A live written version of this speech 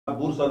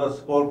Bursa'da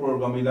spor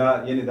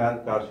programıyla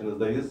yeniden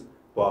karşınızdayız.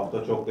 Bu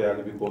hafta çok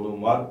değerli bir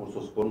konuğum var.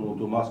 Bursaspor'un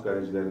unutulmaz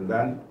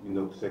kalecilerinden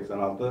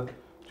 1986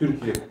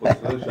 Türkiye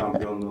Kupası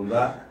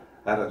şampiyonluğunda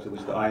her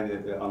açılışta aynı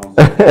anons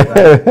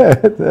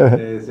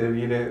evet.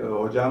 Sevgili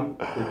hocam,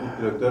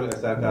 Teknik Direktör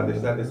Eser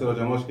Kardeşler. Eser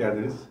hocam hoş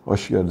geldiniz.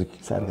 Hoş gördük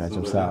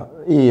Serkan'cığım, sağ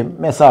ol. İyiyim,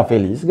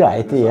 mesafeliyiz,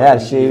 gayet iyi, her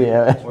şey iyi.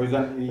 Evet. O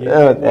yüzden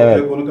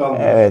evet, konuk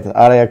almıyoruz. Evet,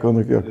 araya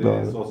konuk yok.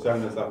 Sosyal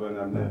mesafe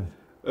önemli. Evet.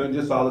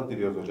 Önce sağlık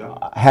diliyoruz hocam.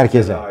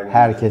 Herkese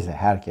bizi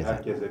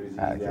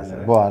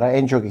izleyenlere. Bu ara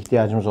en çok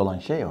ihtiyacımız olan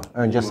şey o.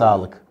 Önce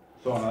sağlık.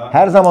 Sonra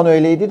her zaman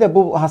öyleydi de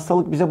bu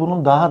hastalık bize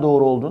bunun daha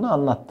doğru olduğunu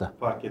anlattı.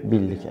 Fark ettik.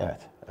 Bildik, evet.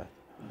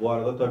 Bu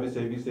arada tabii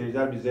sevgili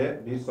seyirciler, bize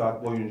bir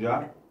saat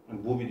boyunca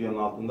bu videonun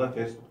altında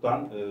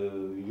Facebook'tan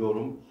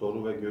yorum,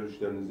 soru ve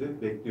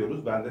görüşlerinizi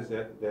bekliyoruz. Ben de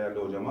size değerli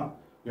hocama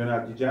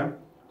yönelteceğim.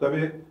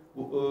 Tabii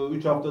bu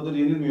 3 haftadır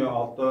yenilmiyor.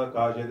 Altta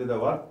KJ'de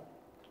de var.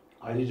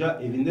 Ayrıca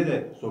evinde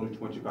de son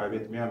 3 maçı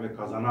kaybetmeyen ve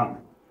kazanan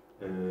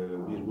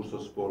bir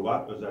Bursaspor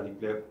var.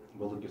 Özellikle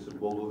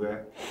Balıkesir, Bolu ve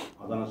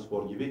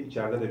Adanaspor gibi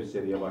içeride de bir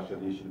seriye başladı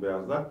Yeşil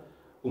Beyazlar.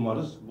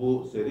 Umarız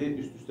bu seri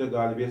üst üste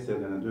galibiyet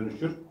serilerine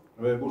dönüşür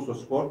ve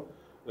Bursaspor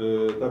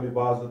tabii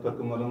bazı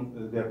takımların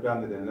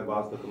deprem nedeniyle,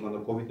 bazı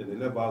takımların Covid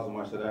nedeniyle bazı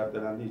maçları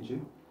ertelendiği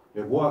için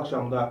ve bu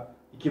akşamda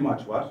 2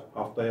 maç var.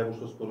 Haftaya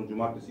Bursaspor'un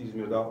cumartesi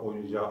İzmir'de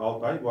oynayacağı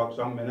Altay bu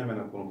akşam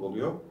Menemen'e konuk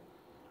oluyor.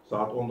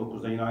 Saat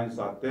 19'da yine aynı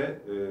saatte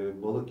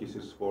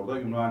Balıkesir Spor'da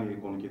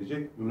Ümraniye'yi konuk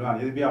edecek.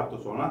 Ümraniye'de bir hafta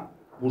sonra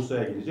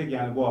Bursa'ya gelecek.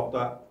 Yani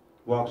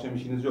bu akşam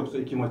işiniz yoksa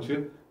 2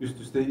 maçı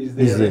üst üste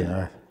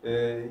izleyerek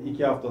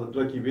 2 haftalık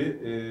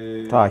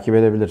rakibi takip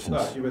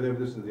edebilirsiniz.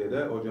 Diye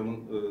de hocamın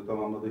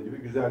tamamladığı gibi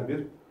güzel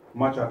bir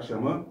maç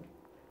akşamı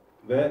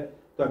ve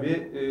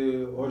tabii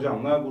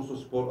hocamla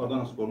Bursaspor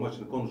Adanaspor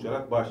maçını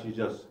konuşarak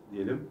başlayacağız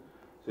diyelim.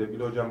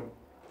 Sevgili hocam,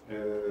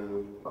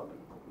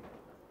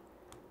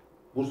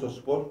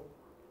 Bursaspor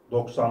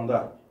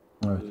 90'da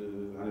evet.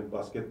 Hani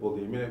basketbol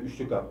deyimiyle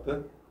üçlük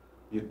attı.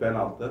 Bir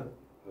penaltı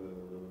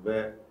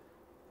ve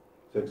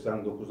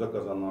 89'da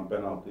kazanılan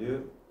penaltıyı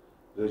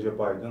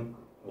Recep Aydın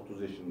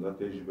 30 yaşında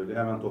tecrübeli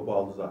hemen topu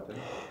aldı zaten.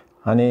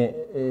 Hani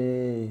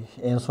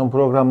en son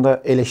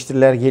programda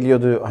eleştiriler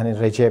geliyordu, hani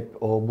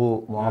Recep o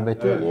bu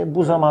muhabbeti. Evet.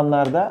 Bu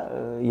zamanlarda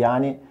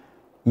yani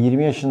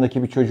 20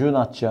 yaşındaki bir çocuğun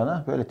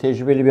atacağına böyle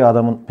tecrübeli bir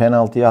adamın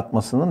penaltıyı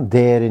atmasının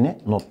değerini,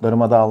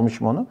 notlarıma da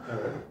almışım onu.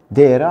 Evet.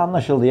 Değeri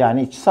anlaşıldı.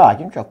 Yani hiç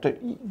sakin,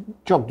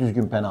 çok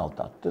düzgün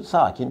penaltı attı.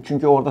 Sakin.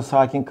 Çünkü orada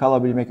sakin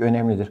kalabilmek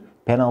önemlidir.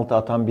 Penaltı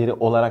atan biri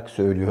olarak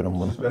söylüyorum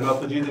bunu. Siz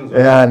penaltıcıydınız.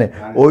 Yani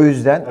o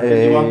yüzden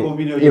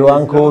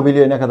Ivankov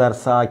biliyor ne kadar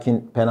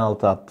sakin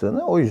penaltı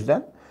attığını. O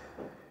yüzden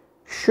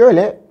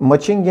şöyle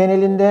maçın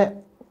genelinde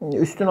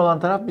üstün olan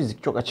taraf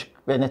bizdik. Çok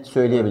açık ve net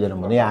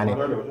söyleyebilirim bunu. Yani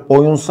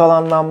oyunsal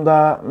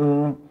anlamda,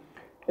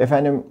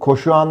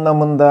 koşu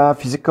anlamında,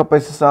 fizik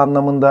kapasitesi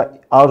anlamında,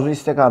 arzu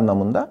istek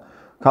anlamında.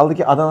 Kaldı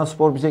ki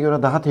Adanaspor bize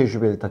göre daha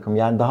tecrübeli takım.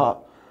 Yani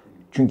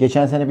çünkü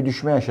geçen sene bir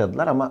düşme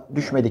yaşadılar ama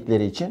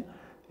düşmedikleri için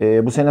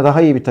bu sene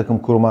daha iyi bir takım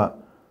kurma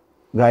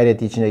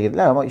gayreti içine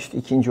girdiler ama işte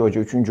 2.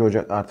 hoca, 3.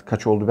 hoca artık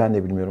kaç oldu ben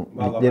de bilmiyorum.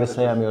 Ligleri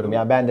sayamıyorum.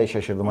 Yani ben de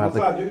şaşırdım ama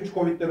artık. Sadece 3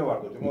 Covid'leri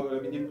vardı hocam.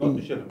 Öyle bir dipnot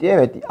düşelim.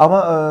 Evet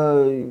ama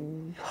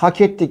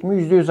hak ettik mi?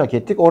 %100 hak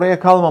ettik. Oraya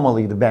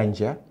kalmamalıydı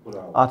bence.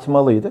 Bravo.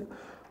 Atmalıydık.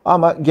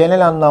 Ama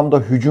genel anlamda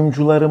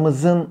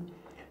hücumcularımızın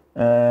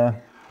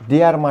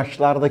diğer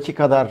maçlardaki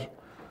kadar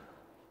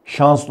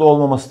şanslı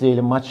olmaması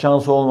diyelim, maç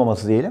şansı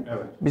olmaması diyelim.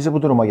 Evet. Bizi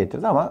bu duruma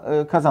getirdi ama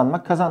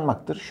kazanmak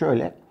kazanmaktır.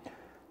 Şöyle,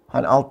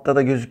 hani altta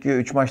da gözüküyor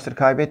 3 maçtır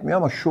kaybetmiyor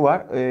ama şu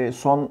var,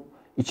 son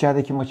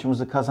içerideki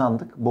maçımızı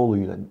kazandık.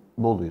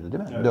 Bolu'ydu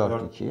değil mi? Evet,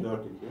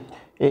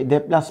 4-2.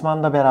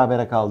 Deplasmanda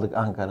berabere kaldık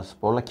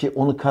Ankaraspor'la ki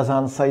onu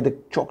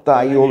kazansaydık çok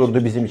daha iyi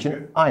olurdu bizim için.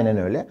 Aynen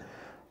öyle.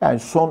 Yani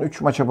son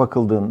 3 maça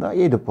bakıldığında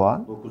 7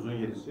 puan. 9'un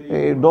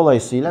 7'si.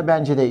 Dolayısıyla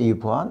bence de iyi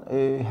puan.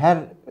 Her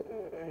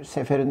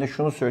seferinde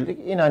şunu söyledik.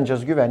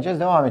 İnanacağız, güveneceğiz,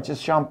 devam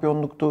edeceğiz.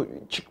 Şampiyonluktu,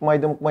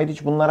 çıkmaydı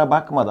hiç bunlara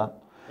bakmadan.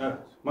 Evet.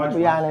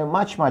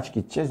 Maç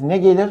gideceğiz. Ne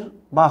gelir?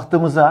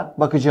 Bahtımıza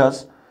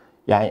bakacağız.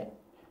 Yani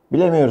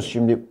bilemiyoruz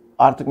şimdi.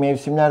 Artık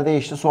mevsimler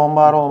değişti.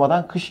 Sonbahar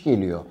olmadan kış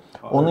geliyor.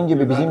 Onun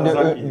gibi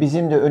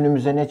bizim de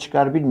önümüze ne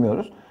çıkar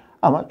bilmiyoruz.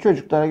 Ama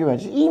çocuklara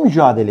güveneceğiz. İyi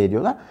mücadele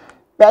ediyorlar.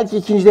 Belki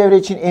ikinci devre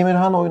için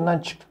Emirhan oyundan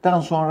çıktıktan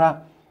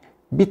sonra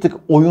bir tık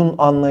oyun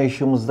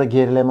anlayışımızda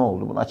gerileme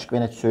oldu. Bunu açık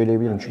ve net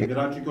söyleyebilirim.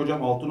 Emirhan çünkü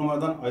hocam 6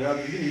 numaradan ayağı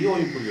düzgün iyi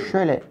oyun kuruyor.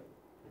 Şöyle,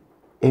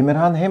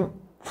 Emirhan hem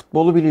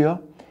futbolu biliyor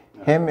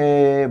hem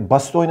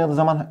basit oynadığı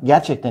zaman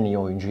gerçekten iyi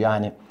oyuncu.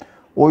 Yani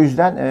o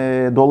yüzden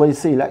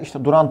dolayısıyla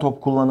işte duran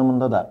top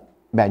kullanımında da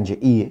bence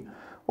iyi.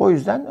 O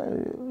yüzden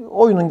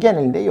oyunun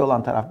genelinde iyi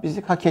olan taraf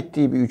bizlik, hak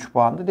ettiği bir 3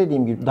 puandı.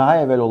 Dediğim gibi daha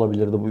evvel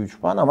olabilirdi bu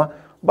 3 puan ama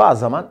bazı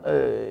zaman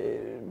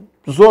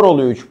zor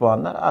oluyor 3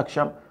 puanlar.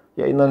 Akşam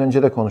yayından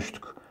önce de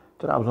konuştuk.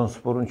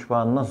 Trabzonspor'un 3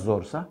 puanı nasıl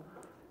zorsa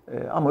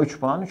ama 3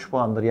 puan 3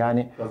 puandır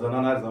yani.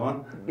 Kazanan her zaman.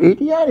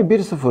 Yani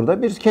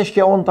 1-0'da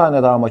keşke 10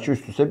 tane daha maçı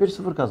üst üste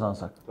 1-0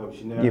 kazansak. Tabii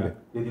şimdi gibi.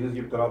 Dediğiniz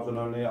gibi Trabzon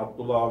örneği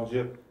Abdullah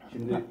Avcı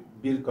şimdi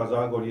bir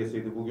kaza gol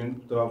yeseydi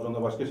bugün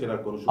Trabzon'da başka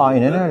şeyler konuşuldu.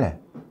 Aynen öyle.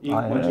 İlk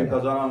Aynen maçı öyle.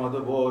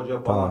 kazanamadı bu hoca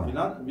falan Tabii.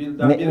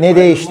 filan. Ne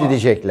değişti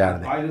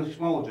diyeceklerdi.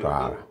 Ayrışma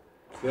olacaktı.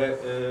 Ve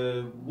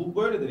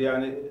bu böyledir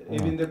yani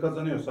evinde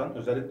kazanıyorsan,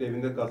 özellikle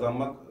evinde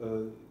kazanmak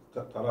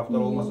taraftar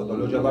olmasa da,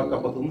 localar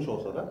kapatılmış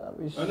olsa da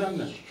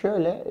önemli.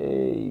 Şöyle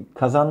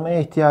kazanmaya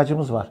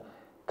ihtiyacımız var.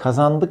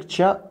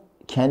 Kazandıkça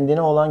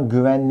kendine olan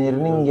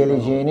güvenlerinin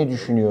geleceğini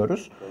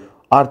düşünüyoruz.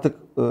 Artık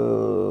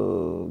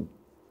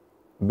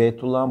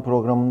Beytullah'ın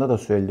programında da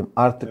söyledim.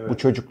 Artık bu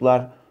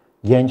çocuklar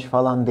genç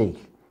falan değil.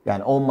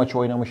 Yani 10 maç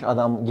oynamış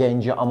adam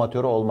genci,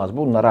 amatörü olmaz.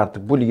 Bunlar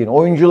artık bu ligin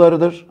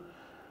oyuncularıdır.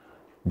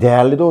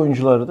 Değerli de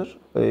oyuncularıdır.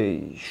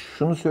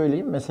 Şunu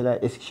söyleyeyim, mesela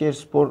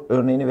Eskişehirspor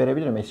örneğini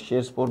verebilirim.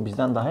 Eskişehirspor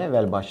bizden daha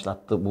evvel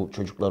başlattı bu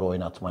çocukları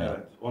oynatmaya.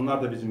 Evet,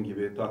 onlar da bizim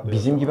gibi.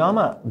 Bizim gibi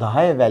ama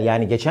daha evvel,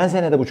 yani geçen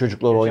sene de bu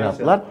çocukları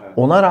oynattılar. Evet.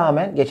 Ona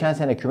rağmen geçen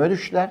sene küme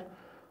düştüler.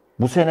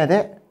 Bu sene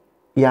de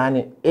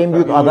yani en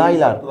büyük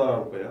adaylar.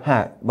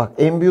 Bak,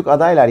 en büyük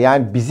adaylar,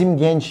 yani bizim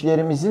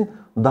gençlerimizin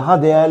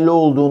daha değerli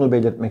olduğunu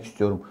belirtmek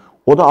istiyorum.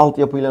 O da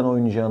altyapıyla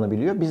oynayacağını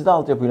biliyor. Biz de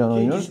altyapıyla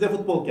oynuyoruz. İkisi de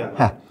futbolken.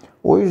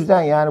 O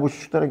yüzden yani bu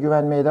çocuklara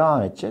güvenmeye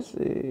devam edeceğiz.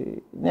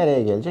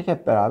 Nereye gelecek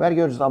hep beraber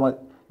görürüz ama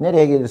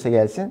nereye gelirse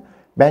gelsin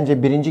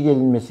bence birinci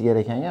gelinmesi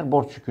gereken yer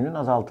borç yükünün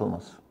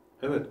azaltılması.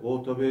 Evet,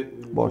 o tabii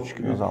borç çok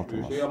yükünün büyük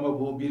azaltılması. bir şey ama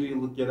bu bir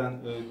yıllık gelen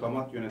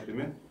kamat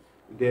yönetimi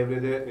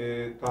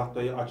devrede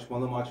tahtayı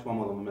açmalı mı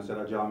açmamalı mı?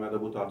 Mesela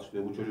camiada bu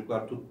tartışılıyor. Bu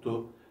çocuklar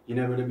tuttu.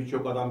 Yine böyle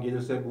birçok adam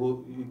gelirse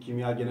bu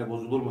kimya gene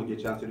bozulur mu?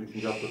 Geçen sene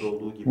 3. haftada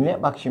olduğu gibi.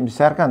 Bak şimdi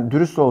Serkan,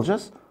 dürüst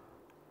olacağız.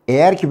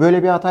 Eğer ki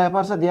böyle bir hata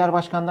yaparsa diğer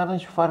başkanlardan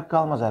hiç fark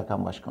kalmaz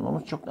Erkan Başkan.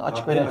 Onu çok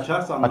açık ve net.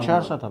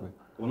 Açarsa tabii.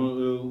 Onu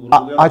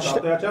vurgulayarak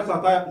tahtayı açarsa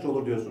hata yapmış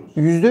olur diyorsunuz.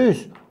 %100.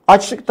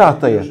 Açtık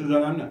tahtayı.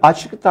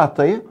 Açtık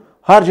tahtayı.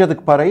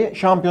 Harcadık parayı.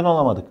 Şampiyon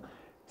olamadık.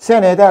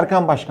 Seneye de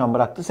Erkan Başkan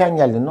bıraktı. Sen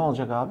geldin. Ne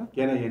olacak abi?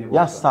 Gene yeni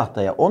yaz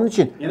tahtaya. Onun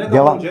için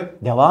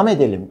devam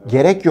edelim. Evet.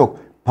 Gerek yok.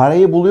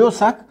 Parayı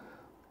buluyorsak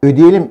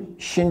ödeyelim.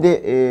 Şimdi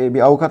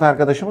bir avukat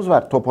arkadaşımız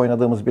var. Top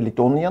oynadığımız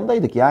birlikte. Onun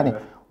yanındaydık. Yani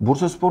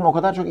Bursaspor'un o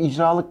kadar çok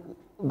icralık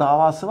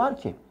davası var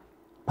ki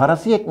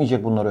parası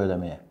yetmeyecek bunları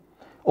ödemeye.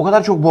 O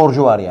kadar çok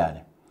borcu var yani.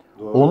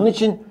 Doğru. Onun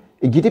için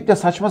gidip de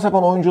saçma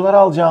sapan oyuncuları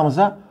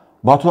alacağımıza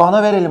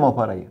Batuhan'a verelim o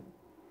parayı.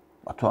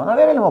 Batuhan'a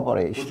verelim o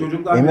parayı. İşte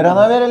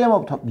Emirhan'a verelim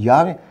o.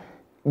 Yani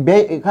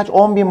kaç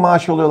 10 bin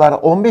maaş alıyorlar.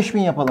 15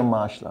 bin yapalım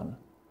maaşlarını.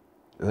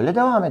 Öyle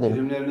devam edelim.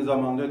 Primlerini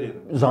zamanında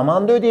ödeyelim.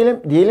 Zamanında ödeyelim.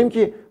 Diyelim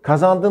ki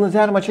kazandığınız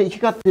her maça 2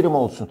 kat prim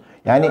olsun.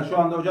 Yani şu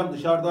anda hocam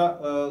dışarıda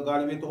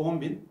galibiyeti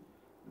 10 bin.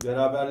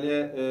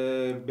 Beraberliğe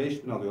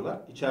 5 bin alıyorlar.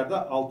 İçeride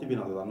 6 bin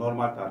alıyorlar.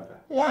 Normal tarife.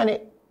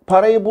 Yani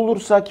parayı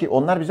bulursa, ki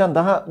onlar bizden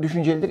daha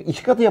düşüncelidir.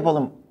 2 katı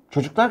yapalım.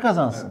 Çocuklar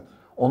kazansın. Evet.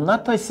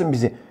 Onlar taşısın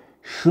bizi.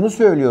 Şunu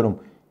söylüyorum.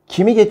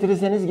 Kimi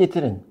getirirseniz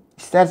getirin.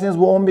 İsterseniz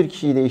bu 11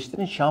 kişiyi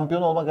değiştirin.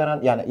 Şampiyon olma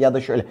garanti, yani ya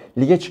da şöyle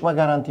lige çıkma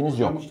garantiniz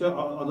hocam yok. İşte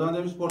Adana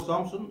Demirspor,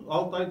 Samsun,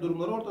 Altay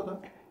durumları ortada.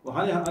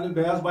 Hani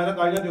beyaz bayrak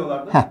ayna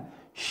diyorlardı.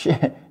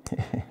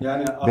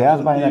 Yani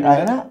beyaz bayrak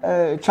ayna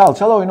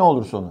çal oyna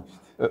olur sonu.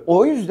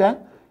 O yüzden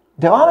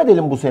devam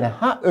edelim bu sene.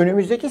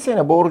 Önümüzdeki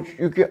sene borç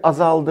yükü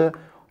azaldı.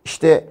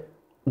 İşte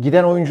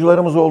giden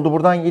oyuncularımız oldu.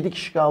 Buradan 7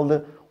 kişi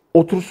kaldı.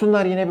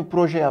 Otursunlar yine bir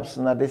proje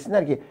yapsınlar.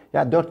 Desinler ki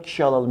ya 4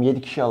 kişi alalım,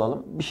 7 kişi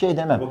alalım. Bir şey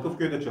demem.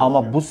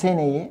 Ama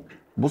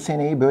bu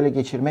seneyi böyle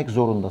geçirmek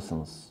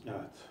zorundasınız. Evet.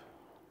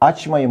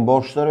 Açmayın,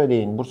 borçları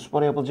ödeyin.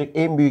 Bursaspor'a yapılacak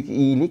en büyük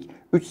iyilik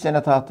 3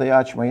 sene tahtayı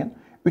açmayın.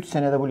 3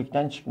 senede bu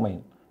ligden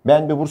çıkmayın.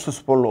 Ben bir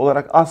Bursasporlu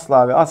olarak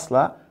asla ve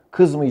asla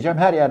kızmayacağım.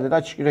 Her yerde de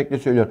açık yürekle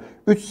söylüyorum.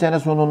 3 sene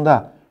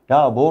sonunda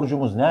ya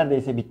borcumuz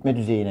neredeyse bitme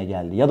düzeyine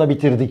geldi ya da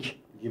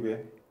bitirdik gibi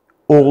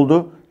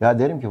oldu. Ya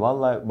derim ki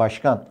vallahi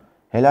başkan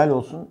helal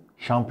olsun,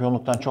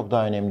 şampiyonluktan çok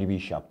daha önemli bir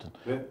iş yaptın.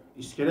 Ve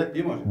iskelet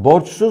değil mi hocam?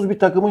 Borçsuz bir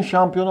takımın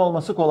şampiyon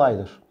olması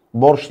kolaydır.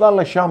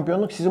 Borçlarla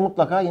şampiyonluk sizi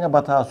mutlaka yine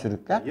batağa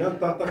sürükler.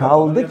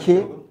 Kaldı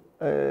ki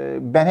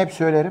ben hep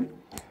söylerim.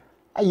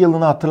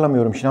 Yılını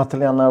hatırlamıyorum. Şimdi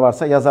hatırlayanlar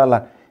varsa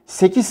yazarlar.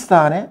 8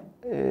 tane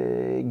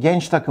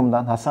genç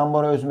takımdan, Hasan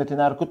Bora Özmetin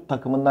Erkut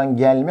takımından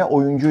gelme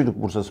oyuncuyduk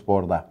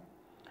Bursaspor'da.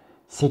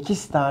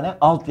 8 tane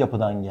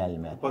altyapıdan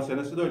gelme. Kupa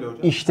senesi de öyle hocam.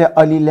 İşte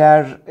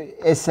Aliler,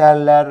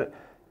 Eserler,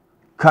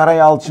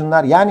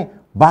 Karayalçınlar. Yani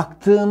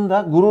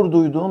baktığında gurur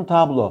duyduğun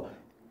tablo.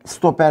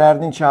 Stoper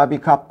Erdinç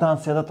abi, Kaptan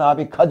Sedat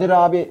abi,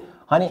 Kadir abi.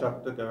 Hani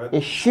çaktık,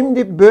 evet.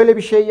 Şimdi böyle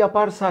bir şey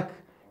yaparsak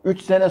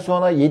 3 sene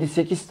sonra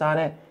 7-8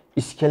 tane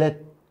iskelet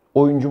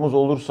oyuncumuz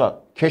olursa,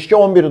 keşke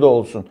 11'i de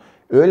olsun.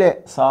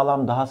 Öyle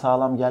sağlam, daha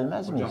sağlam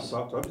gelmez miyiz?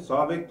 Hocam tabii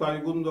sağ bek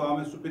Taygun'du,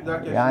 Ahmet Supil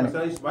derken yani,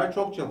 mesela İsmail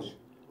çok çalış.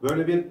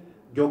 Böyle bir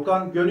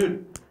Gökhan Gönül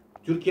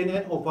Türkiye'nin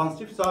en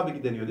ofansif sağ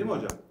beki deniyor değil mi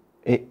hocam?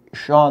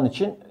 Şu an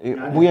için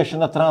yani, bu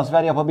yaşında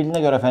transfer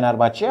yapabildiğine göre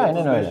Fenerbahçe'ye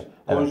aynen öyle.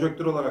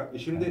 Konjonktür olarak.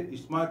 Şimdi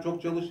İsmail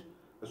çok çalış.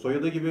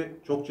 Soyadı gibi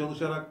çok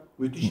çalışarak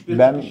müthiş bir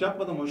çıkış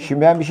yapmadım hocam.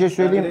 Şimdi ben bir şey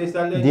söyleyeyim.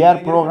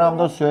 Diğer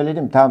programda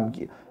söyledim. Tamam.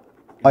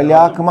 Ali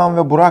Akman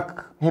ve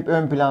Burak hep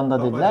ön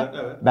planda dediler.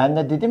 Evet. Ben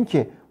de dedim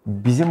ki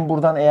bizim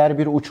buradan eğer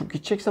bir uçup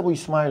gidecekse bu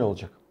İsmail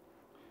olacak.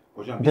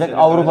 Hocam, direkt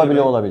Avrupa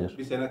bile olabilir.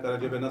 Bir sene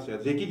Karacabey nasıl ya?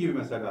 Zeki gibi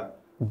mesela.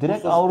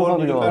 Direkt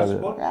Avrupa bile olabilir.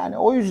 Yani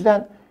o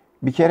yüzden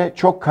bir kere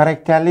çok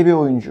karakterli bir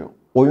oyuncu.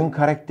 Oyun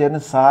karakterini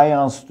sahaya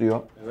yansıtıyor.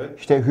 Evet.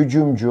 İşte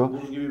hücumcu,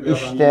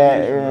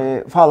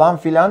 işte falan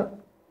filan.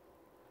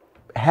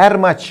 Her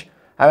maç.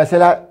 Ha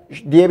mesela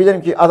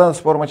diyebilirim ki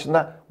Adanaspor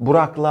maçında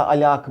Burak'la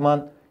Ali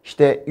Akman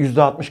işte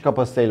 %60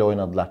 kapasiteyle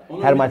oynadılar.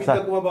 Onu her bir maç.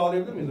 takıma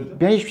bağlayabilir miyiz hocam?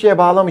 Ben hiçbir şeye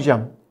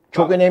bağlamayacağım.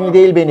 Çok önemli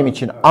değil benim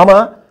için.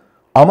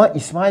 Ama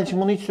İsmail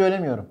için bunu hiç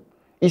söylemiyorum.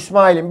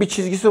 İsmail'in bir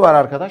çizgisi var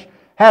arkadaş.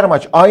 Her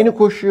maç aynı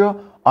koşuyor,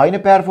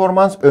 aynı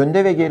performans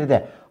önde ve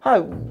geride. Ha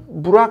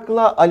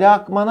Burak'la Ali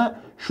Akman'a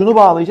şunu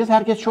bağlayacağız.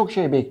 Herkes çok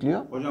şey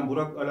bekliyor. Hocam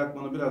Burak Ali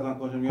Akman'ı birazdan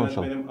konuşalım.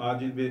 Yönetmenim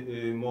acil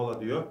bir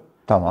mola diyor.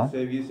 Tamam.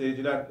 Sevgili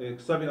seyirciler,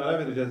 kısa bir ara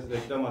vereceğiz,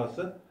 reklam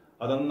arası.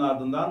 Aranın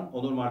ardından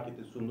Onur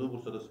Market'in sunduğu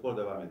Bursa'da Spor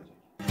devam edecek.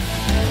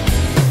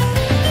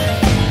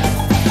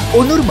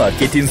 Onur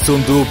Market'in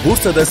sunduğu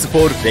Bursa'da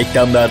Spor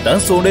reklamlardan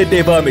sonra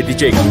devam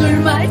edecek.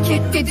 Onur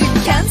Market'te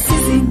dükkan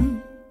sizin.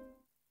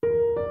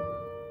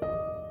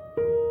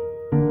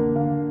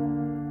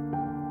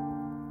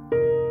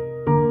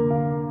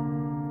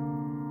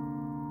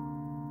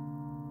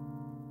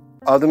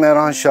 Adım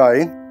Erhan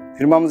Şahin.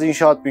 Firmamız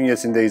inşaat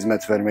bünyesinde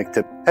hizmet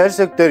vermekte. Her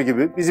sektör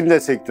gibi bizim de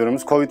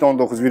sektörümüz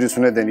Covid-19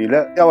 virüsü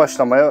nedeniyle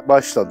yavaşlamaya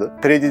başladı.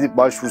 Kredi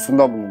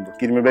başvurusunda bulunduk.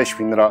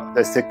 25.000 lira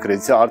destek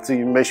kredisi artı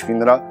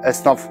 25.000 lira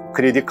esnaf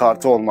kredi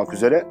kartı olmak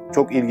üzere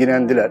çok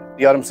ilgilendiler.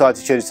 Yarım saat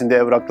içerisinde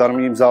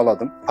evraklarımı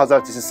imzaladım.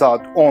 Pazartesi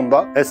saat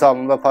 10'da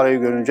hesabımda parayı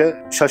görünce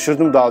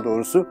şaşırdım daha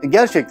doğrusu.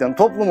 Gerçekten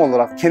toplum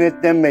olarak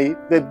kenetlenmeyi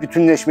ve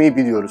bütünleşmeyi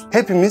biliyoruz.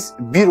 Hepimiz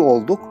bir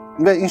olduk.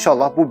 Ve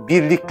inşallah bu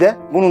birlikle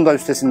bunun da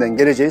üstesinden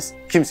geleceğiz.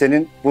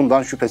 Kimsenin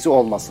bundan şüphesi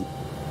olmasın.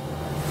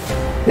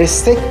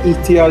 Destek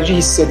ihtiyacı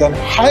hisseden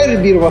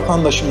her bir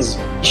vatandaşımız,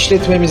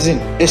 işletmemizin,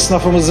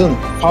 esnafımızın,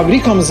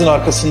 fabrikamızın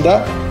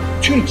arkasında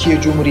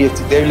Türkiye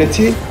Cumhuriyeti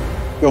Devleti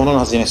ve onun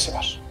hazinesi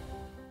var.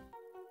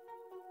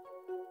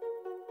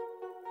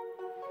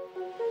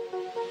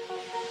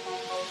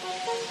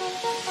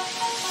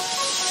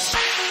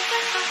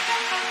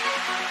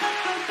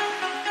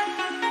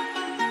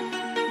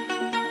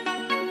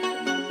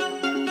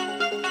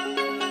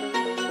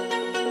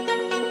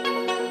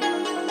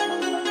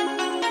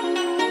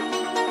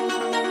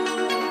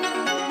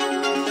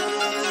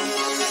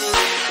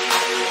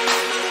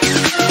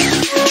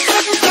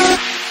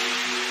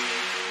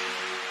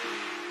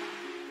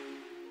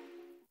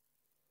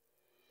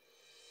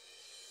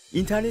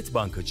 İnternet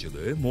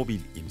bankacılığı, mobil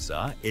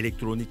imza,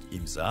 elektronik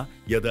imza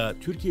ya da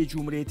Türkiye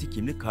Cumhuriyeti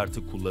kimlik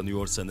kartı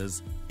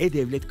kullanıyorsanız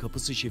E-Devlet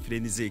kapısı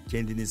şifrenizi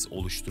kendiniz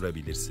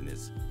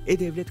oluşturabilirsiniz.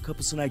 E-Devlet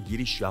kapısına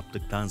giriş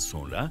yaptıktan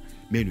sonra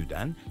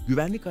menüden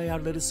güvenlik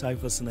ayarları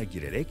sayfasına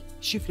girerek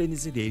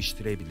şifrenizi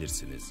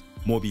değiştirebilirsiniz.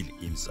 Mobil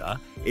imza,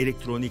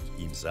 elektronik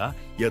imza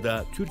ya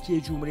da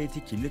Türkiye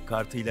Cumhuriyeti kimlik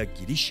kartıyla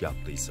giriş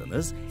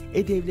yaptıysanız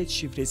E-Devlet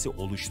şifresi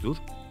oluştur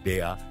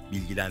veya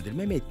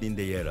bilgilendirme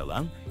metninde yer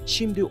alan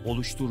 "Şimdi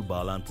oluştur"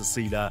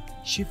 bağlantısıyla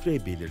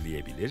şifre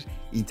belirleyebilir,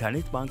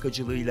 internet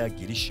bankacılığıyla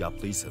giriş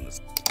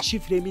yaptıysanız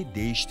 "Şifremi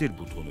değiştir"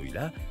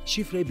 butonuyla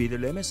şifre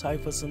belirleme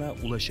sayfasına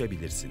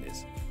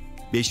ulaşabilirsiniz.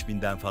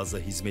 5000'den fazla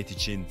hizmet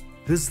için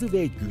hızlı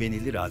ve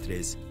güvenilir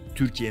adres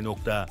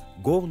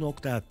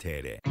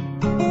turkiye.gov.tr.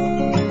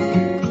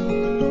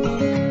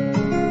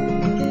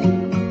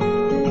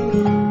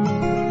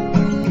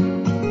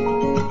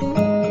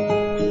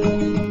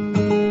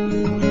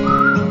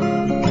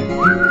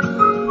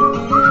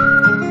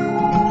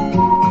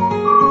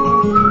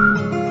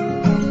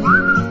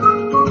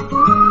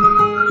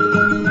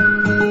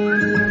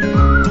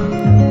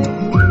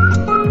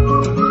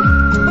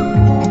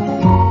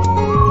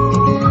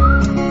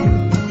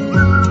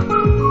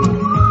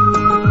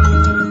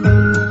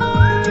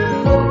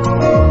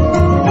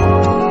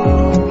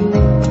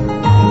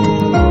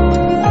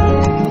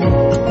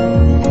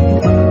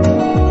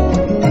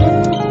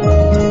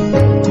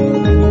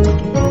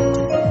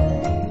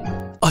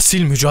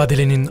 Asil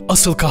mücadelenin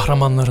asıl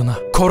kahramanlarına,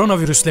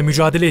 koronavirüsle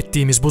mücadele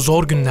ettiğimiz bu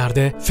zor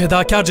günlerde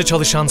fedakarca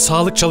çalışan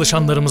sağlık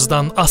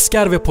çalışanlarımızdan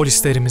asker ve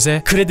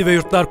polislerimize, Kredi ve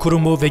Yurtlar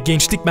Kurumu ve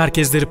Gençlik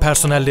Merkezleri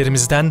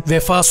personellerimizden,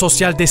 Vefa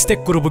Sosyal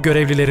Destek Grubu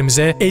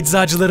görevlilerimize,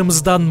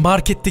 eczacılarımızdan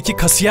marketteki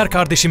kasiyer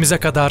kardeşimize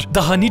kadar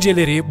daha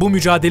niceleri bu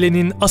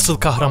mücadelenin asıl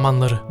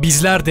kahramanları.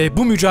 Bizler de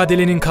bu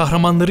mücadelenin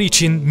kahramanları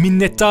için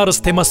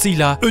minnettarız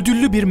temasıyla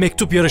ödüllü bir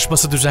mektup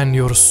yarışması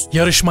düzenliyoruz.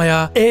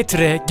 Yarışmaya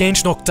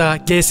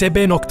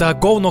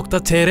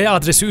etre-genç.gsb.gov.tr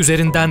adresi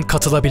üzerinden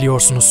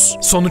katılabiliyorsunuz.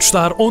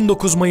 Sonuçlar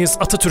 19 Mayıs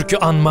Atatürk'ü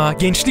anma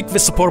Gençlik ve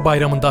Spor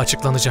Bayramı'nda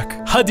açıklanacak.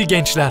 Hadi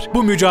gençler,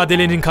 bu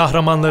mücadelenin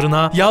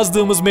kahramanlarına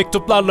yazdığımız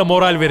mektuplarla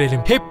moral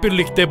verelim. Hep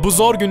birlikte bu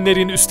zor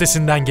günlerin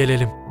üstesinden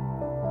gelelim.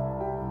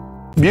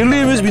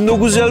 Birliğimiz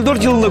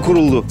 1954 yılında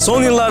kuruldu.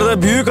 Son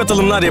yıllarda büyük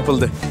atılımlar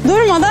yapıldı.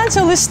 Durmadan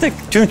çalıştık.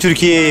 Tüm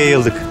Türkiye'ye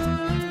yayıldık.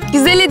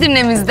 Güzel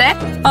Edirne'mizde,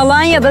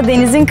 Alanya'da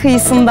denizin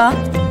kıyısında,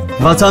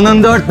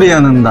 vatanın dört bir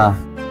yanında,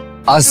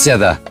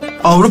 Asya'da,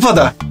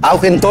 Avrupa'da,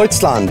 auch in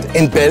Deutschland,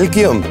 in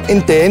Belgium,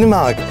 in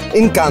Dänemark,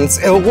 in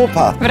ganz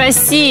Europa. в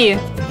России,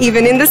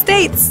 Even in the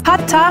States.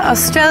 Hatta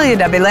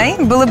Avustralya'da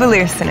bile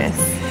bulabilirsiniz.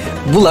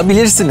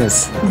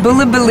 Bulabilirsiniz.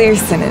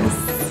 Bulabilirsiniz.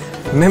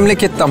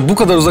 Memleketten bu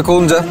kadar uzak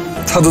olunca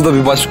tadı da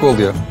bir başka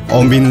oluyor.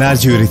 On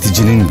binlerce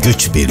üreticinin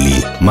güç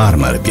birliği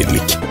Marmara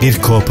Birlik.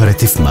 Bir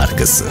kooperatif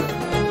markası.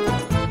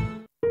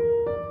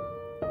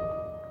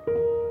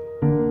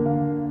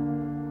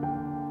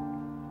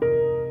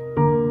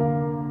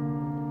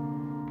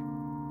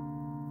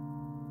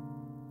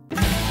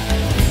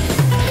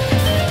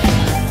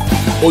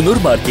 Onur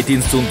Market'in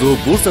sunduğu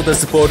Bursa'da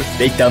Spor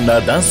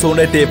reklamlardan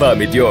sonra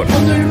devam ediyor.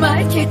 Onur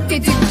Market'te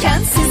dükkan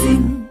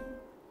sizin.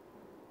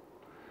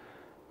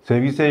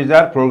 Sevgili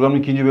seyirciler, programın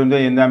ikinci bölümünde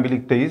yeniden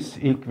birlikteyiz.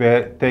 İlk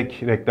ve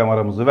tek reklam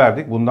aramızı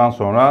verdik. Bundan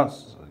sonra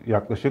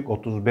yaklaşık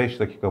 35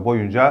 dakika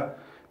boyunca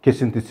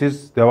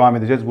kesintisiz devam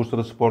edeceğiz.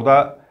 Bursa'da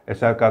Spor'da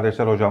Eser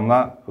Kardeşler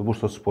hocamla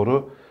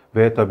Bursaspor'u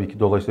ve tabii ki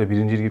dolayısıyla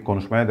birinci ligi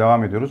konuşmaya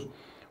devam ediyoruz.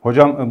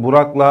 Hocam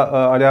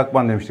Burak'la Ali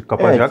Akman demiştik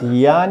kapayacak. Evet,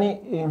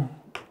 yani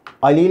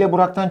Ali ile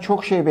Burak'tan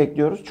çok şey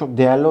bekliyoruz. Çok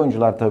değerli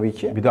oyuncular tabii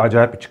ki. Bir de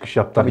acayip bir çıkış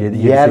yaptılar.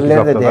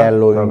 Diğerleri de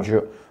değerli oyuncu.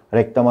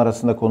 Tabii. Reklam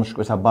arasında konuştuk.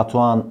 Mesela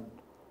Batuhan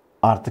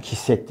artık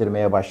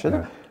hissettirmeye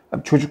başladı.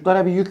 Evet.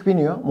 Çocuklara bir yük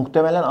biniyor.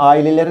 Muhtemelen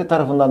aileleri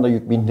tarafından da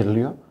yük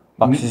bindiriliyor.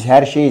 Bak siz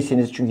her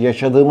şeysiniz çünkü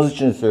yaşadığımız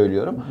için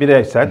söylüyorum.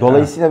 Bireysel.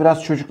 Dolayısıyla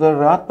biraz çocukları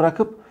rahat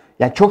bırakıp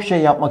yani çok şey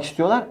yapmak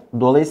istiyorlar.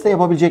 Dolayısıyla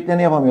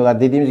yapabileceklerini yapamıyorlar.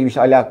 Dediğimiz gibi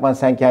işte Ali Akman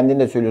sen kendin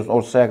de söylüyorsun.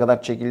 Orta sahaya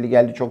kadar çekildi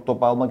geldi çok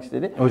top almak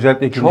istedi.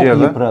 Özellikle ikinci çok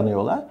yarıda.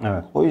 yıpranıyorlar.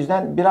 Evet. O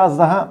yüzden biraz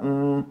daha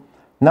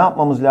ne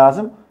yapmamız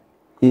lazım?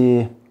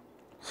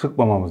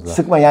 Sıkmamamız lazım.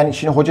 Sıkma yani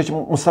şimdi hoca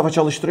Mustafa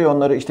çalıştırıyor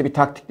onları işte bir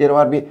taktikleri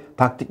var bir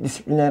taktik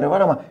disiplinleri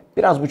var ama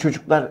biraz bu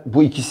çocuklar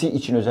bu ikisi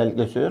için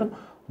özellikle söylüyorum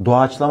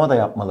doğaçlama da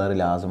yapmaları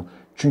lazım.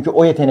 Çünkü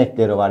o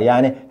yetenekleri var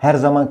yani her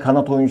zaman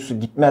kanat oyuncusu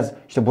gitmez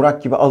işte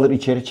Burak gibi alır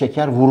içeri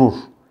çeker vurur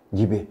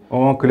gibi.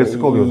 O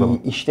klasik oluyor o zaman.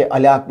 İşte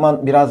Ali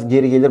Akman biraz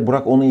geri gelir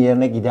Burak onun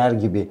yerine gider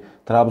gibi.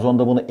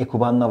 Trabzon'da bunu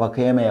Ekuban'la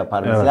Vakayeme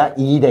yapar mesela. Evet.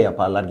 İyi de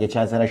yaparlar.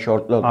 Geçen sene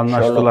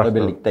Sherlock'la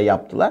birlikte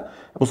yaptılar.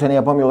 Bu sene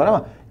yapamıyorlar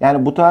ama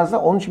yani bu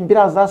tarzda onun için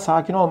biraz daha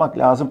sakin olmak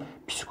lazım.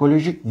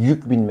 Psikolojik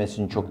yük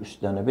binmesini çok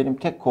üstlerine. Benim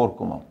tek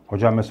korkum o.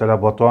 Hocam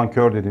mesela Batuhan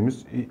Kör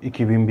dediğimiz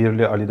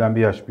 2001'li Ali'den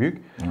bir yaş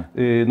büyük.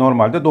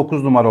 Normalde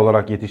 9 numara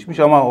olarak yetişmiş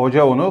ama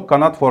hoca onu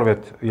kanat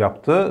forvet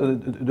yaptı.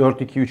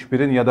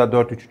 4-2-3-1'in ya da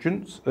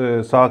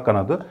 4-3-3'ün sağ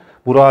kanadı.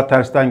 Burak'ı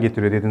tersten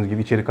getiriyor dediğiniz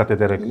gibi içeri kat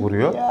ederek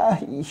vuruyor. Ya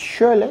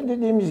şöyle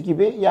dediğimiz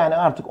gibi yani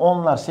artık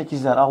 10'lar,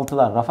 8'ler,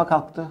 6'lar rafa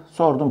kalktı.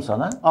 Sordum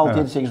sana. 6,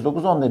 7, 8,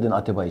 9, 10 dedin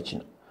Atiba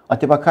için.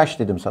 Atiba kaç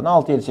dedim sana?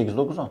 6, 7, 8,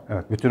 9, 10.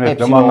 Evet, bütün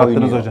reklamı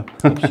anlattınız hocam.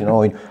 Hepsini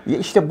oynuyor.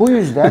 İşte bu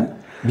yüzden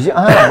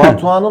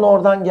Batuhan'ın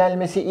oradan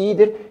gelmesi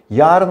iyidir.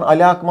 Yarın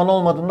Ali Akman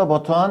olmadığında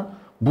Batuhan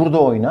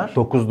burada oynar.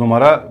 9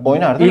 numara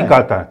oynar değil ilk mi?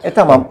 alternatif.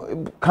 Tamam.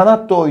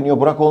 Kanat da oynuyor.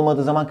 Burak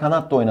olmadığı zaman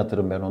kanat da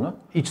oynatırım ben onu.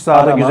 İç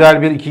sahada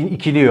güzel bir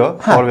ikiliyor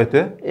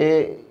forveti.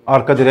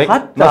 Arka direk.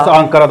 Hatta, nasıl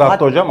Ankara'da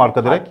attı hocam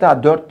arka direk?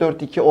 Hatta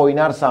 4-4-2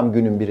 oynarsam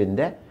günün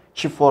birinde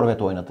çift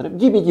forvet oynatırım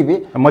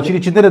gibi. Maçın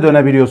içinde de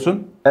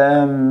dönebiliyorsun.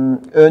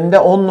 Önde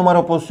 10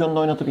 numara pozisyonunda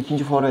oynatıp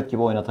ikinci forvet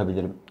gibi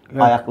oynatabilirim.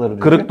 Evet. Ayakları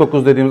düzgün. Kırık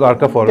 9 dediğimiz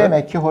arka forvet.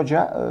 Demek ki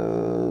hoca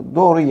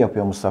doğruyu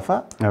yapıyor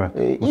Mustafa.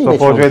 Evet.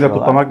 Mustafa Hoca'yı da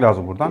kutlamak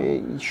lazım buradan.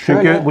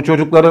 Çünkü bu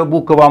çocukları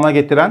bu kıvama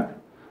getiren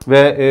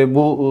ve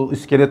bu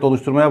iskelet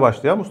oluşturmaya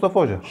başlayan Mustafa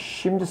Hoca.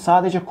 Şimdi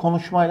sadece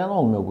konuşmayla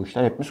olmuyor bu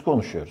işler. Hepimiz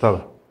konuşuyoruz. Tabii.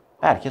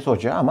 Herkes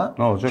hoca ama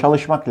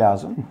çalışmak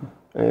lazım.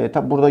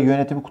 Tabii burada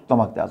yönetimi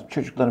kutlamak lazım.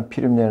 Çocukların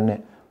primlerini,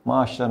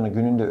 maaşlarını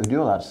gününde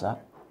ödüyorlarsa,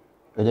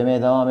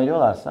 ödemeye devam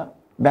ediyorlarsa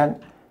ben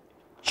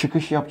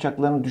çıkış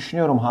yapacaklarını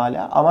düşünüyorum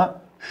hala ama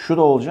şu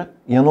da olacak,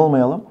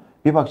 yanılmayalım.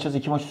 Bir bakacağız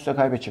 2 maç üstte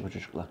kaybedecek bu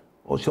çocuklar.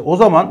 O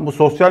zaman bu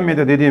sosyal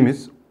medya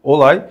dediğimiz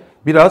olay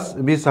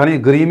biraz biz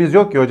hani gri'miz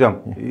yok ki hocam.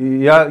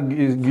 Ya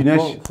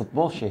güneş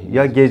futbol şehri.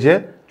 Ya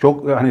gece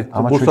çok hani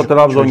Bursa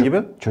Trabzon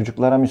gibi.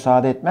 Çocuklara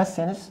müsaade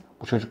etmezseniz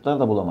bu çocukları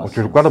da bulamazsınız. O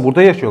çocuklar da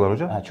burada yaşıyorlar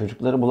hocam.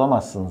 Çocukları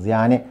bulamazsınız.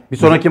 Yani bir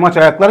sonraki maç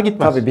ayaklar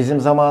gitmez. Tabii bizim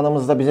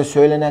zamanımızda bize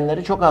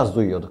söylenenleri çok az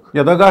duyuyorduk.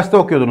 Ya da gazete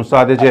okuyordunuz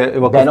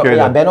sadece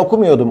Vakıfköy'de. Ben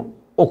okumuyordum.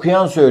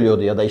 Okuyan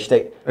söylüyordu ya da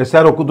işte.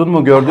 Eser okudun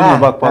mu gördün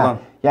mü bak falan.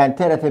 Yani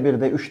TRT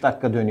 1'de 3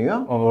 dakika dönüyor.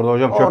 Orada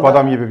hocam çöp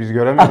adam gibi biz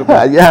göremiyorduk.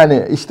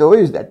 Yani işte o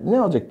yüzden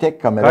ne olacak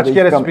tek kamera. Kaç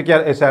kere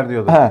spiker Eser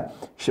diyordu.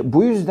 İşte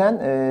bu yüzden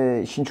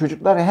şimdi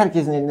çocuklar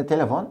herkesin elinde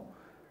telefon.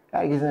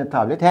 Herkesin elinde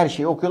tablet. Her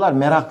şeyi okuyorlar.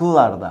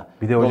 Meraklılar da.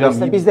 Bir de hocam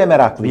biz de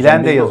meraklıyız.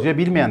 Bilen de yazıyor,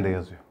 bilmeyen de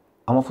yazıyor.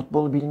 Ama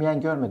futbolu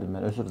bilmeyen görmedim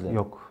ben özür dilerim.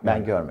 Yok.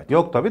 Ben görmedim.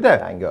 Yok tabii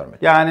de. Ben görmedim.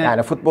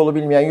 Yani futbolu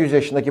bilmeyen 100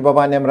 yaşındaki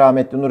babaannem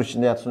rahmetli nur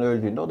içinde yatsın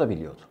öldüğünde o da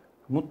biliyordu.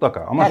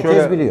 Mutlaka. Ama herkes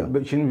şöyle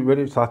biliyor. Şimdi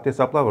böyle sahte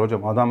hesaplar var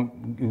hocam. Adam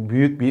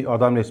büyük bir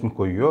adam resmi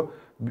koyuyor.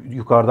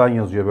 Yukarıdan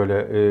yazıyor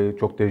böyle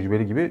çok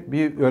tecrübeli gibi.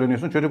 Bir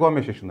öğreniyorsun çocuk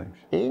 15 yaşındaymış.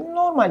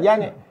 Normal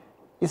yani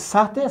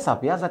sahte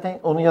hesap ya. Zaten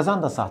onu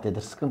yazan da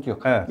sahtedir. Sıkıntı yok.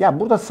 Evet. Ya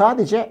burada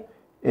sadece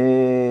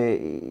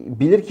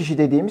bilirkişi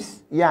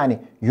dediğimiz yani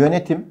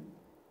yönetim,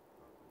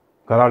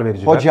 karar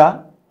vericiler,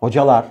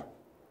 hocalar,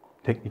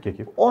 teknik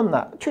ekip.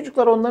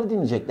 Çocuklar onları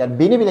dinleyecekler.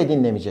 Beni bile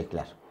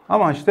dinlemeyecekler.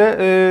 Ama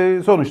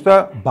işte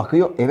sonuçta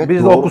bakıyor. Evet,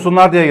 biz doğru. de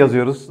okusunlar diye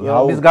yazıyoruz.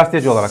 Ya, biz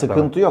gazeteci olarak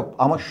sıkıntı yok.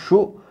 Ama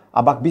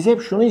bak biz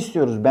hep şunu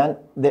istiyoruz. Ben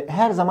de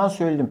her zaman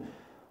söyledim.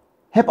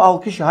 Hep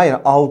hayır,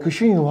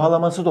 alkışın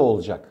yuhalaması da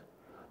olacak.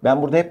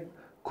 Ben burada hep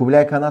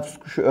Kubilay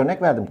Kanatkuş'u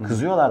örnek verdim.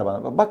 Kızıyorlar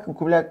bana. Bakın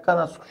Kubilay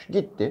Kanatkuş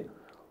gitti.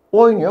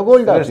 Oynuyor, gol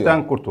de atıyor.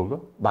 Stresten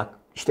kurtuldu. Bak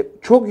işte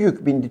çok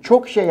yük bindi.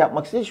 Çok şey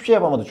yapmak istedi. Hiçbir şey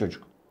yapamadı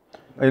çocuk.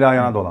 El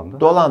ayağına dolandı.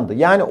 Dolandı.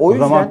 Yani o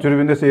yüzden... zaman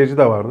tribünde seyirci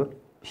de vardı.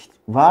 İşte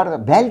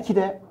vardı.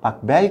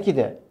 Belki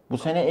de bu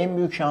sene en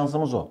büyük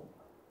şansımız o.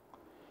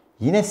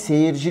 Yine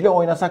seyirciyle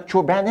oynasak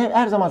ben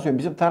her zaman söylüyorum.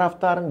 Bizim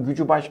taraftarın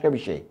gücü başka bir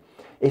şey.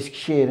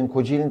 Eskişehir'in,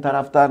 Kocaeli'nin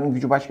taraftarının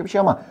gücü başka bir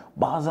şey ama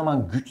bazı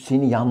zaman güç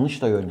seni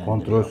yanlış da yönlendiriyor.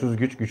 Kontrolsüz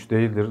güç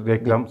değildir.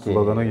 Reklam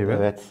sloganı gibi.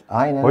 Evet.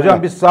 Aynen hocam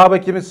öyle. biz sağ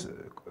bekimiz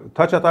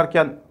taç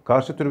atarken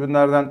karşı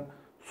tribünlerden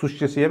su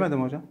şişesi yemedi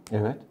mi hocam?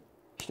 Evet.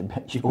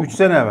 İşte 3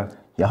 sene evvel.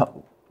 Ya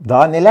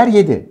daha neler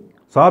yedi?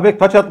 Sağ bek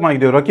taç atmaya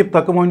gidiyor. Rakip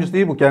takım oyuncusu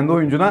değil bu. Kendi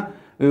oyuncuna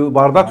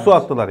bardak su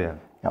attılar yani.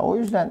 Ya o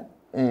yüzden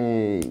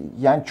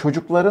yani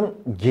çocukların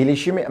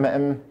gelişimi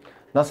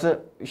nasıl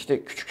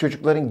işte küçük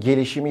çocukların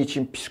gelişimi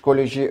için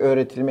psikoloji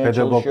öğretilmeye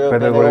çalışıyor.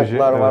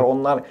 Pedagoglar var.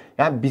 Onlar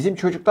yani bizim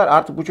çocuklar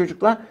artık bu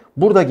çocuklar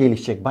burada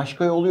gelişecek.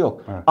 Başka yolu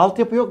yok. Evet.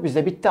 Altyapı yok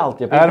bizde. Bitti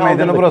altyapı.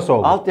 Meydanı burası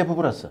oldu. Altyapı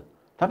burası.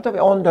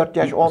 Tabii 14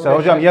 yaş, 15 yaş.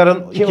 Hocam yarın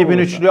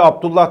 2003'lü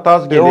Abdullah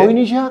Tazgeli,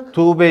 oynayacak.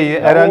 Tuğbe'yi,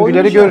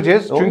 Erengüler'i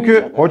göreceğiz.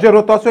 Çünkü hoca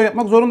rotasyon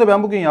yapmak zorunda.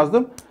 Ben bugün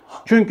yazdım.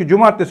 Çünkü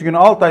cumartesi günü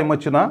Altay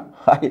maçına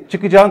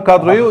çıkacağın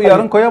kadroyu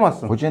yarın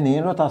koyamazsın. Hoca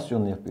neyin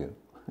rotasyonunu yapıyor?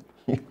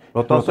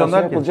 Rotasyon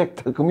yapılacak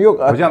takımı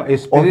yok. Hocam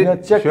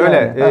espri şöyle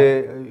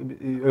yani.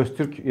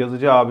 Öztürk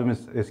yazıcı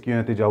abimiz eski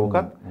yönetici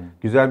avukat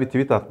güzel bir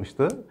tweet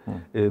atmıştı.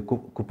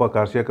 Kupa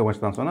Karşıyaka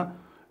maçından sonra.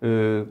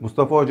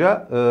 Mustafa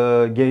Hoca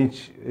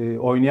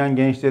oynayan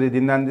gençleri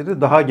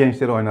dinlendirdi, daha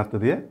gençleri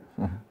oynattı diye.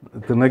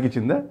 Tırnak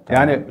içinde.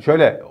 Yani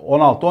şöyle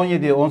 16,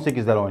 17,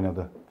 18'ler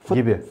oynadı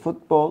gibi.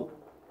 Futbol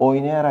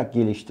oynayarak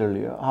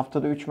geliştiriliyor.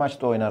 Haftada 3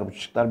 maçta oynar bu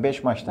çocuklar.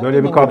 5 maçta.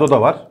 Böyle bir kadro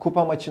da var.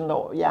 Kupa maçında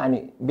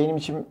yani benim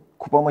için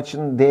kupa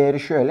maçının değeri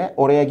şöyle.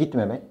 Oraya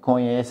gitmemek.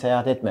 Konya'ya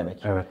seyahat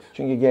etmemek. Evet.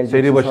 Çünkü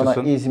gelecek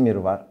sonra İzmir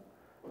var.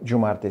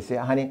 Cumartesi.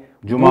 Hani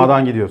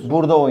Cuma'dan gidiyorsun.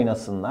 Burada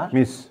oynasınlar.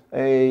 Mis.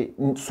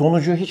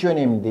 Sonucu hiç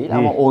önemli değil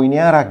ama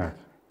oynayarak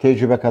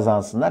tecrübe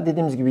kazansınlar.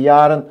 Dediğimiz gibi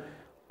yarın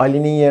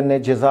Ali'nin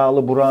yerine,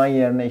 cezalı Burak'ın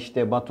yerine,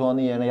 işte Batuhan'ın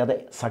yerine ya da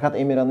sakat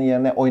Emirhan'ın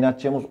yerine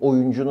oynatacağımız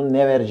oyuncunun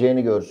ne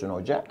vereceğini görsün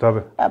hoca.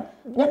 Tabii.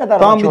 Ne kadar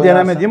tam bir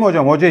deneme değil mi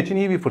hocam? Hoca için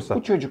iyi bir fırsat.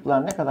 Bu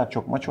çocuklar ne kadar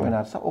çok maç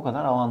oynarsa o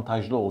kadar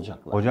avantajlı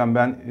olacaklar. Hocam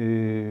ben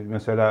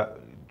mesela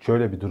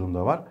şöyle bir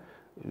durumda var.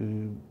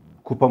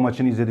 Kupa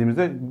maçını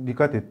izlediğimizde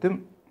dikkat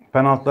ettim.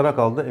 Penaltılara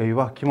kaldı.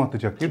 Eyvah kim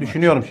atacak diye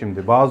düşünüyorum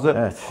şimdi.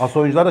 Bazı as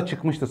oyuncular da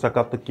çıkmıştı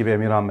sakatlık gibi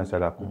Emirhan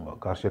mesela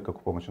Karşıyaka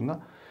Kupa maçında.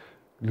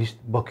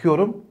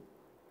 Bakıyorum.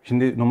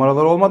 Şimdi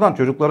numaralar olmadan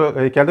çocukları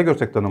heykelde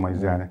görsek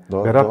tanımayız yani.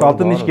 Berat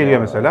Altın'ın iş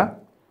geliyor mesela.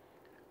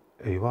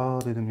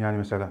 Eyvah dedim yani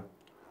mesela.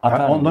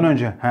 Ondan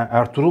önce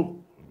Ertuğrul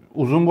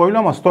uzun boylu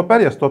ama stoper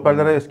ya.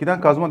 Stoperlere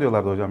eskiden kazma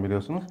diyorlardı hocam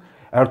biliyorsunuz.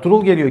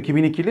 Ertuğrul geliyor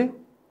 2002'li.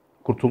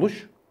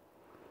 Kurtuluş.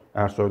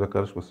 Ersoy'la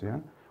karışması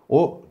yani.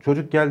 O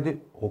çocuk geldi.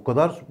 O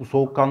kadar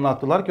soğukkanlı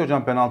attılar ki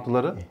hocam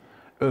penaltıları.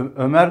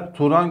 Ömer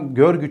Turan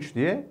Görgüç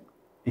diye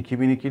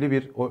 2002'li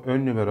bir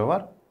ön libero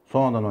var.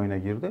 Sonradan oyuna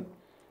girdi.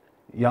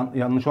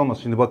 Yanlış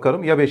olmasın şimdi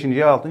bakarım. Ya 5.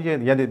 ya 6.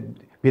 yani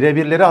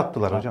birebirleri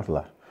attılar hocam.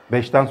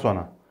 5'ten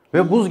sonra.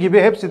 Ve buz gibi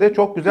hepsi de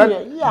çok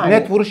güzel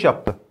net vuruş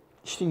yaptı.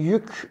 İşte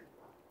yük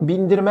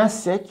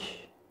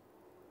bindirmezsek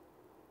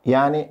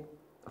yani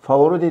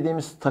favori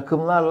dediğimiz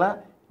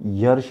takımlarla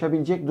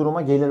yarışabilecek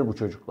duruma gelir bu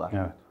çocuklar.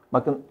 Evet.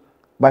 Bakın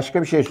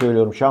başka bir şey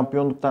söylüyorum.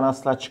 Şampiyonluktan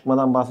asla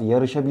çıkmadan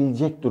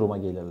yarışabilecek duruma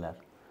gelirler.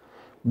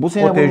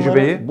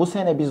 Bu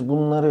sene biz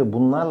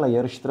bunlarla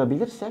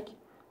yarıştırabilirsek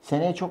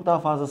seneye çok daha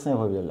fazlasını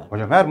yapabilirler.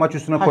 Hocam her maç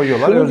üstüne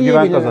koyuyorlar,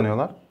 özgüven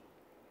kazanıyorlar.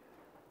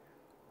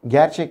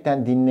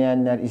 Gerçekten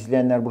dinleyenler,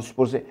 izleyenler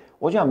Bursaspor.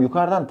 Hocam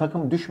yukarıdan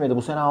takım düşmedi.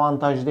 Bu sene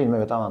avantajlı değil mi?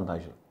 Evet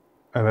avantajlı.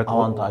 Evet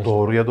avantajlı.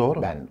 Doğruya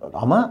doğru.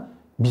 Ama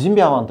bizim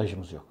bir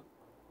avantajımız yok.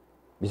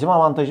 Bizim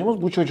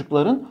avantajımız bu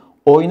çocukların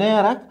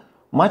oynayarak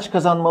maç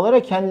kazanmaları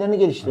ve kendilerini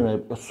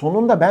geliştirmeleri.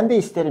 Sonunda ben de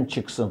isterim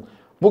çıksın.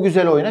 Bu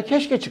güzel oyuna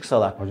keşke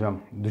çıksalar. Hocam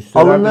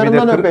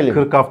alınlarından öpelim.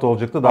 40 hafta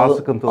olacaktı daha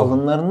sıkıntılı.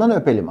 Alınlarından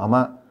öpelim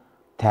ama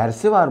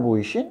tersi var bu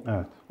işin.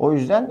 Evet. O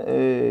yüzden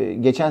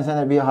geçen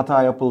sene bir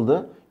hata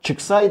yapıldı.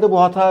 Çıksaydı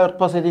bu hata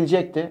örtbas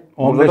edilecekti.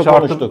 15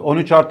 artı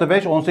 13 artı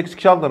 5 18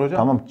 kişi aldılar hocam.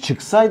 Tamam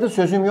çıksaydı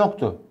sözüm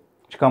yoktu.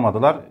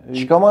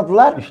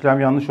 Çıkamadılar. İşlem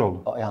yanlış oldu.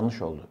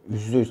 Yanlış oldu.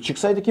 %100.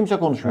 Çıksaydı kimse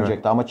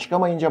konuşmayacaktı ama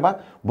çıkamayınca bak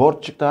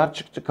borç çıktı, harç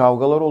çıktı,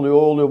 kavgalar oluyor, o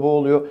oluyor, bu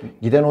oluyor.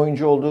 Giden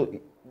oyuncu oldu,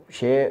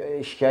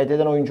 şikayet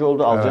eden oyuncu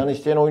oldu, alacağını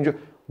isteyen oyuncu.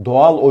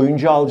 Doğal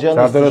oyuncu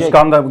alacağını isteyecek.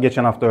 Serdar Özkan da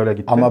geçen hafta öyle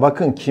gitti. Ama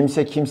bakın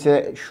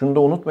kimse şunu da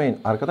unutmayın.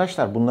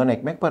 Arkadaşlar bunların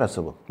ekmek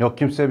parası bu. Yok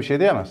kimse bir şey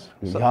diyemez.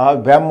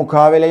 Ya ben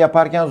mukavele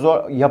yaparken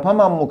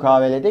yapamam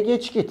mukavelede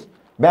geç git.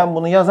 Ben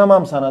bunu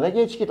yazamam sana da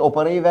geç git. O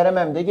parayı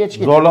veremem de geç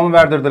git. Zorla mı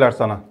verdirdiler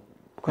sana?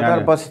 Bu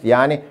kadar basit.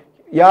 Yani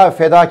Ya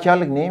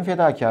fedakarlık neyin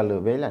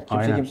fedakarlığı beyler?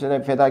 Kimse Aynen. kimseye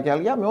bir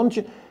fedakarlık yapmıyor. Onun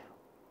için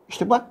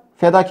işte bak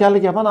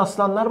fedakarlık yapan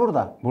aslanlar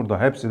burada. Burada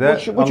hepsi de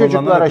Bu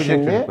çocuklara öpecek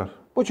şimdi çocuklar.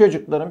 bu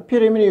çocukların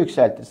primini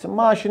yükseltilsin,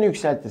 maaşını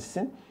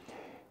yükseltilsin.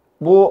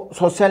 Bu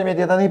sosyal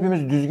medyadan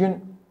hepimiz düzgün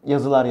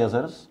yazılar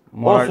yazarız.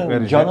 Moral olsun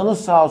verici.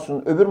 canınız sağ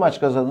olsun öbür maç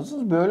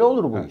kazanırsınız böyle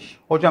olur bu iş.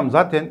 Hocam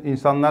zaten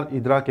insanlar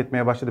idrak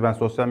etmeye başladı. Ben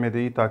sosyal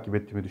medyayı iyi takip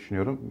ettiğimi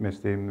düşünüyorum.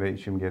 Mesleğim ve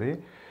işim gereği.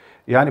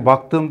 Yani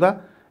baktığımda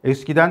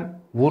eskiden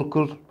vur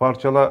kır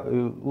parçala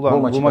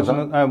ulan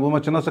bu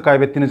maçı nasıl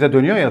kaybettiğinize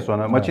dönüyor ya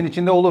sonra. Evet. Maçın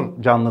içinde olur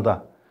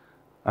canlıda.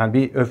 Yani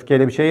bir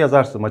öfkeyle bir şey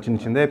yazarsın maçın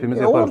içinde hepimiz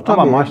yaparız.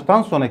 Ama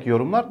maçtan sonraki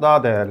yorumlar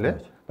daha değerli.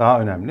 Evet.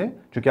 Daha önemli.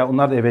 Çünkü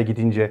onlar da eve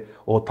gidince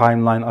o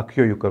timeline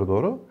akıyor yukarı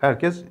doğru.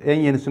 Herkes en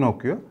yenisini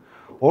okuyor.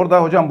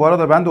 Orada hocam bu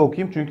arada ben de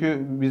okuyayım çünkü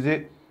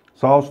bizi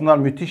sağ olsunlar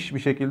müthiş bir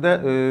şekilde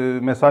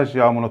mesaj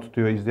yağmuruna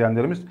tutuyor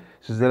izleyenlerimiz.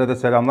 Sizlere de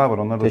selamlar var.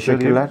 Onları da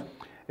teşekkürler.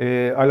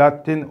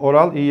 Alaaddin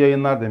Oral iyi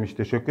yayınlar demiş.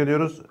 Teşekkür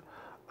ediyoruz.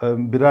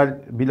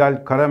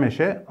 Bilal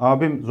Karameşe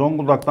abim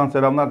Zonguldak'tan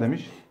selamlar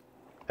demiş.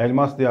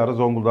 Elmas Diyarı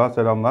Zonguldak'a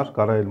selamlar.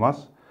 Kara Elmas.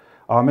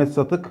 Ahmet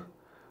Satık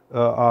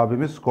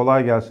abimiz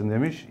kolay gelsin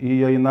demiş.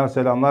 İyi yayınlar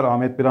selamlar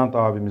Ahmet Birant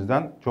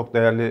abimizden. Çok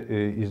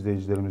değerli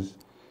izleyicilerimiz.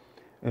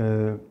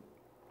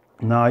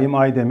 Naim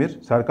Aydemir.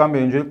 Serkan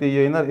Bey öncelikle iyi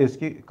yayınlar.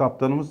 Eski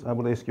kaptanımız,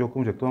 burada eski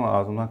okumayacaktım ama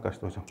ağzımdan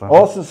kaçtı hocam. Pardon.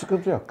 Olsun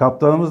sıkıntı yok.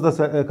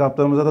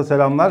 Kaptanımıza da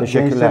selamlar.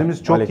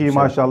 Gençlerimiz çok iyi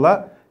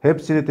maşallah.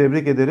 Hepsini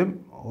tebrik ederim.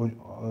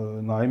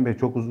 Naim Bey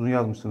çok uzun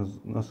yazmışsınız.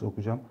 Nasıl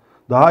okuyacağım?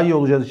 Daha iyi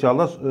olacağız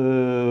inşallah.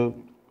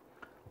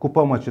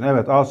 Kupa maçını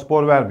evet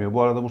Spor vermiyor.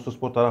 Bu arada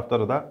Bursaspor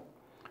taraftarı da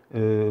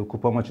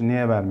kupa maçı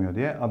niye vermiyor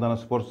diye Adana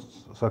Spor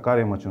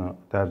Sakarya maçını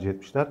tercih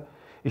etmişler.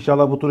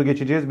 İnşallah bu turu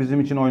geçeceğiz.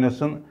 Bizim için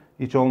oynasın.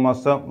 Hiç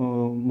olmazsa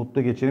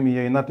mutlu geçelim. İyi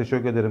yayınlar.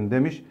 Teşekkür ederim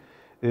demiş.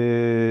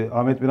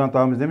 Ahmet Birant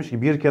abimiz demiş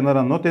ki bir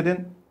kenara not edin.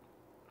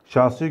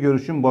 Şahsi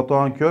görüşüm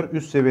Batuhan Kör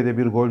üst seviyede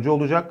bir golcü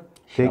olacak.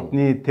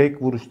 Tekniği,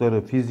 tek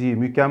vuruşları, fiziği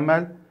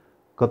mükemmel.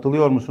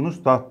 Katılıyor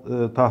musunuz?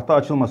 Tahta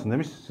açılmasın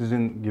demiş.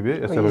 Sizin gibi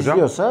Eser hocam.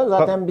 İzliyorsa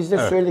zaten biz de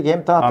söyledik.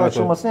 Hem tahta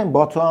açılmasın hem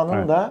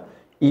Batuhan'ın da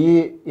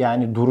iyi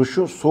yani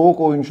duruşu soğuk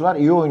oyuncular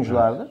iyi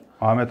oyunculardır.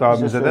 Evet. Ahmet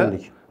abimize de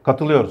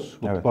katılıyoruz.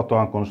 Evet.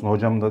 Batuhan konusunda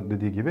hocamın da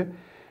dediği gibi.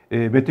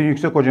 Metin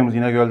Yüksek hocamız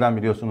İnegöl'den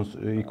biliyorsunuz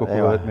ilkokul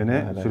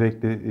öğretmeni. Evet.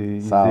 Sürekli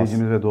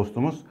izleyicimiz ve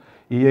dostumuz.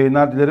 İyi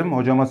yayınlar dilerim.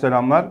 Hocama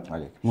selamlar.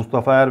 Aleyküm.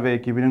 Mustafa Er ve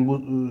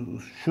ekibinin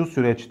şu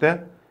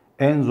süreçte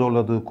en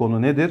zorladığı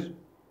konu nedir?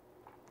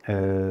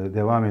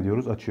 Devam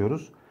ediyoruz,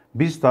 açıyoruz.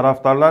 Biz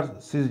taraftarlar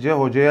sizce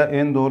hocaya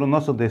en doğru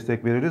nasıl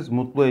destek veririz?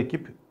 Mutlu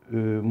ekip,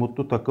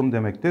 mutlu takım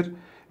demektir.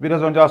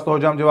 Biraz önce aslında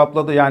hocam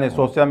cevapladı. Yani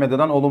sosyal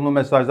medyadan olumlu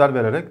mesajlar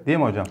vererek değil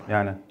mi hocam?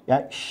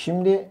 Yani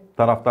şimdi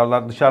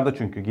taraftarlar dışarıda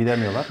çünkü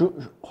gidemiyorlar.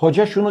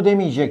 Hoca şunu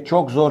demeyecek.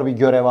 Çok zor bir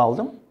görev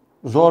aldım.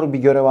 Zor bir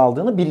görev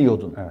aldığını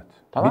biliyordun. Evet.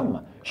 Tamam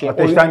mı?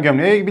 Ateşten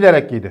gömleği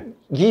bilerek giydi.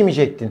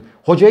 Giymeyecektin.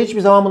 Hoca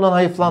hiçbir zaman bundan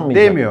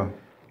hayıflanmayacak. Demiyor.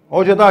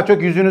 Hoca daha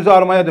çok yüzünüzü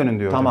armaya dönün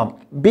diyor. Tamam. Hocam.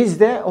 Biz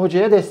de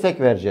hocaya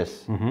destek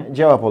vereceğiz. Hı.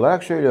 Cevap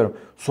olarak söylüyorum.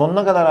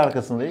 Sonuna kadar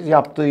arkasındayız.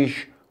 Yaptığı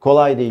iş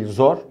kolay değil,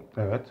 zor.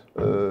 Evet.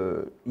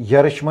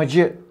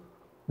 Yarışmacı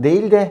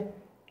değil de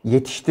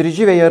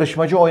yetiştirici ve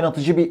yarışmacı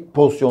oynatıcı bir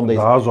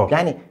pozisyondayız. Daha zor.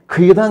 Yani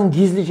kıyıdan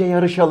gizlice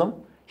yarışalım.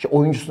 İşte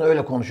oyuncusuna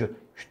öyle konuşuyor.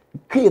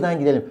 Kıyıdan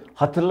gidelim.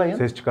 Hatırlayın.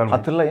 Ses çıkarmayın.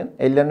 Hatırlayın.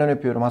 Ellerinden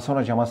öpüyorum Hasan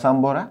Hocam,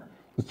 Hasan Bora.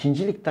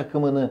 İkincilik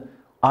takımını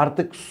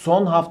artık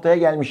son haftaya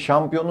gelmiş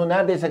şampiyonluğu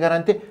neredeyse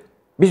garanti.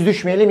 Biz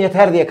düşmeyelim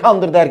yeter diye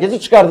kandırdı herkesi,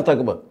 çıkardı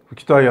takımı.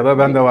 Kütahya'da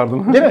ben de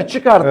vardım. Değil mi?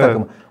 Çıkardı evet.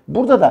 Takımı.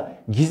 Burada da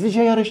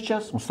gizlice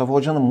yarışacağız. Mustafa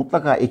Hoca'nın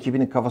mutlaka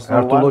ekibinin kafasında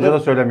vardı. Ertuğrul Hoca da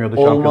söylemiyordu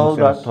şampiyonluk. Olmalı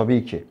da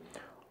tabii ki.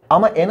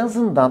 Ama en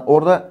azından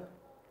orada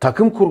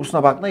takım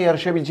kurgusuna baktığında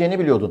yarışabileceğini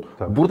biliyordun.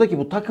 Tabii. Buradaki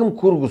bu takım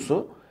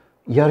kurgusu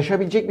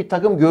yarışabilecek bir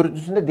takım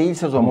görüntüsünde değil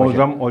sezon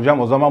başı. Hocam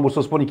o zaman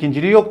Bursaspor'un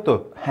ikinciliği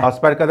yoktu.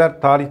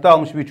 Hasbelkader tarihte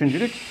almış bir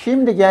üçüncülük.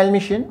 Şimdi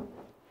gelmişin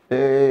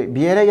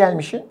bir yere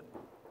gelmişin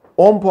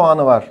 10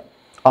 puanı var.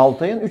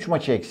 Altay'ın 3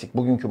 maçı eksik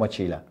bugünkü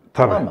maçıyla.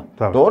 Tabii, tamam mı?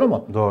 Tabii. Doğru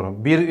mu?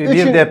 Doğru.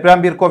 Bir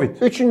deprem, bir Covid.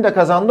 3'ünü de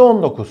kazandı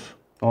 19.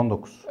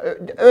 19.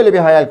 Öyle bir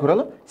hayal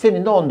kuralım.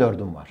 Senin de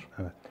 14'ün var.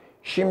 Evet.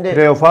 Şimdi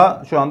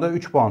Playoff'a şu anda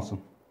 3 puansın.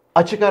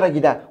 Açık ara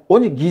gider.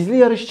 Onu gizli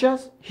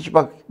yarışacağız. Hiç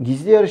bak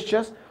gizli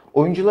yarışacağız.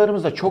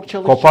 Oyuncularımız da çok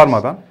çalışacağız.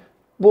 Koparmadan.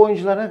 Bu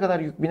oyunculara ne kadar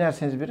yük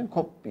binerseniz birin.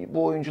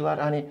 Bu oyuncular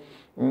hani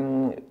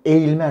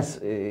eğilmez.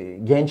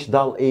 Genç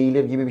dal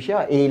eğilir gibi bir şey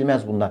var.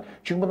 Eğilmez bunlar.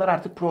 Çünkü bunlar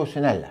artık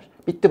profesyoneller.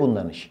 Bitti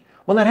bunların işi.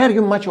 Bunlar her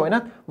gün maç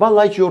oynat.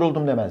 Vallahi hiç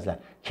yoruldum demezler.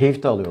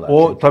 Keyif de alıyorlar.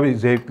 O çünkü. Tabii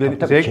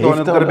zevkle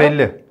oynadıkları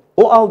belli.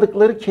 O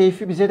aldıkları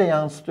keyfi bize de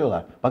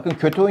yansıtıyorlar. Bakın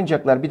kötü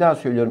oynayacaklar. Bir daha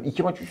söylüyorum.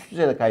 2 maç üst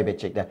üste de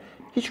kaybedecekler.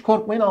 Hiç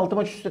korkmayın 6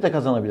 maç üst üste de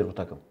kazanabilir bu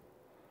takım.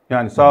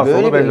 Yani sağ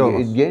solu belli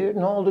olmaz.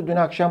 Ne oldu dün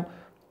akşam?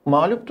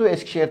 Mağluptu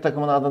Eskişehir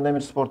takımının Adana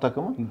Demirspor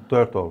takımı.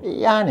 4 oldu.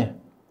 Yani.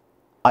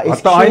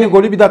 Hatta aynı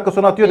golü bir dakika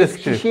sonra atıyor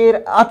Eskişehir.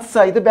 Eskişehir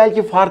atsaydı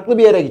belki farklı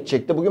bir yere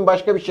gidecekti. Bugün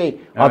başka bir şey. Evet.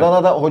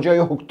 Adana'da hoca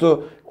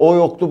yoktu, o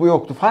yoktu, bu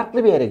yoktu.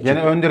 Farklı bir yere gidecekti.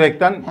 Yine ön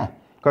direkten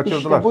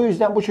kaçırdılar. İşte bu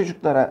yüzden bu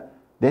çocuklara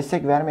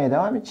destek vermeye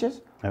devam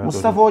edeceğiz. Evet,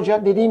 Mustafa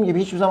Hoca dediğim gibi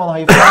hiçbir zaman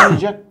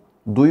hayıflanmayacak.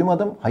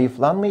 Duymadım.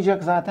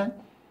 Hayıflanmayacak zaten.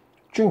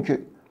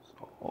 Çünkü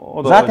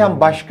zaten hocam,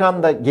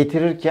 başkan da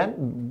getirirken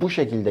bu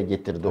şekilde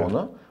getirdi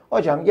onu.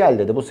 Hocam gel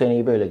dedi, bu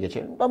seneyi böyle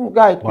geçelim. Ama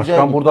gayet başkan güzel.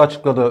 Başkan burada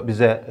açıkladı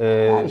bize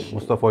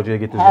Mustafa Hoca'ya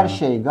getireceğini. Her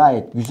şey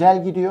gayet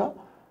güzel gidiyor.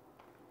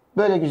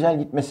 Böyle güzel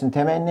gitmesini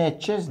temenni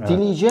edeceğiz,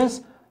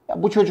 dileyeceğiz.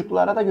 Ya bu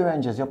çocuklara da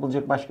güveneceğiz.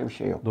 Yapılacak başka bir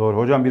şey yok. Doğru.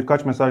 Hocam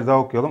birkaç mesaj daha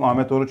okuyalım.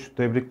 Ahmet Oruç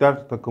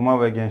tebrikler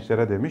takıma ve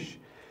gençlere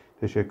demiş.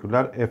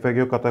 Teşekkürler. Efe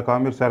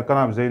Gökatakamir, Serkan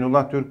abi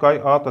Zeynullah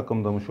Türkay A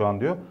takımda mı şu an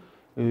diyor.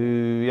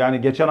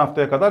 Yani geçen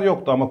haftaya kadar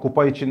yoktu ama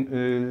kupa için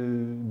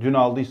dün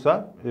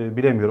aldıysa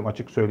bilemiyorum,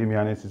 açık söyleyeyim,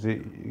 yani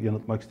sizi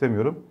yanıltmak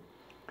istemiyorum.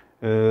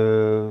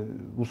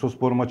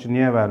 Bursaspor maçı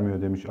niye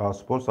vermiyor demiş A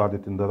Spor,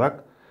 Saadettin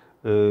Dadak.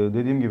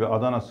 Dediğim gibi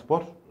Adana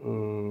Spor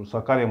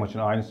Sakarya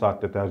maçını aynı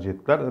saatte tercih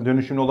ettiler.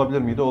 Dönüşümlü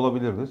olabilir miydi?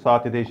 Olabilirdi.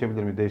 Saati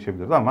değişebilir miydi?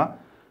 Değişebilirdi ama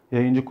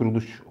yayıncı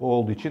kuruluş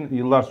olduğu için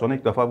yıllar sonra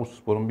ilk defa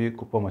Bursaspor'un bir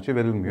kupa maçı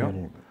verilmiyor.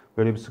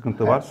 Böyle bir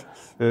sıkıntı var.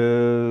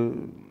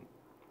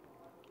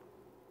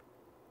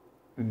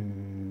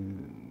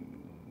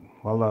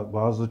 Valla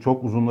bazı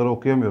çok uzunları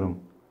okuyamıyorum.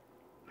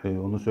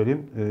 Onu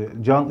söyleyeyim.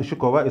 Can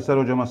Işıkova, Eser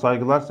hocama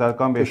saygılar.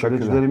 Serkan Bey,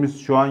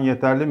 kalecilerimiz şu an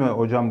yeterli mi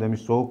hocam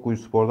demiş. Soğukkuyu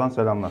Spor'dan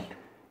selamlar.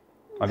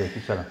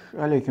 Aleykümselam.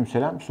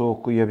 Aleykümselam.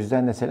 Soğukkuyu'ya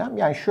bizden de selam.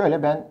 Yani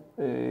şöyle, ben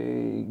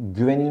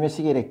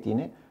güvenilmesi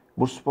gerektiğini,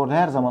 Bursaspor'da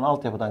her zaman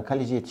altyapıdan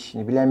kaleci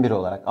yetiştiğini bilen biri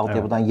olarak,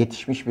 altyapıdan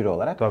yetişmiş biri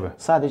olarak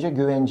sadece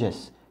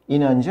güveneceğiz.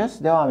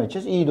 İnanacağız, devam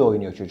edeceğiz. İyi de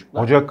oynuyor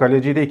çocuklar. Hoca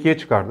kaleciyi de 2'ye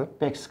çıkardı.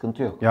 Pek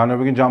sıkıntı yok. Yani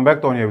öbür gün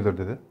Canberk de oynayabilir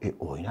dedi.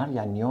 Oynar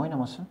yani, niye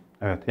oynamasın?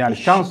 Evet, yani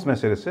şans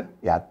meselesi.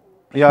 Ya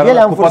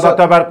yarın kupada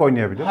Taberk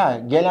oynayabilir.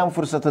 Gelen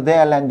fırsatı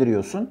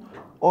değerlendiriyorsun,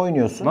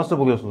 oynuyorsun. Nasıl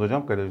buluyorsunuz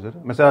hocam kalecileri?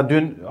 Mesela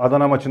dün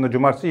Adana maçında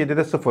cumartesi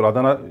 7'de 0.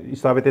 Adana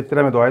isabet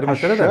ettiremedi, o ayrı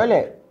mesele de.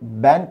 Şöyle,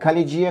 ben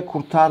kaleciye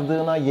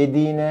kurtardığına,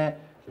 yediğine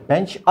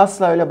ben hiç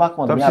asla öyle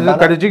bakmadım. Tabii yani sizin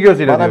kaleci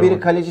gözüyle bana biri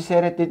kaleci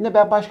seyret dediğinde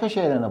ben başka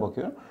şeylerine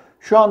bakıyorum.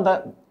 Şu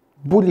anda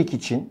bu lig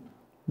için,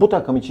 bu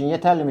takım için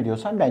yeterli mi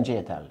diyorsan bence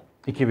yeterli.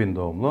 2000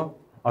 doğumlu.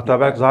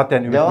 Ataberk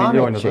zaten Ümit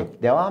Milli oynadı.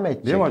 Devam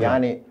edecek.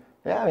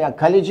 Yani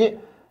kaleci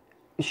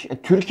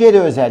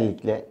Türkiye'de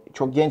özellikle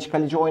çok genç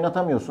kaleci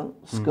oynatamıyorsun.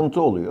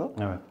 Sıkıntı oluyor.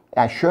 Evet.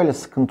 Yani şöyle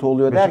sıkıntı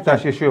oluyor derken,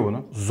 Beşiktaş yaşıyor bunu.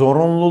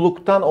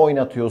 Zorunluluktan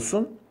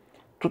oynatıyorsun.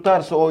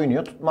 Tutarsa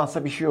oynuyor,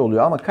 tutmazsa bir şey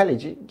oluyor. Ama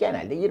kaleci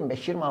genelde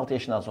 25-26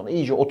 yaşından sonra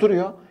iyice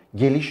oturuyor,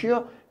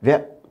 gelişiyor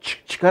ve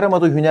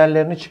çıkaramadığı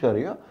hünerlerini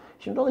çıkarıyor.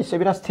 Şimdi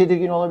dolayısıyla biraz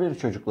tedirgin olabilir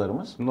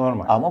çocuklarımız.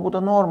 Normal. Ama bu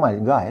da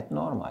normal, gayet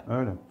normal.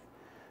 Öyle.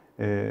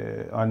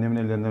 Annemin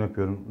ellerinden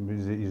öpüyorum.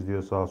 Bizi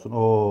izliyor sağ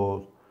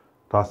olsun.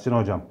 Tahsin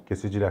hocam,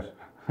 kesiciler.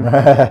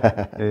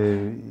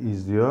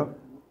 İzliyor.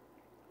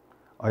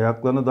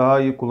 Ayaklarını daha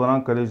iyi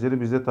kullanan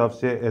kalecileri bize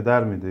tavsiye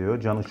eder mi diyor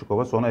Can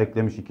Işıkova. Sonra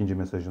eklemiş ikinci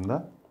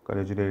mesajında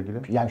kaleciyle ilgili.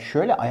 Yani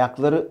şöyle,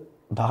 ayakları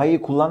daha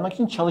iyi kullanmak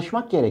için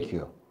çalışmak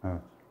gerekiyor.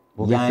 Evet.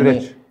 Bu bir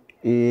süreç.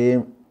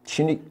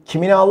 Şimdi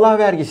kimine Allah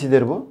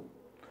vergisidir bu.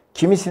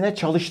 Kimisine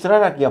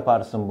çalıştırarak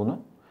yaparsın bunu.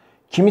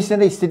 Kimisine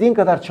de istediğin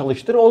kadar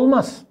çalıştır,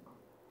 olmaz.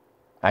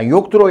 Yani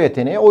yoktur o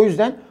yeteneği. O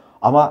yüzden,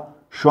 ama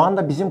şu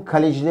anda bizim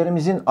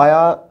kalecilerimizin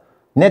ayağı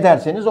ne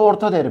derseniz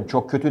orta derim.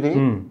 Çok kötü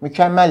değil.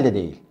 Mükemmel de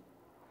değil.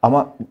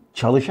 Ama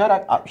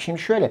çalışarak, şimdi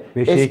şöyle.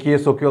 5'e 2'ye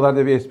sokuyorlar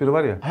diye bir espri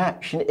var ya.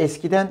 Şimdi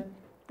eskiden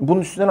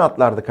bunun üstünden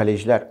atlardı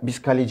kaleciler.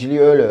 Biz kaleciliği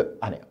öyle,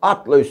 hani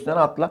atla üstünden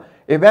atla.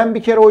 Ben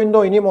bir kere oyunda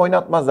oynayayım,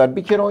 oynatmazlar.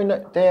 Bir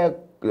kere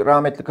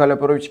rahmetli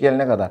Kalaporovic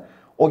gelene kadar.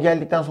 O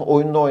geldikten sonra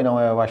oyunda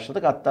oynamaya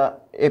başladık. Hatta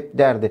hep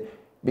derdi,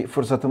 bir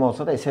fırsatım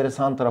olsa da Eser'i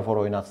santrafor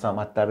oynatsam,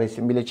 hatta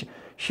resim bile.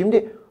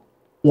 Şimdi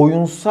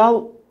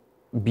oyunsal,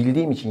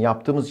 bildiğim için,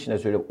 yaptığımız için de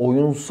söylüyorum.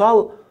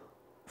 Oyunsal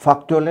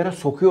faktörlere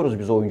sokuyoruz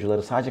biz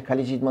oyuncuları. Sadece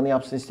kaleci idmanı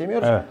yapsın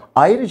istemiyoruz. Evet.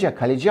 Ayrıca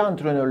kaleci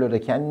antrenörleri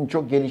de kendini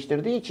çok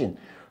geliştirdiği için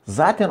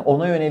zaten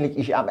ona yönelik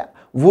iş,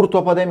 vur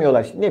topa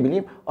demiyorlar. İşte ne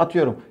bileyim,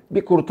 atıyorum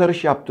bir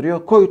kurtarış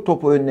yaptırıyor, koy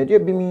topu önüne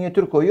diyor, bir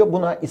minyatür koyuyor,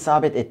 buna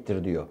isabet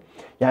ettir diyor.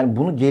 Yani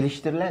bunu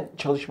geliştirilen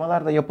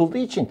çalışmalar da yapıldığı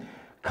için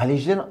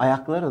kalecilerin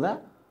ayakları da,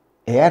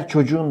 eğer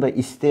çocuğun da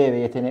isteği ve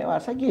yeteneği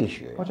varsa,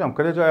 gelişiyor. Yani. Hocam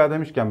kaleci ayağı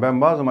demişken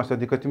ben bazı maçta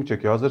dikkatimi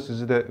çekiyor. Hazır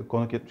sizi de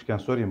konuk etmişken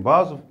sorayım.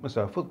 Bazı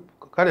mesela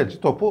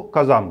kaleci topu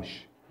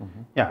kazanmış.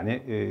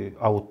 Yani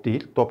out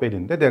değil, top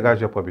elinde,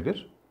 degaj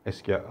yapabilir.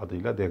 Eski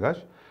adıyla degaj.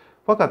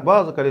 Fakat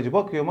bazı kaleci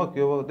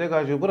bakıyor,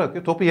 degajı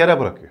bırakıyor, topu yere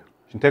bırakıyor.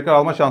 Şimdi tekrar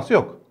alma şansı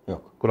yok.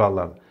 Yok.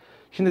 Kurallarda.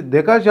 Şimdi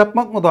degaj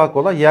yapmak mı daha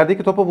kolay,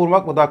 yerdeki topa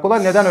vurmak mı daha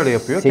kolay? Neden öyle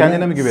yapıyor?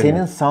 Kendine mi güveniyor?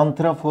 Senin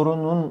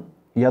santraforunun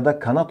ya da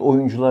kanat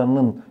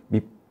oyuncularının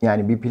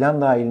bir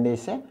plan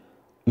dahilindeyse,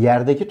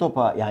 yerdeki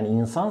topa, yani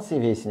insan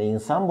seviyesine,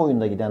 insan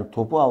boyunda giden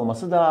topu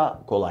alması daha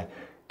kolay.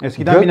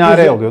 Eskiden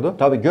minare oluyordu.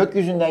 Tabii,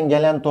 gökyüzünden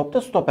gelen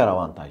topta stoper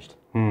avantajlı.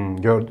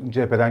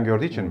 Cepheden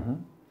gördüğü için mi?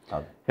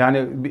 Tabii.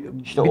 Yani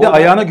bir de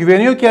ayağına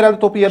güveniyor ki herhalde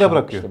topu yere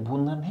bırakıyor. İşte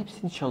bunların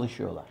hepsini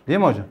çalışıyorlar. Değil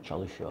mi hocam?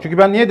 Çalışıyorlar. Çünkü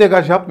ben niye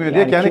degaj yapmıyor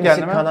diye kendi kendime.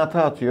 kendime.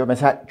 Kanata atıyor.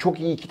 Mesela çok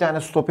iyi 2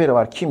 tane stoperi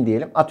var. Kim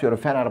diyelim? Atıyorum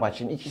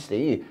Fenerbahçe'nin ikisi de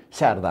iyi.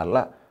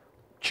 Serdar'la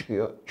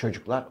çıkıyor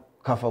çocuklar,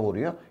 kafa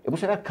vuruyor. Bu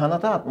sefer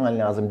kanata atman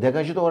lazım.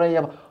 Degajı da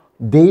oraya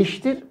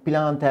Değiştir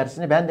plan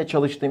tersini. Ben de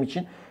çalıştığım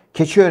için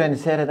Keçiören'i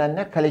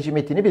seyredenler kaleci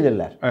Metin'i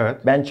bilirler. Evet.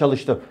 Ben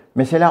çalıştım.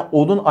 Mesela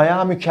onun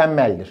ayağı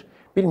mükemmeldir.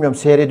 Bilmiyorum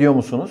seyrediyor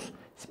musunuz?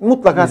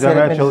 Mutlaka İzlemeye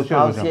seyretmenizi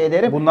tavsiye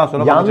ederim. Bundan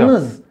sonra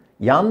bakacağım.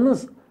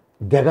 Yalnız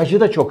degajı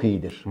da çok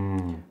iyidir.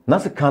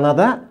 Nasıl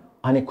Kanada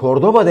hani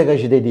Cordoba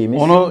degajı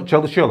dediğimiz. Onu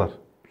çalışıyorlar.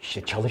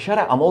 İşte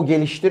çalışarak ama o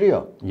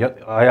geliştiriyor.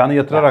 Ayağını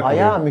yatırarak.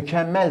 Ayağı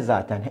mükemmel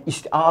zaten.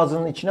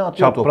 Ağzının içine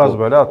atıyor Çapraz topu.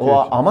 böyle atıyor.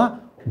 Ama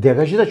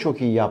degajı da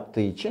çok iyi yaptığı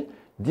için.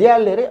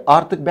 Diğerleri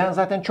artık ben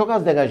zaten çok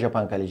az degaj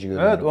yapan kaleci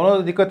görüyorum. Evet, ona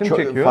da dikkatimi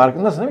çekiyor.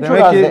 Farkındasın değil mi?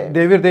 Demek ki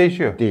devir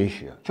değişiyor.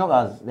 Değişiyor. Çok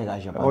az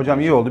degaj yapan. Hocam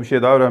iyi oldu, bir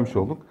şey daha öğrenmiş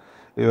olduk.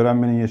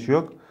 Öğrenmenin yaşı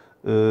yok.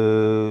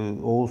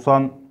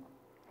 Oğuzhan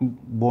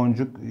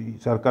Boncuk,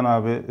 Serkan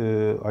abi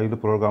hayırlı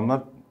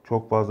programlar.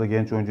 Çok fazla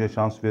genç oyuncuya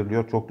şans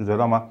veriliyor. Çok güzel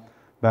ama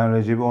ben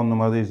Recep'i 10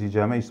 numarada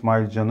izleyeceğime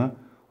İsmail Can'ı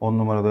 10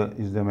 numarada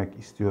izlemek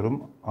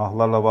istiyorum.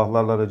 Ahlarla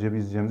vahlarla Recep'i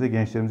izleyeceğimize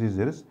gençlerimizi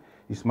izleriz.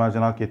 İsmail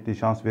Can hak ettiği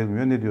şans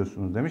verilmiyor. Ne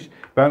diyorsunuz demiş.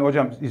 Ben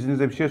hocam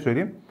izninizle bir şey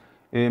söyleyeyim.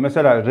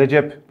 Mesela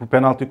Recep, bu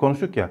penaltıyı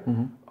konuştuk ya.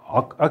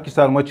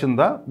 Akhisar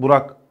maçında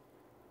Burak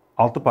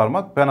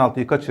Altıparmak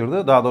penaltıyı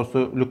kaçırdı. Daha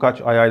doğrusu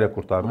Lukaç ayağıyla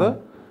kurtardı.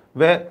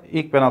 Ve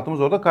ilk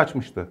penaltımız orada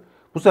kaçmıştı.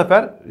 Bu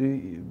sefer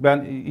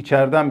ben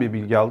içeriden bir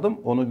bilgi aldım.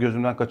 Onu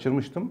gözümden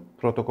kaçırmıştım.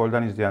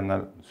 Protokolden izleyenler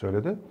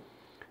söyledi.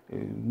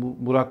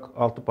 Burak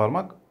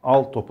Altıparmak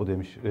al topu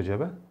demiş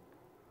Recep'e.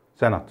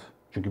 Sen at.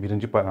 Çünkü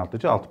birinci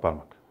penaltıcı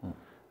Altıparmak.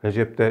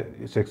 Recep de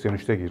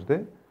 83'te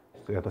girdi.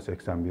 Ya da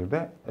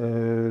 81'de.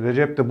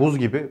 Recep de buz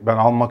gibi ben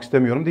almak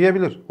istemiyorum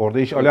diyebilir. Orada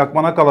iş Ali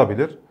Akman'a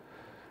kalabilir.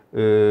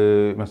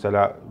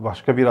 Mesela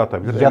başka biri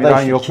atabilir. Ya da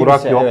Emirhan yok,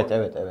 Burak yok.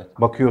 Evet.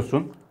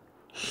 Bakıyorsun.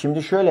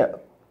 Şimdi şöyle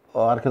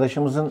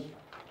arkadaşımızın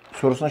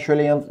sorusuna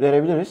şöyle yanıt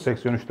verebiliriz.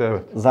 83'te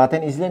evet.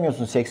 Zaten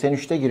izlemiyorsun.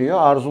 83'te giriyor.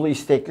 Arzulu,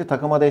 istekli,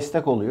 takıma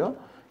destek oluyor.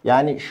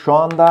 Yani şu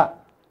anda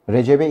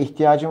Recep'e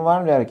ihtiyacın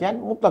var mı derken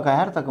mutlaka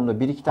her takımda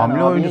bir iki tane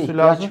Hamle abiye oyuncusu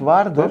ihtiyaç lazım.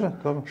 vardır.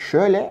 Tabii.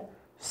 Şöyle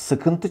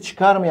sıkıntı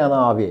çıkarmayan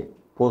abi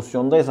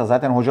pozisyondaysa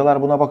zaten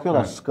hocalar buna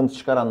bakıyorlar. Evet. Sıkıntı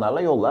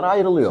çıkaranlarla yollar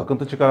ayrılıyor.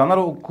 Sıkıntı çıkaranlar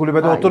o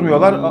kulübede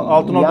oturmuyorlar.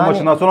 Altınoldu yani,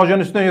 maçından sonra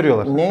hocanın üstüne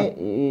yürüyorlar. Ne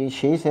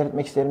şeyi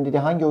seyretmek isterim dedi.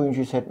 Hangi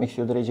oyuncuyu seyretmek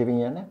istiyordu Recep'in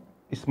yerine?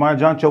 İsmail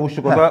Can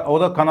Çavuşluk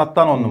o da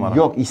kanattan 10 numara.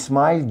 Yok,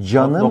 İsmail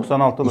Can'ın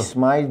 96'lı.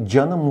 İsmail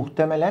Can'ı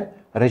muhtemelen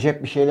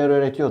Recep bir şeyler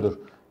öğretiyordur.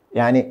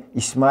 Yani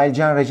İsmail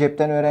Can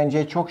Recep'ten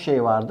öğreneceği çok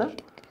şey vardır.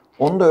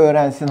 Onu da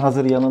öğrensin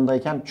hazır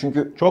yanındayken.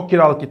 Çünkü çok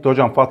kiralık gitti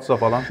hocam Fatsa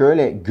falan.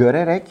 Şöyle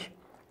görerek,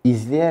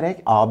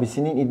 izleyerek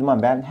abisinin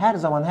idman. Ben her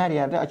zaman her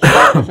yerde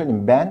açıkça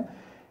söyleyeyim. Ben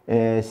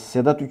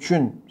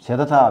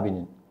Sedat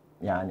abinin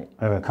yani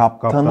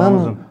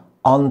kaptanın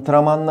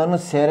antrenmanlarını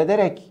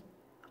seyrederek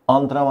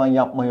antrenman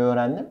yapmayı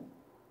öğrendim.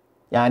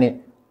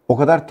 Yani o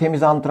kadar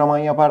temiz antrenman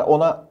yapar,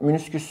 ona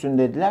menisküssün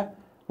dediler.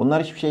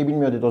 Bunlar hiçbir şey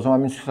bilmiyor dedi. O zaman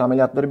menisküs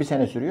ameliyatları bir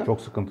sene sürüyor.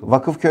 Çok sıkıntılı.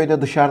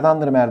 Vakıfköy'de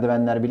dışarıdandır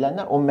merdivenler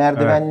bilenler. O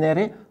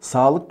merdivenleri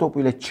sağlık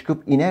topuyla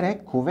çıkıp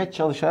inerek, kuvvet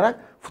çalışarak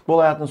futbol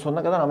hayatının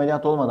sonuna kadar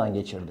ameliyat olmadan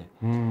geçirdi.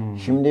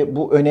 Şimdi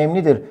bu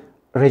önemlidir.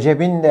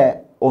 Recep'in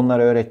de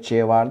onlara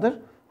öğreteceği vardır.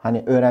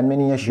 Hani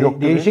öğrenmenin yaşı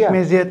yok. Değişik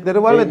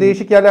meziyetleri var ve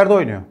değişik yerlerde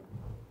oynuyor.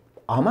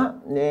 Ama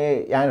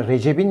yani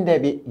Recep'in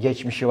de bir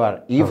geçmişi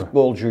var. İyi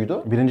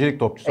futbolcuydu. Birincilik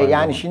topçusu.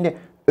 Yani şimdi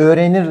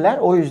öğrenirler.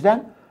 O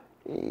yüzden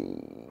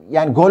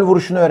yani gol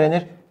vuruşunu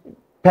öğrenir.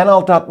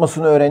 Penaltı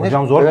atmasını öğrenir.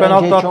 Hocam zor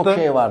penaltı attı. Çok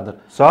şey vardır.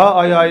 Sağ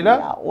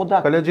ayağıyla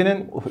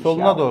kalecinin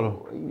soluna doğru.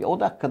 O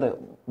dakikada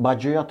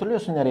Baggio'yu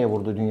hatırlıyorsun nereye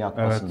vurdu Dünya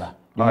Kupası'nda.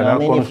 Evet.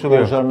 Dünyanın en iyi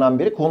futbolcularından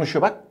biri.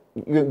 Konuşuyor bak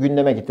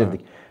gündeme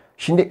getirdik. Evet.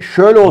 Şimdi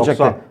şöyle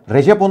olacaktı. 90.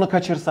 Recep onu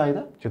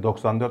kaçırsaydı.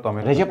 94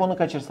 Amerika. Recep onu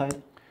kaçırsaydı.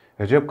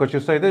 Recep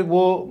kaçırsaydı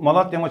bu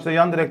Malatya maçında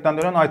yan direkten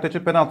dönen Aytaç'ın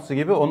penaltısı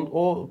gibi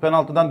o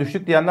penaltıdan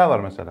düştük diyenler var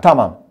mesela.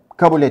 Tamam,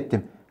 kabul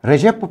ettim.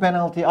 Recep bu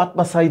penaltıyı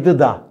atmasaydı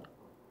da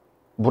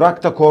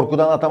Burak da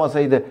korkudan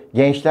atamasaydı,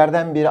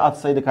 gençlerden biri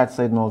atsaydı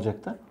kaçsaydı ne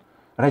olacaktı?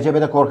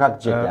 Recep'e de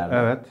korkak diyeceklerdi.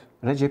 Evet.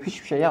 Recep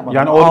hiçbir şey yapmadı.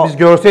 Yani orada biz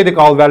görseydik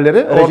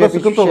alverleri orada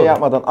sıkıntı hiçbir şey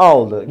yapmadan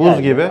aldı. Buz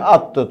geldi, gibi.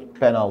 Attı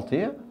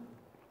penaltıyı.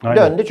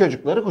 Aynen. Döndü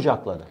çocukları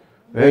kucakladı.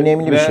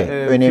 Önemli bir şey.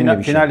 Önemli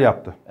bir şey. Final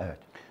yaptı. Evet.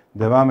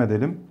 Devam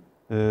edelim.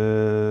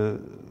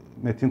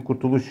 Metin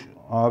Kurtuluş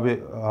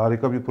abi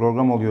harika bir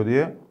program oluyor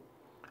diye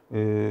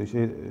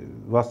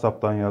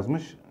WhatsApp'tan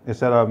yazmış.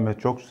 Eser abime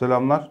çok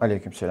selamlar.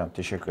 Aleykümselam.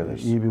 Teşekkür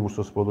ederiz. İyi bir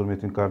Bursaspor'dur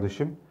Metin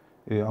kardeşim.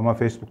 Ama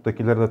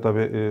Facebook'takilere de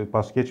tabii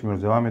pas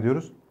geçmiyoruz. Devam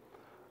ediyoruz.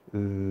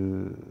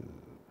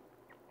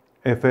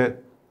 Efe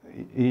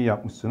iyi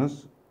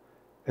yapmışsınız.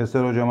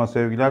 Eser hocama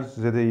sevgiler.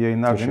 Size de iyi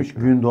yayınlar demiş.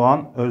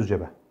 Gündoğan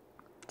Özcebe.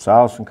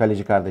 Sağ olsun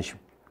kaleci kardeşim.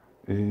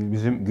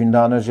 Bizim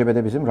Gündoğan Özcebe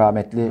de bizim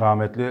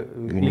rahmetli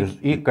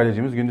ilk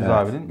kalecimiz Gündüz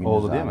abinin Gündüz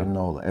oğlu değil mi? Gündüz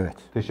oğlu, evet.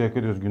 Teşekkür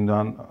ediyoruz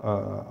Gündoğan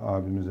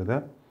abimize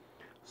de.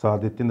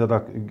 Saadettin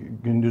Dadak,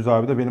 Gündüz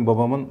abi de benim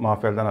babamın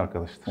Mahfel'den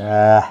arkadaşıdır.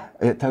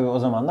 Tabii o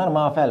zamanlar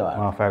Mahfel vardı.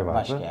 Mahfel vardı.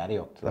 Başka yer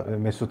yoktu.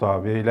 Mesut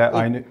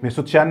abiyle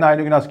Mesut Şen'le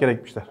aynı gün askere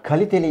gitmişler.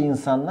 Kaliteli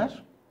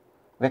insanlar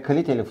ve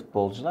kaliteli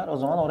futbolcular o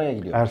zaman oraya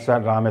gidiyor.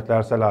 Rahmetli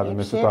Ersel abi,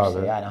 Mesut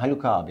abi. Yani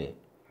Haluk abi.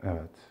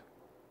 Evet.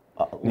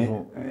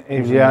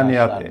 Evliya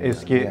Nihat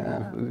eski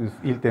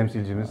il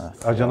temsilcimiz,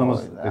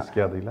 ajanımız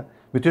eski adıyla.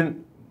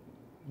 Bütün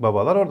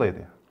babalar oradaydı.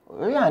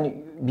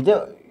 Yani bir de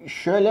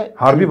şöyle...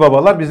 Harbi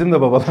babalar bizim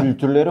de babalar.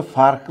 Kültürleri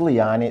farklı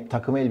yani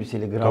takım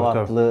elbiseli,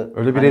 gravatlı. Tabii.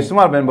 Öyle bir resim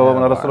var benim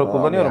babamın ara sıra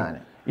kullanıyorum. Yani.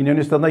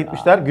 İnönü Stadı'na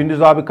gitmişler.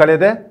 Gündüz abi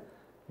kalede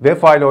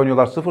Vefa ile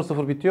oynuyorlar.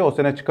 0-0 bitiyor. O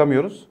sene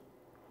çıkamıyoruz.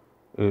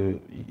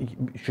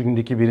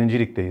 Şimdiki 1.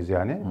 ligdeyiz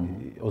yani.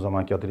 O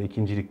zamanki adıyla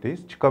 2.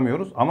 ligdeyiz.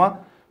 Çıkamıyoruz ama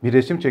bir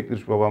resim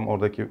çektirmiş babam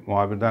oradaki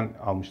muhabirden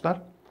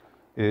almışlar.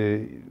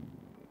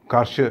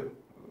 Karşı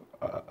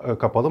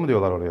kapalı mı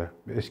diyorlar oraya?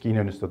 Eski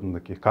İnönü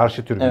Stadı'ndaki.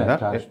 Karşı tribünler. Evet,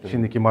 karşı tribün.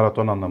 Şimdiki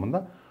maraton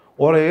anlamında.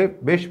 Orayı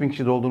 5000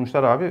 kişi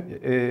doldurmuşlar abi.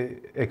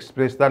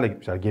 Ekspreslerle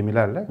gitmişler,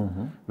 gemilerle.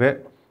 Ve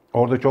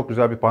orada çok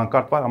güzel bir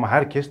pankart var ama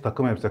herkes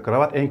takım elbise,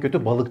 kravat. En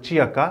kötü balıkçı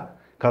yaka,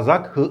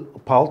 kazak,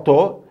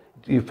 palto,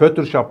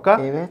 fötr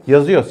şapka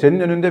yazıyor. Senin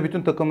önünde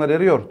bütün takımlar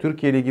eriyor.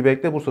 Türkiye Ligi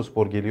bekle,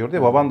 Bursaspor geliyor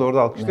diye. Baban da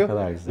orada alkışlıyor.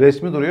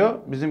 Resmi duruyor.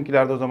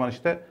 Bizimkiler de o zaman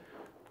işte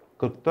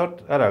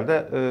 44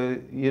 herhalde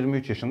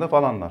 23 yaşında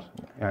falanlar.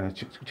 Yani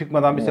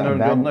çıkmadan bir sene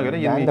önce olduğuna göre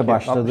 22, ben de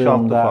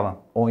 66 falan.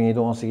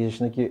 17-18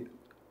 yaşındaki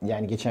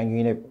yani geçen gün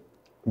yine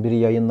biri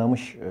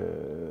yayınlamış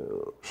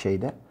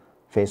şeyde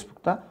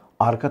Facebook'ta.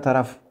 Arka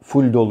taraf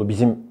full dolu.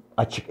 Bizim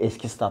açık,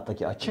 eski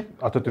stattaki açık.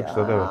 Atatürk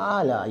Stadı evet.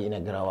 Hala yine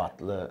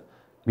gravatlı.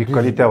 Bir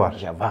kalite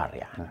var. Var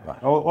yani. Var.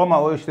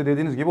 Ama o işte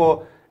dediğiniz gibi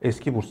o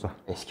eski Bursa.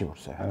 Eski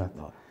Bursa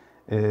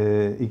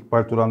evet.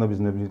 İkbal Turan da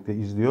bizimle birlikte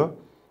izliyor.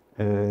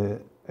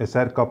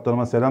 Eser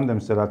kaptanıma selam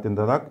demiş Selahattin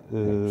Dalak.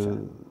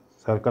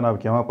 Serkan abi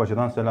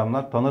Kemalpaşa'dan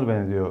selamlar. Tanır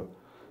beni diyor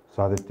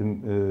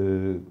Saadettin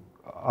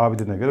abi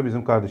dediğine göre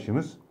bizim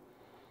kardeşimiz.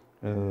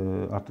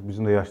 Artık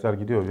bizim de yaşlar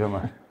gidiyor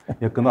ama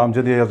yakında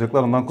amca diye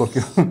yazacaklar ondan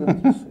korkuyorum.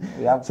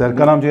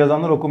 Serkan amca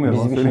yazanlar okumuyor.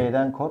 Biz bir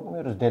şeyden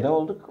korkmuyoruz. Dede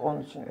olduk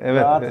onun için.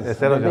 Evet rahatız.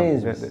 Eser hocam.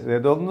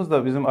 Dede oldunuz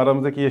da bizim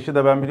aramızdaki yaşı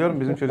da ben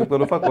biliyorum. Bizim çocuklar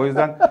ufak o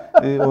yüzden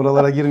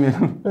oralara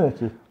girmeyelim.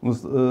 Evet.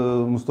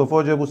 Mustafa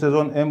Hoca bu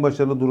sezon en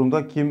başarılı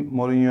durumda. Kim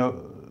Mourinho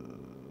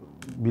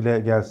bile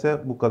gelse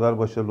bu kadar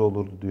başarılı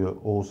olurdu diyor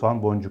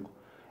Oğuzhan Boncuk.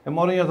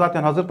 Mourinho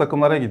zaten hazır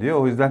takımlara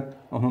gidiyor. O yüzden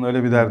onun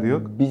öyle bir derdi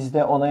yok. Biz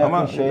de ona yakın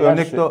ama şeyler...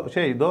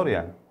 örnek doğru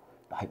yani.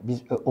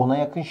 Biz ona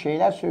yakın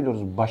şeyler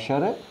söylüyoruz.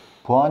 Başarı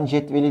puan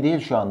cetveli değil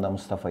şu anda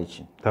Mustafa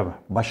için. Tabii.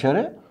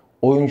 Başarı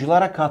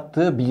oyunculara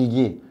kattığı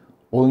bilgi.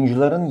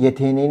 Oyuncuların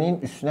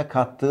yeteneğinin üstüne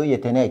kattığı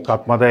yetenek.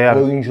 Katma değer.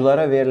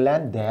 Oyunculara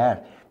verilen değer.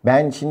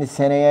 Ben şimdi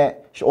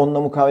seneye işte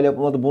onunla mukavele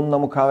yapılmadı, bununla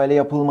mukavele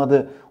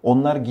yapılmadı.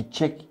 Onlar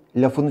gidecek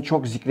lafını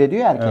çok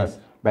zikrediyor herkes. Evet.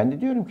 Ben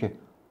de diyorum ki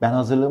ben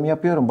hazırlığımı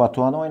yapıyorum.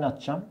 Batuhan'ı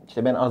oynatacağım.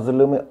 İşte ben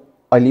hazırlığımı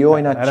Ali'yi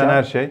oynatacağım.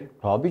 Her şey.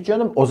 Tabii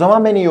canım. O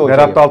zaman ben iyi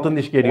hocayım. Berat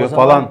Altındiş geliyor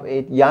falan.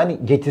 Yani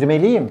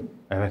getirmeliyim.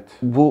 Evet.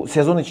 Bu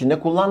sezon içinde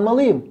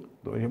kullanmalıyım.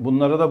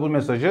 Bunlara da bu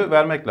mesajı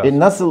vermek lazım.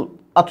 Nasıl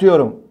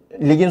atıyorum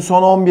ligin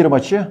son 11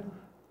 maçı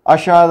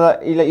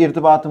aşağıda ile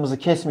irtibatımızı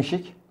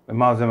kesmişik.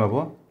 Malzeme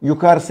bu.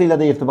 Yukarısıyla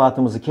da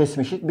irtibatımızı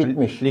kesmişik.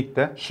 Bitmiş.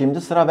 Ligde.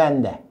 Şimdi sıra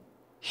bende.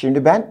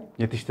 Şimdi ben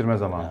yetiştirme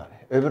zamanı.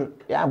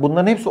 Yani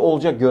bunların hepsi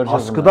olacak,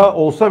 göreceğiz. Askıda bunları.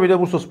 Olsa bile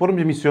Bursaspor'un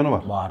bir misyonu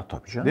var. Var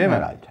tabii canım. Değil mi?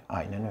 Herhalde.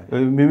 Aynen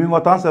öyle. Mümin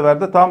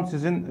Vatansever de tam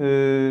sizin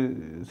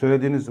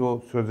söylediğiniz o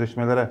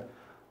sözleşmelere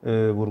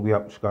vurgu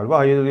yapmış galiba.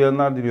 Hayırlı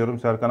yayınlar diliyorum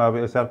Serkan abi.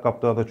 Eser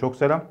Kaptan'a da çok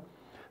selam.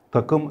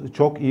 Takım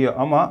çok iyi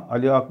ama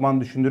Ali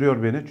Akman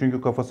düşündürüyor beni.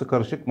 Çünkü kafası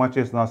karışık. Maç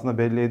esnasında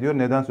belli ediyor.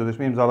 Neden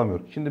sözleşme imzalamıyor?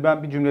 Şimdi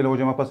ben bir cümleyle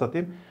hocama pas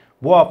atayım.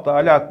 Bu hafta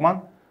Ali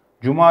Akman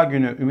Cuma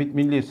günü Ümit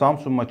Milli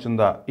Samsun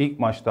maçında ilk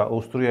maçta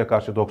Avusturya'ya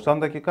karşı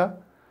 90 dakika.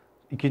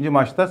 İkinci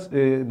maçta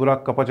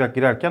Burak Kapacak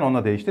girerken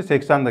ona değişti.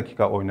 80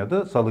 dakika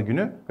oynadı Salı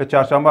günü ve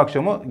Çarşamba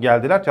akşamı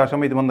geldiler.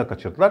 Çarşamba idmanını da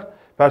kaçırdılar.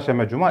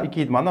 Perşembe Cuma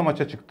 2 idmanla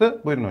maça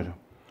çıktı. Buyurun hocam.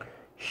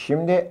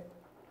 Şimdi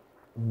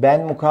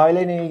ben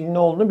mukaveleyle ilgili ne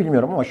olduğunu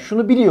bilmiyorum ama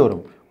şunu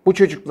biliyorum. Bu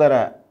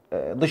çocuklara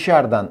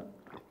dışarıdan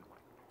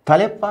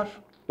talep var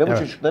ve bu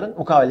çocukların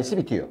mukavelesi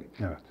bitiyor.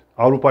 Evet.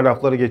 Avrupa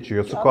lafları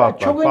geçiyor. Squatlar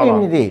çok falan.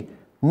 önemli değil.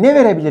 Ne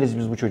verebiliriz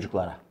biz bu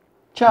çocuklara?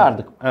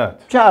 Çağırdık. Evet.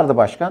 Çağırdı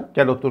başkan.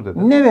 Gel otur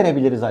dedi. Ne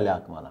verebiliriz Ali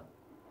Akman'a?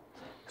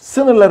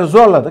 Sınırları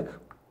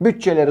zorladık.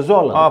 Bütçeleri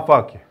zorladık.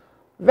 Afaki.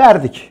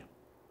 Verdik.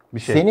 Bir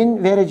şey.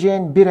 Senin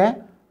vereceğin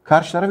 1'e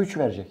karşı taraf 3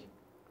 verecek.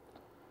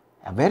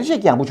 Ya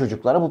verecek yani bu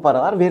çocuklara bu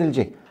paralar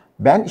verilecek.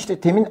 Ben işte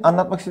temin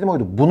anlatmak istediğim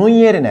oydu.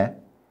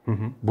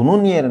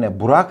 Bunun yerine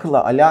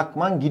Burak'la Ali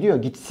Akman gidiyor.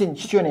 Gitsin.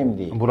 Hiç önemli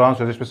değil. Burak'ın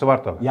sözleşmesi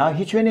var tabii. Ya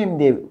hiç önemli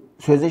değil.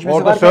 Sözleşmesi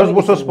orada var. Söz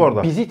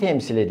Bursaspor'da. Bizi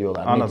temsil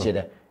ediyorlar Anladım.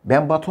 neticede.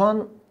 Ben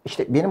Batuhan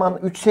işte benim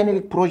 3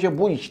 senelik proje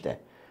bu işte.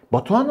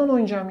 Batuhan'la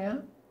oynayacağım ya.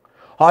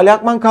 Ali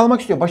Akman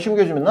kalmak istiyor. Başım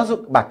gözümün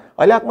nasıl? Bak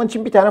Ali Akman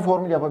için bir tane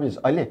formül yapabiliriz.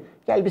 Ali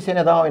gel bir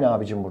sene daha oyna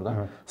abicim burada.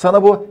 Evet.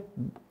 Sana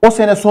o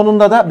sene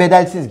sonunda da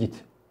bedelsiz git.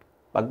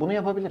 Bak bunu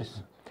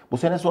yapabiliriz. Bu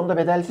sene sonunda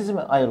bedelsiz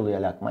mi ayrılıyor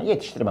Ali Akman?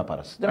 Yetiştirme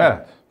parası değil mi?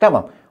 Evet.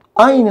 Tamam.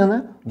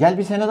 Aynını gel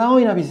bir sene daha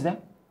oyna bizde.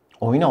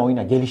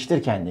 Oyna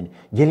geliştir kendini.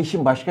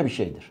 Gelişim başka bir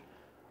şeydir.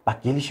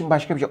 Bak gelişim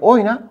başka bir şey.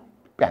 Oyna.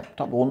 Yani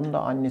tabii onun da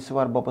annesi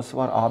var, babası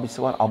var,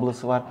 abisi var,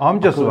 ablası var.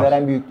 Amcası akıl var.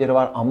 veren büyükleri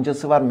var,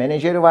 amcası var,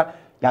 menajeri var.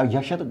 Ya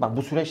yaşadık bak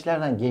bu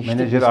süreçlerden geçtik.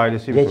 Menajeri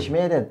ailesi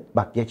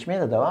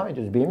Geçmeye de devam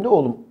ediyoruz. Benim de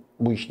oğlum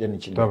bu işlerin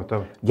içinde.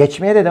 Tabii.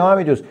 Geçmeye de devam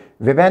ediyoruz.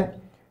 Ve ben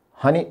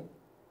hani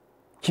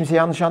kimse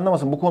yanlış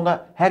anlamasın bu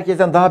konuda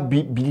herkesten daha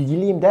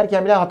bilgiliyim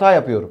derken bile hata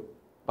yapıyorum.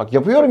 Bak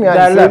yapıyorum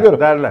yani söylüyorum.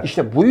 Derler.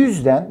 İşte bu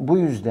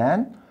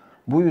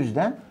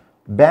yüzden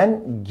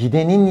ben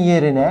gidenin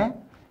yerine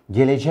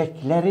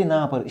gelecekleri ne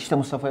yapar? İşte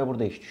Mustafa'ya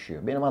burada iş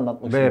düşüyor. Benim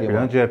anlatmak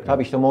istediğim C plan.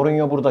 Tabii işte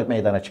Mourinho burada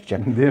meydana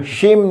çıkacak.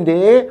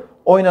 Şimdi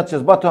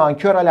oynatacağız. Batuhan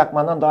Kör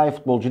Alakman'dan daha iyi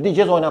futbolcu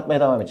diyeceğiz. Oynatmaya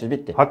devam edeceğiz.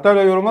 Bitti. Hatta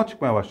öyle yorumlar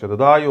çıkmaya başladı.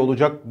 Daha iyi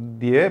olacak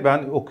diye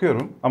ben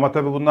okuyorum. Ama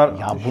tabii bunlar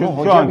ya bunu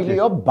hoca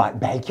biliyor.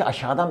 Belki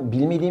aşağıdan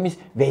bilmediğimiz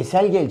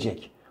Veysel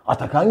gelecek.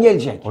 Atakan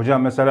gelecek.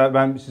 Hocam mesela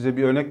ben size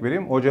bir örnek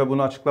vereyim. Hoca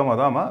bunu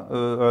açıklamadı ama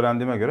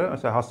öğrendiğime göre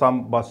mesela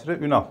Hasan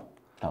Basri Ünal.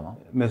 Tamam.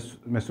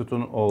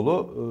 Mesut'un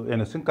oğlu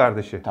Enes'in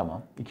kardeşi.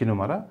 Tamam. 2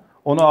 numara.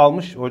 Onu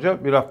almış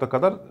hoca bir hafta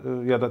kadar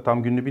ya da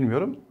tam gününü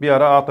bilmiyorum. Bir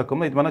ara A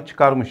takımla idmana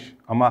çıkarmış.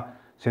 Ama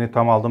seni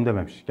tam aldım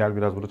dememiş. Gel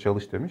biraz burada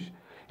çalış demiş.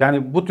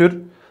 Yani bu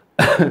tür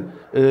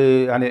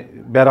hani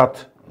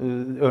Berat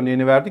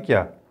örneğini verdik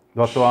ya.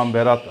 Batuhan,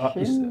 Berat,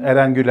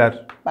 Eren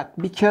Güler. Bak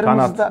bir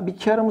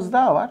karımız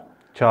daha var.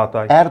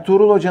 Çağatay.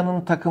 Ertuğrul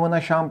Hoca'nın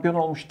takımına şampiyon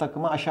olmuş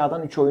takıma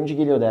aşağıdan 3 oyuncu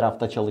geliyordu her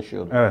hafta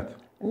çalışıyordu. Evet.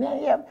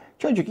 Ne ya,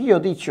 çocuk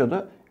yiyordu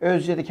içiyordu.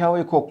 Özce'deki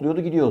havayı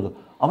kokluyordu gidiyordu.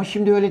 Ama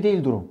şimdi öyle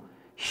değil durum.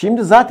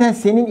 Şimdi zaten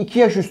senin 2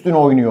 yaş üstüne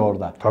oynuyor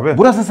orada. Tabii.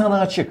 Burası sana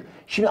açık.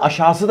 Şimdi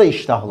aşağısı da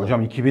iştahlı.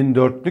 Hocam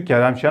 2004'lük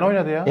Kerem Şen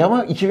oynadı ya.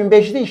 Ama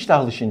 2005'te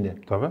iştahlı şimdi.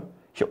 Tabii.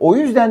 İşte o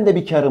yüzden de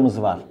bir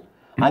karımız var.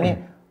 Hani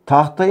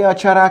tahtayı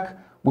açarak,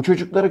 bu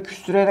çocukları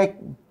küstürerek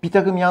bir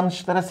takım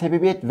yanlışlara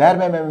sebebiyet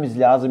vermememiz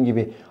lazım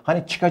gibi.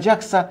 Hani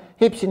çıkacaksa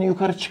hepsini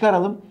yukarı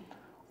çıkaralım,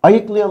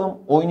 ayıklayalım.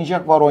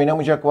 Oynayacak var,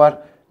 oynamayacak var.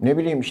 Ne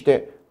bileyim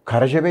işte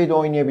Karacabey de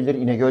oynayabilir,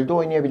 İnegöl'de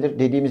oynayabilir.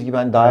 Dediğimiz gibi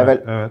hani daha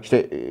evvel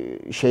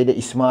işte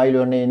İsmail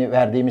örneğini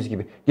verdiğimiz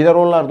gibi. Gider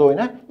oralarda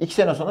oynar. 2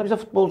 sene sonra bize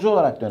futbolcu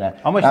olarak döner.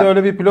 Ama işte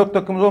öyle bir pilot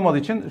takımımız olmadığı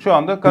için şu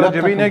anda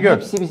Karacabey İnegöl.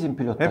 Hepsi bizim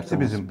pilot takımımız. Hepsi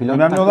bizim. Pilot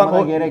önemli olan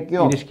o gerek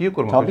yok. ilişkiyi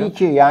kurmak Tabii hocam.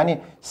 ki yani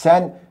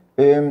sen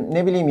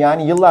ne bileyim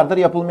yani yıllardır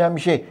yapılmayan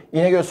bir şey.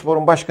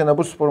 İnegölspor'un başkanı,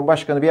 Bursaspor'un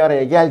başkanı bir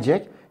araya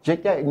gelecek.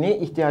 Ne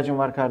ihtiyacın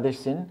var kardeş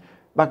senin?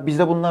 Bak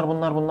bizde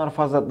bunlar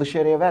fazla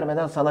dışarıya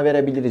vermeden sana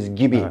verebiliriz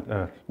gibi.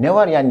 Evet. Ne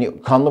var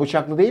yani kanlı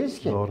bıçaklı değiliz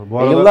ki. Doğru. Bu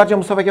arada... Yıllarca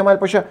Mustafa Kemal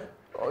Paşa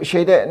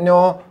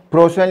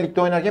Profesyonel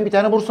Lig'de oynarken bir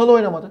tane Bursa'da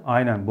oynamadı.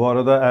 Aynen. Bu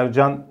arada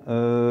Ercan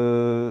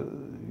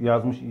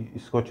yazmış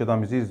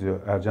İskoçya'dan bizi izliyor.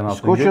 Ercan Altıncı.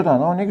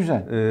 İskoçya'dan o ne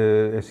güzel.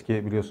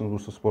 Eski biliyorsunuz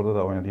Bursaspor'da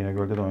da oynadı.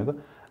 İnegöl'de de oynadı.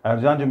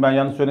 Ercan'cığım ben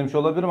yanlış söylemiş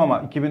olabilirim ama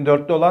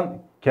 2004'te olan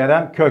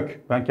Kerem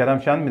Kök. Ben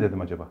Kerem Şen mi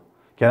dedim acaba?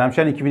 Kerem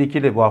Şen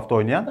 2002'li bu hafta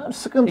oynayan.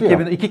 Sıkıntı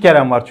yok. 2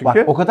 Kerem var çünkü.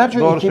 Bak o kadar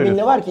çok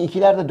 2000'li var ki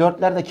 2'lerde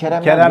 4'lerde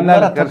Keremler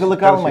bunlara takılı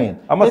kalmayın.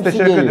 Ama hepsi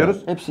teşekkür geliyor.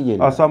 ediyoruz. Hepsi geliyor.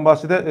 Hasan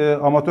Basri de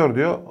amatör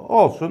diyor.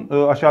 Olsun.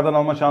 Aşağıdan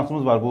alma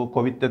şansımız var. Bu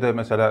Covid'de de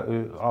mesela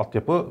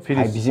altyapı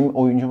Filiz. Hayır, bizim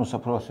oyuncumuzsa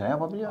profesyonel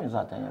yapabiliyor muyuz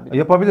zaten ya?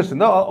 Yapabilirsin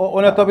de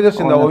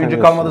oynatabilirsin de. Oyuncu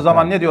kalmadığı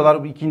zaman ne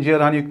diyorlar? İkinci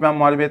yarı hani hükmen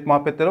mağlubiyet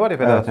muhabbetleri var ya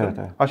federasyon. Evet.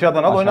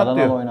 Aşağıdan al oynat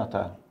diyor.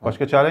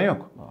 Başka çaren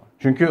yok. Doğru.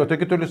 Çünkü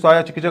öteki türlü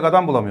sahaya çıkacak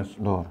adam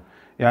bulamıyorsun. Doğru.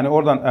 Yani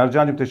oradan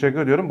Ercan'cığım teşekkür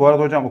ediyorum. Bu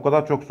arada hocam o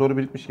kadar çok soru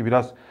birikmiş ki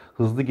biraz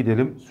hızlı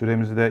gidelim.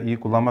 Süremizi de iyi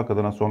kullanmak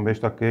adına son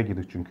 5 dakikaya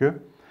girdik çünkü.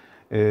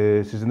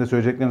 Sizin de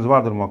söyleyecekleriniz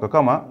vardır muhakkak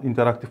ama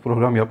interaktif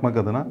program yapmak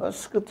adına.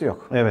 Sıkıntı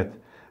yok. Evet.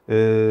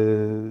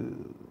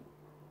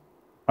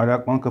 Ali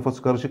Akman'ın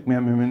kafası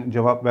karışıkmayan mümin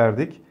cevap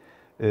verdik.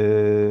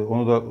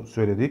 Onu da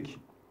söyledik.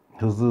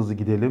 Hızlı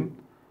gidelim.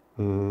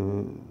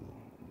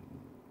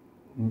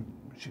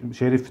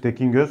 Şerif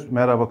Tekingöz,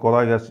 merhaba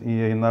kolay gelsin, iyi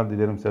yayınlar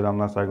dilerim,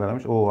 selamlar, saygılar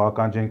demiş.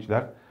 Hakan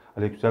Cenkçiler,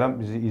 aleykümselam,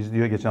 bizi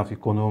izliyor. Geçen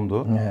haftaki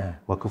konuğumdu.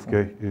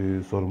 Vakıfköy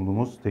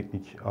sorumlumuz,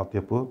 teknik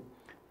altyapı,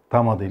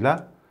 tam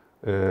adıyla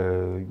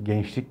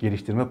gençlik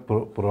geliştirme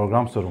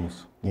program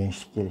sorumlusu.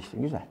 Gençlik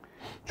geliştirme, güzel.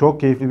 Çok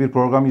keyifli bir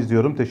program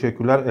izliyorum.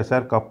 Teşekkürler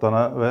Eser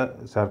kaptana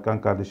ve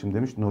Serkan kardeşim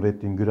demiş.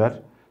 Nurettin Gürer.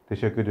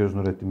 Teşekkür ediyoruz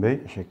Nurettin Bey.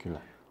 Teşekkürler.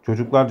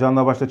 Çocuklar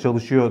canla başla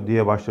çalışıyor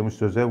diye başlamış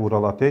söze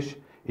Vural Ateş.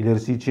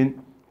 İlerisi için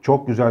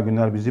çok güzel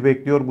günler bizi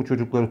bekliyor. Bu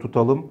çocukları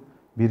tutalım.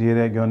 Bir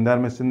yere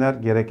göndermesinler.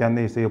 Gereken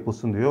neyse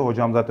yapılsın diyor.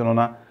 Hocam zaten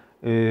ona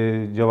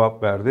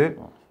cevap verdi.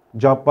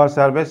 Cabbar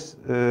serbest.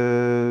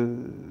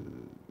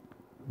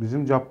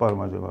 Bizim Cabbar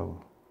mı acaba bu?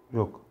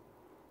 Yok.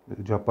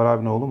 Cabbar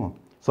abinin oğlu mu?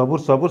 Sabır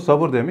sabır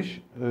sabır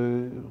demiş.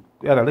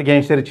 Herhalde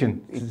gençler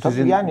için.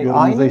 Sizin yani,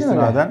 yorumunuza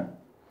istinaden.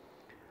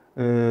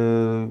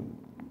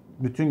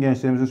 Bütün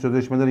gençlerimizin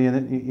sözleşmeleri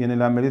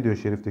yenilenmeli diyor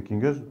Şerif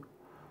Tekingöz.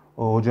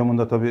 O hocamın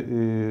da tabii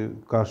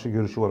karşı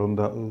görüşü var, onu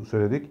da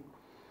söyledik.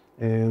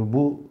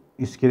 Bu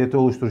iskeleti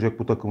oluşturacak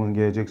bu takımın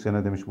gelecek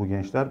sene demiş bu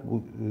gençler.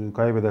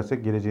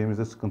 Kaybedersek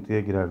geleceğimizde sıkıntıya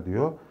girer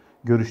diyor.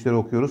 Görüşleri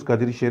okuyoruz.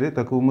 Kadir İşeri,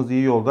 takımımız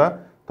iyi yolda.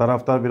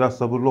 Taraftar biraz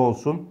sabırlı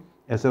olsun.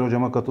 Eser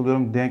hocama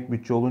katılıyorum. Denk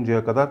bütçe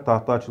oluncaya kadar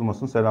tahta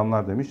açılmasın.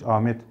 Selamlar demiş.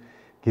 Ahmet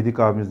Gedik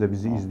abimiz de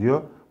bizi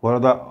izliyor. Bu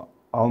arada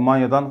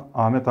Almanya'dan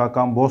Ahmet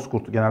Hakan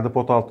Bozkurt genelde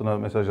pot altına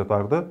mesaj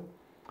atardı.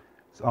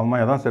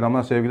 Almanya'dan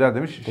selamlar sevgiler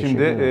demiş.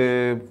 Şimdi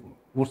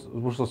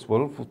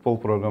Bursaspor'un futbol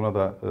programına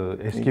da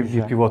eski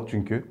bir pivot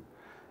çünkü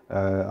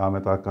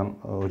Ahmet Hakan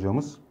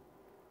hocamız.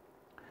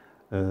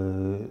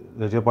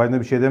 Recep Aydın'a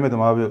bir şey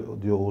demedim abi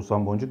diyor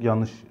Oğuzhan Boncuk.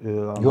 Yanlış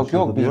anlaşıldı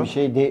yok diyor. Bir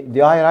şey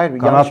hayır.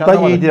 Kanatta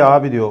iyiydi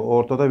abi diyor.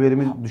 Ortada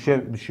verimi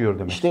düşüyor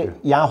demek İşte istiyor.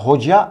 yani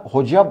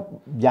hoca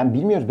yani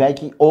bilmiyoruz.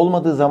 Belki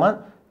olmadığı zaman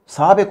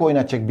sağ bek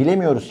oynatacak.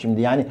 Bilemiyoruz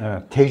şimdi. Yani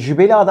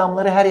tecrübeli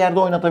adamları her yerde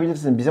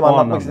oynatabilirsiniz. Bizim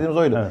anlatmak istediğimiz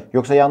oydu. Evet.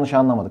 Yoksa yanlış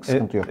anlamadık.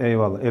 Sıkıntı yok.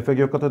 Eyvallah. Efe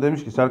Gökat'a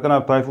demiş ki Serkan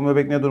abi Tayfun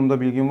Bebek ne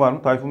durumda, bilgin var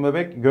mı? Tayfun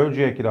Bebek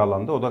Gölcük'e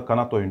kiralandı. O da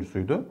kanat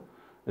oyuncusuydu.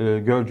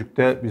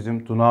 Gölcük'te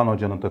bizim Tunağan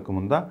Hoca'nın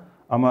takımında.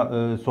 Ama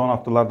son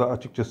haftalarda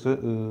açıkçası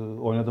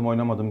oynadım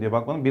oynamadım diye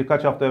bakmadım.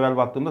 Birkaç hafta evvel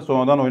baktığımda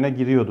sonradan oyuna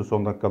giriyordu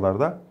son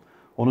dakikalarda.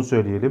 Onu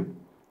söyleyelim.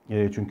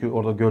 Çünkü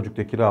orada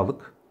Gölcük'te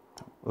kiralık.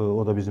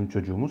 O da bizim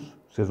çocuğumuz.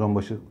 Sezon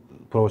başı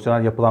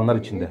profesyonel yapılanlar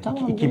içinde.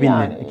 Tamam, 2000'li.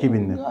 Yani,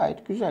 2000'li.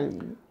 Gayet güzel.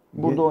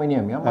 Burada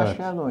oynayamıyor.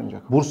 Başka yerde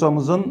oynayacak.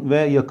 Bursa'mızın ve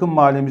yakın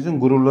mahallemizin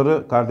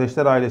gururları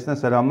Kardeşler ailesine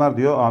selamlar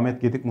diyor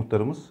Ahmet Gedik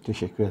muhtarımız.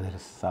 Teşekkür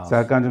ederiz. Sağ olun.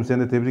 Serkan'cığım seni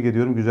de tebrik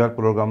ediyorum. Güzel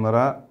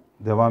programlara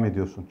devam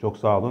ediyorsun. Çok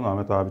sağ olun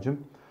Ahmet abicim.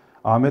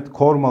 Ahmet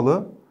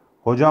Kormalı.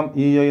 Hocam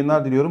iyi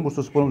yayınlar diliyorum.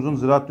 Bursaspor'umuzun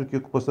Ziraat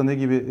Türkiye Kupası'nda ne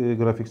gibi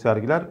grafik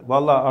sergiler?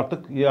 Vallahi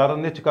artık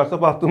yarın ne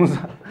çıkarsa baktığımızda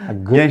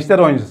gençler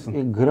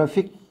oyuncusun.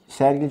 Grafik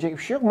sergileyecek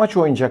bir şey yok. Maç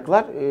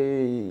oynayacaklar.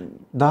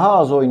 Daha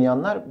az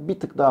oynayanlar bir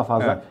tık daha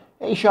fazla.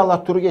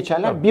 İnşallah turu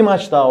geçerler. Tabii. Bir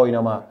maç daha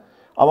oynama.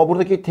 Ama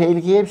buradaki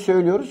tehlikeyi hep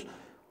söylüyoruz.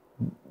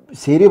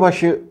 Seri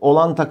başı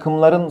olan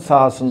takımların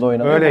sahasında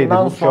oynamak. Öyleydi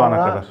bu şu ana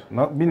kadar.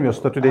 Bilmiyorum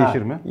statü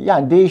değişir mi?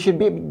 Yani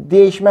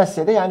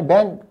değişmezse de yani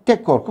ben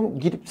tek korkum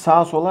gidip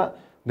sağa sola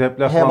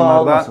heba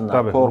almasınlar.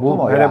 Tabii. Korkum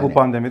o hele yani. bu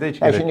pandemide hiç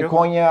gerek şimdi yok.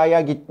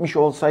 Konya'ya gitmiş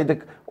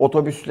olsaydık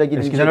otobüsle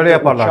gidecek. Eskiden öyle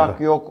yaparlardı.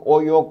 Uçak yok,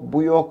 o yok,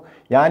 bu yok.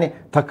 Yani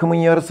takımın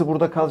yarısı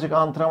burada kalacak,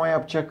 antrenman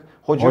yapacak.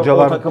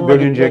 Hocalar o takımla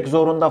bölünecek. gitmek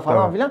zorunda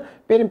falan filan.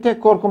 Benim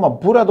tek korkum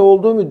o. Burada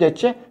olduğu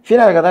müddetçe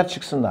finale kadar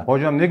çıksınlar.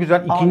 Hocam ne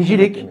güzel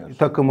ikincilik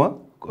takımı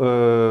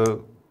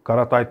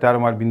Karatay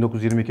Termal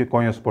 1922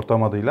 Konyaspor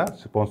tam adıyla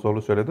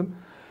sponsorluğu söyledim.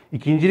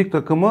 İkincilik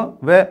takımı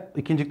ve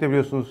ikincilikte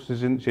biliyorsunuz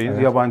sizin şeyiniz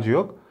yabancı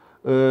yok.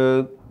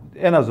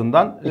 En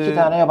azından 2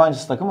 tane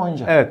yabancı takım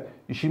oynayacak. Evet.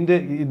 Şimdi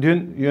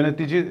dün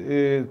yönetici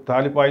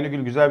Talip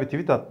Aynıgül güzel bir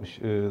tweet atmış.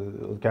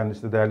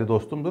 Kendisi de değerli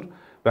dostumdur.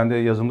 Ben de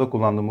yazımda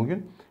kullandım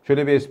bugün.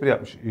 Şöyle bir espri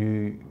yapmış.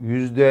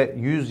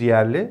 %100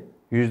 yerli,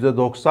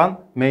 %90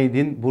 made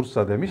in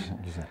Bursa demiş.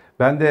 Güzel.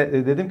 Ben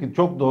de dedim ki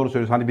çok doğru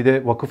söylüyorsun. Hani bir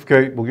de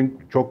Vakıfköy bugün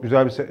çok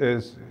güzel bir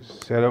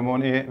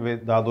seremoni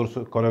ve daha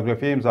doğrusu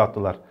koreografiye imza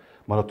attılar.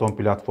 Maraton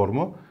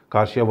platformu.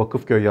 Karşıya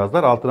Vakıfköy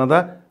yazdılar. Altına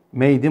da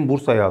Made in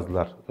Bursa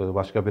yazdılar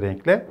başka bir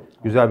renkle.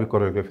 Güzel bir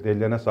koreografi.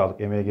 Ellerine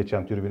sağlık emeğe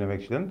geçen tribün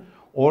emekçilerin.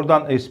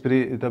 Oradan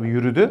espri tabii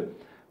yürüdü.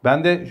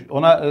 Ben de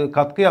ona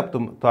katkı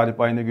yaptım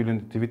Talip Aynıgül'ün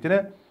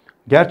tweetine.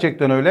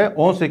 Gerçekten öyle.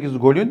 18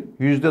 golün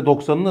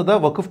 %90'ını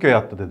da Vakıfköy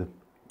attı dedim.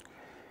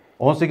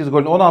 18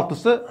 golün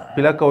 16'sı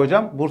plaka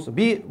hocam Bursa.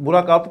 Bir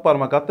Burak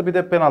Altıparmak attı, bir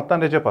de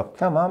penaltıdan Recep attı.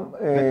 Tamam.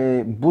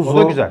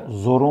 Bu güzel.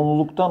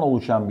 Zorunluluktan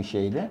oluşan bir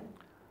şeydi.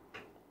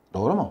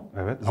 Doğru mu?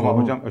 Evet. Ama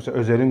hocam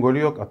Özer'in golü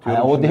yok.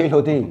 Atıyorum.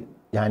 O değil.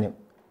 Yani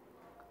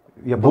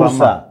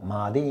Bursa.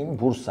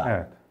 Bursa.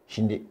 Evet.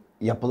 Şimdi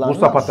yapılan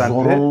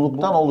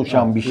zorunluluktan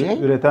oluşan bir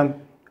şey. Üreten.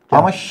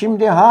 Ama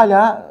şimdi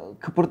hala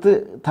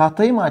kıpırtı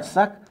tahtayı mı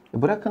açsak?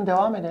 Bırakın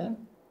devam edelim.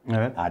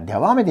 Evet.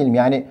 Devam edelim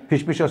yani.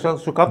 Pişmiş aşağı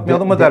su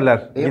katmayalım mı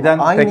derler.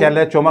 Giden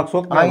tekerleğe çomak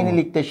sokmayalım mı? Aynı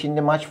ligde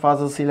şimdi maç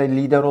fazlasıyla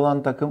lider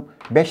olan takım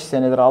 5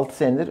 senedir 6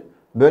 senedir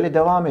böyle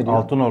devam ediyor.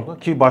 Altınordu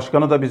ki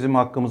başkanı da bizim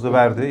hakkımızı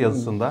verdi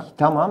yazısında.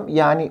 Tamam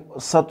yani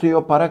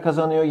satıyor, para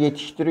kazanıyor,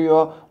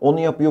 yetiştiriyor, onu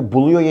yapıyor,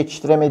 buluyor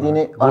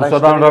yetiştiremediğini,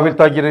 araştırıyor. Bursa'dan Rabil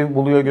Tagir'i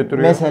buluyor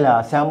götürüyor.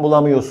 Mesela sen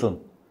bulamıyorsun.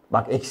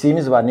 Bak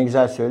eksiğimiz var, ne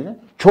güzel söyledin.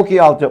 Çok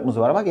iyi altyapımız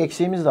var, bak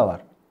eksiğimiz de var.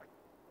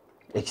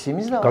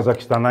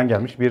 Kazakistan'dan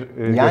gelmiş bir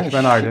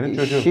göçmen ailenin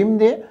çocuğu.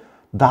 Şimdi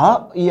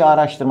daha iyi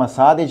araştırma,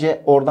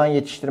 sadece oradan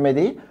yetiştirme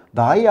değil,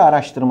 daha iyi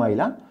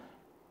araştırmayla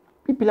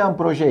bir plan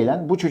projeyle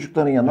bu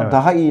çocukların yanına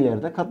daha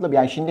iyileri de katılıp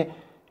yani şimdi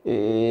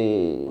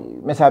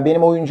mesela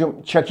benim oyuncum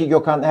Çaki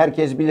Gökhan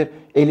herkes bilir,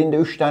 elinde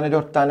 3 tane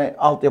 4 tane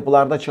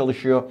altyapılarda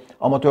çalışıyor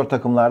amatör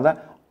takımlarda.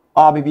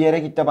 Abi bir yere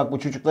git de bak bu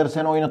çocukları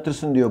sen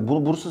oynatırsın diyor.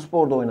 Bu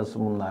Bursaspor'da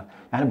oynasın bunlar.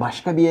 Yani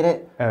başka bir yere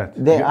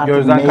de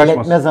artık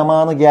meyletme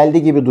zamanı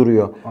geldi gibi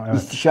duruyor. Evet.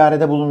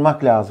 İstişarede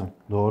bulunmak lazım.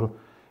 Doğru.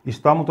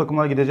 İstanbul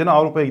takımına gideceğine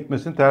Avrupa'ya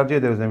gitmesini tercih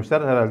ederiz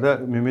demişler. Herhalde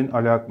Mümin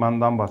Ali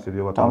Akman'dan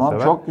bahsediyor vatansever.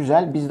 Tamam çok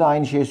güzel. Biz de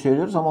aynı şeyi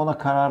söylüyoruz ama ona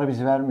kararı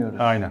biz vermiyoruz.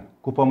 Aynen.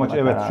 Kupa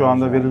maçı şu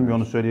anda verilmiyor,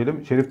 onu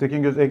söyleyelim. Şerif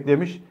Tekingöz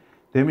eklemiş.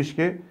 Demiş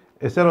ki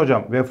Eser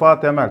hocam Vefa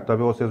Temel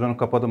tabii o sezonu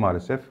kapadı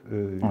maalesef.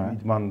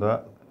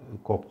 İdman'da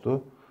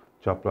koptu.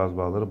 Çapraz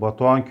bağları.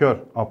 Batuhan Kör,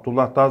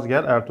 Abdullah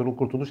Tazgel, Ertuğrul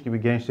Kurtuluş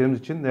gibi gençlerimiz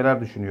için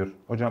neler düşünüyor?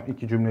 Hocam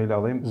 2 cümleyle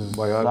alayım.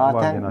 Bayağı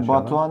zaten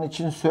Batuhan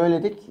için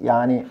söyledik.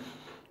 Yani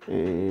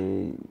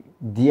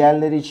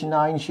diğerleri için de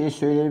aynı şeyi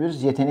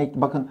söyleyebiliriz.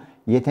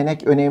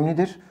 Yetenek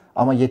önemlidir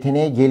ama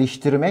yeteneği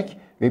geliştirmek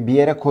ve bir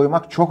yere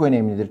koymak çok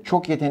önemlidir.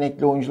 Çok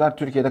yetenekli oyuncular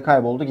Türkiye'de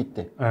kayboldu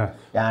gitti. Evet.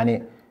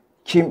 Yani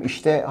Kim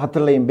işte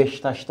hatırlayın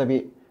Beşiktaş'ta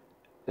bir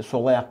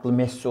sol ayaklı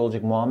Messi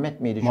olacak. Muhammed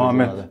miydi çocuğun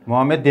adı?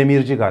 Muhammed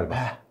Demirci galiba.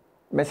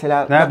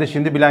 Mesela nerede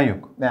şimdi bilen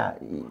yok.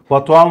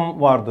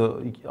 Batuhan vardı.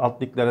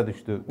 Alt liglere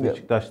düştü.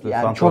 Beşiktaşlı.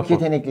 Yani çok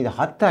yetenekliydi.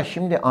 Hatta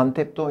şimdi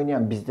Antep'te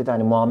oynayan bizde de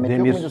hani Muhammed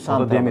Demir, yok muydu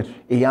santrafor? Demir.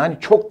 Yani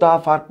çok daha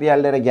farklı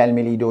yerlere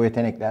gelmeliydi o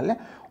yeteneklerle.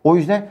 O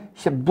yüzden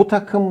işte bu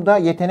takımda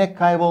yetenek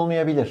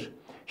kaybolmayabilir.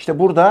 İşte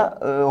burada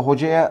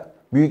hocaya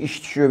büyük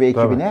iş düşüyor ve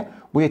ekibine.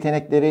 Bu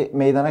yetenekleri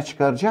meydana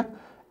çıkaracak.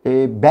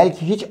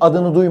 Belki hiç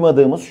adını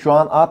duymadığımız, şu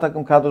an A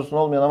takım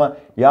kadrosunda olmayan ama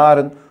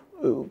yarın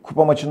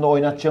kupa maçında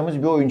oynatacağımız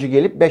bir oyuncu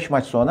gelip 5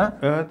 maç sonra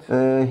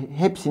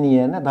hepsinin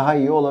yerine daha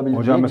iyi olabilir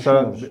hocam diye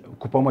mesela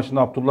kupa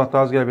maçında Abdullah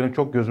Tazgel benim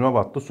çok gözüme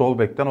battı. Sol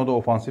bekten, o da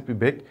ofansif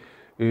bir bek.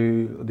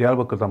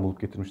 Diyarbakır'dan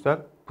bulup getirmişler.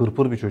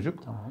 Pırpır bir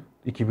çocuk. Tamam.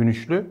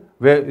 2003'lü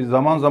ve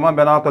zaman zaman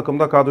ben A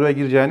takımda kadroya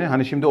gireceğini,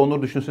 hani şimdi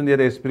Onur düşünsün diye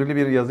de esprili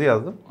bir yazı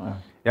yazdım. Evet.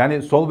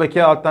 Yani sol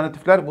beke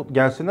alternatifler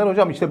gelsinler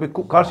hocam. İşte bir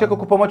Karşıyaka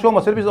kupa maçı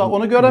olmasaydı biz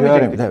onu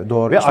göremeyecektik. Evet,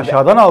 doğru. Ve işte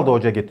aşağıdan aldı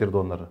hoca, getirdi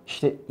onları.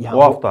 İşte ya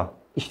o hafta.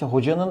 İşte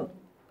hocanın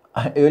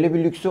öyle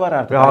bir lüksü var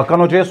artık. Ve Hakan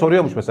Hoca'ya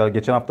soruyormuş mesela.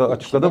 Geçen hafta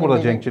açıkladı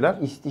burada Cenkçiler.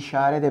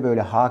 İstişare de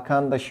böyle.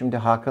 Hakan da şimdi,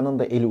 Hakan'ın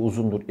da eli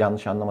uzundur.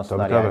 Yanlış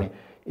anlamasınlar tabii, yani.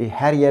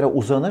 Her yere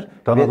uzanır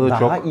tanıdığı ve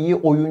daha iyi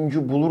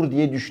oyuncu bulur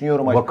diye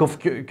düşünüyorum.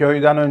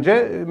 Vakıfköy'den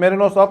önce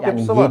Merinos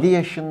altyapısı var. 7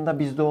 yaşında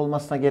bizde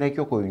olmasına gerek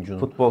yok oyuncunun.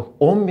 Futbol.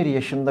 11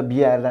 yaşında bir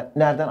yerden,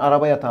 nereden?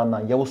 Araba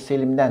yatağından, Yavuz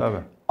Selim'den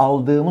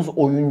aldığımız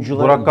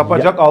oyuncular. Burak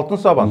Kapacak, Altın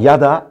Saban.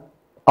 Ya da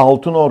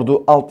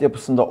Altınordu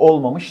altyapısında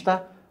olmamış da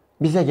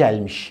bize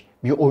gelmiş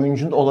bir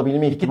oyuncunun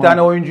olabilme ihtimali. 2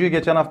 tane oyuncuyu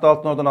geçen hafta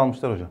Altınordu'dan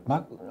almışlar hocam.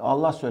 Bak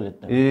Allah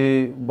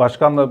söyletti.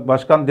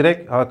 Başkan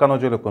direkt Hakan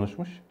Hoca ile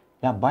konuşmuş.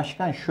 Ya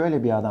başkan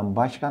şöyle bir adam.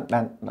 Başkan,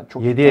 ben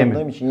çok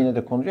tanıdığım için yine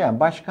de konuşuyor. Yani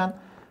başkan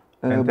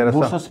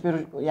Bursaspor,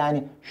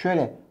 yani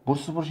şöyle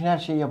Bursaspor için her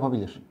şeyi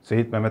yapabilir.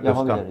 Seyit Mehmet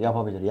yapabilir, Özkan.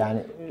 Yapabilir. Yani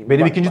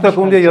benim ikinci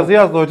takımım diye yazı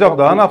yazdı hocam.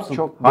 Daha ne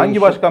yapsın?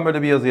 Hangi başkan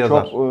böyle bir yazı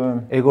yazar?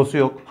 Egosu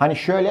yok. Hani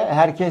şöyle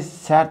herkes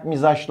sert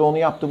mizaçlı onu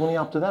yaptı bunu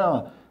yaptı der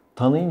ama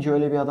tanıyınca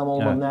öyle bir adam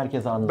olmadığını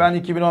herkes anlar.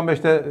 Ben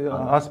 2015'te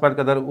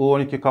hasbelkader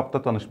U12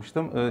 Cup'ta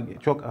tanışmıştım.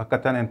 Çok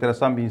hakikaten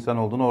enteresan bir insan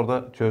olduğunu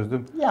orada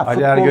çözdüm.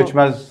 Ali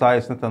Ergöçmez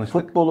sayesinde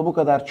tanıştık. Futbolu bu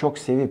kadar çok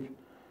sevip,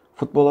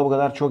 futbola bu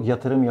kadar çok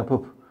yatırım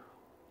yapıp,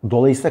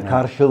 dolayısıyla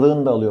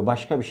karşılığını da alıyor.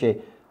 Başka bir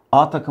şey.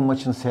 A takım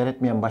maçını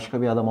seyretmeyen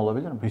başka bir adam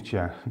olabilir mi? Hiç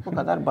yani. Bu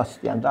kadar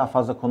basit yani, daha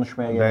fazla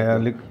konuşmaya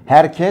gerek yok.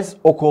 Herkes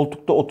o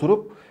koltukta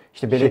oturup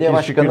işte belediye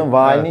başkanının,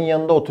 valinin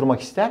yanında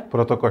oturmak ister.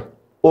 Protokol.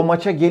 O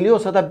maça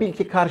geliyorsa da bil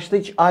ki karşıda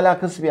hiç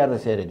alakası bir yerde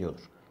seyrediyordur.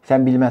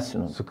 Sen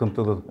bilmezsin onu.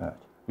 Sıkıntılı. Evet.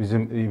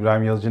 Bizim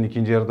İbrahim Yazıcı'nın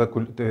ikinci yarıda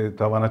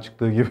tavana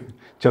çıktığı gibi,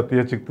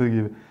 çatıya çıktığı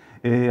gibi.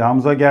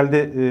 Hamza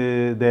geldi,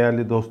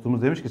 değerli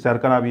dostumuz, demiş ki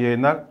Serkan abi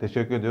yayınlar.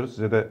 Teşekkür ediyoruz.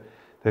 Size de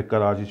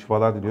tekrar acil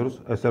şifalar diliyoruz.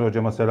 Eser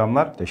hocama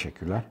selamlar.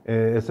 Teşekkürler.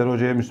 Eser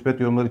hocaya müspet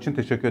yorumlar için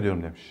teşekkür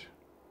ediyorum demiş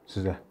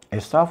size.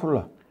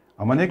 Estağfurullah.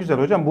 Ama ne güzel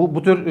hocam.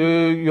 Bu tür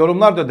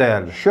yorumlar da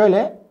değerli.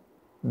 Şöyle,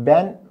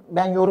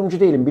 ben yorumcu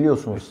değilim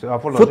biliyorsunuz.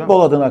 Futbol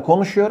hocam adına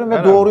konuşuyorum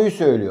ve doğruyu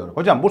söylüyorum.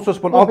 Hocam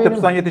Bursaspor'un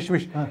altyapısından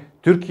yetişmiş.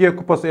 Türkiye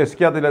Kupası,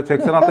 eski adıyla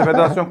 86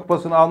 Federasyon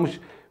Kupası'nı almış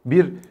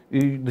bir,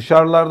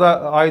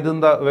 dışarılarda,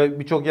 Aydın'da ve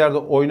birçok yerde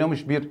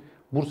oynamış bir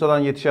Bursa'dan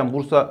yetişen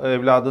Bursa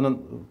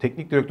evladının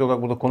teknik direktör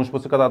olarak burada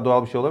konuşması kadar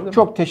doğal bir şey olabilir mi?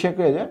 Çok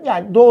teşekkür ederim.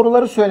 Yani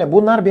doğruları söyle.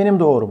 Bunlar benim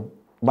doğrum.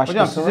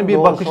 Hocam sizin bir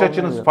bakış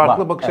açınız,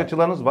 farklı bakış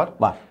açılarınız var.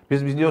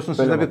 Biz biliyorsunuz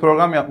sizle bir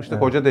program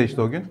yapmıştık. Hoca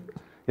değişti o gün.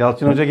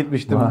 Yalçın Hoca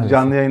gitmişti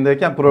canlı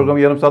yayındayken, programı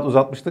yarım saat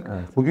uzatmıştık.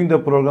 Evet. Bugün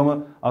de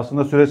programı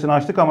aslında süresini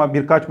açtık ama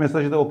birkaç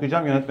mesajı da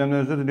okuyacağım. Yönetmenimden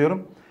özür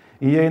diliyorum.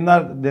 İyi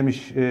yayınlar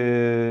demiş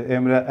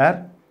Emre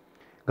Er.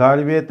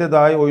 Galibiyette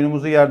dahi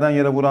oyunumuzu yerden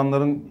yere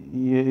vuranların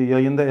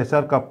yayında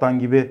Eser Kaptan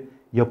gibi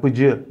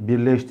yapıcı,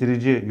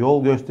 birleştirici,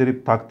 yol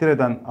gösterip takdir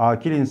eden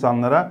akil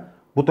insanlara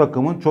bu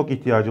takımın çok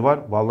ihtiyacı var.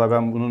 Vallahi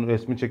ben bunun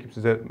resmini çekip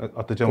size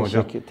atacağım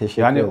hocam.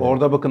 Teşekkür yani ederim.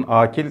 Orada bakın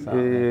akil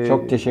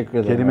çok teşekkür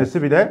ederim.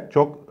 Kelimesi bile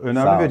çok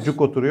önemli ve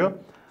cuk oturuyor.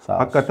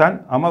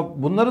 Hakikaten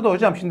ama bunları da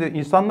hocam şimdi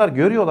insanlar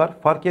görüyorlar,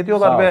 fark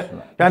ediyorlar ve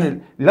yani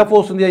laf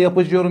olsun diye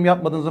yapıcı yorum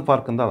yapmadığınızın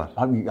farkındalar.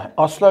 Abi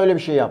asla öyle bir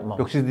şey yapmam.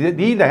 Yok siz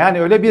değil de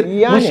yani öyle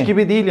bir mış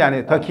gibi değil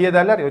yani. Takiye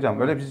derler ya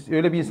hocam.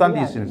 Öyle bir insan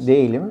değilsiniz.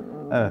 Değilim.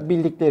 Evet.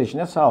 Bildikleri için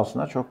de sağ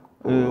olsunlar çok.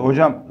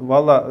 Hocam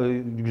valla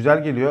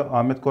güzel geliyor.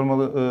 Ahmet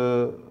Kormalı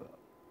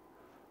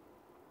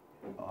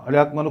Ali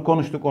Akman'ı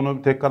konuştuk.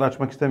 Onu tekrar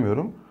açmak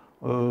istemiyorum.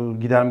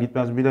 Gider mi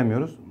gitmez mi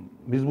bilemiyoruz.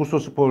 Biz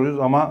Bursasporluyuz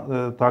ama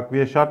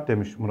takviye şart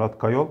demiş Murat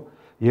Kayol.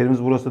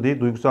 Yerimiz burası değil,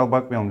 duygusal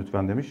bakmayalım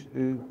lütfen demiş.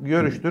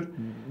 Görüştür.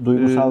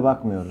 Duygusal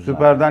bakmıyoruz.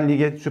 Süper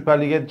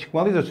Lig'e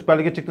çıkmalıyız ya. Süper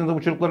Lig'e çıktığında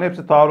bu çocukların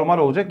hepsi tarumar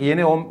olacak.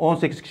 Yeni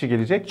 18 kişi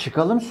gelecek.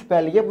 Çıkalım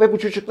Süper Lig'e ve bu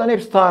çocukların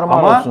hepsi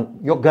tarumar olsun.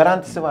 Yok,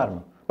 garantisi var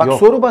mı? Bak yok,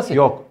 soru basit.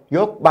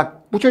 Yok. Bak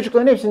bu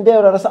çocukların hepsini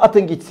devre arası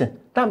atın gitsin.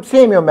 Tamam,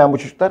 sevmiyorum ben bu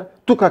çocuklar.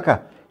 Tukaka.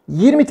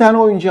 20 tane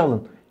oyuncu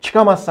alın.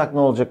 Çıkamazsak ne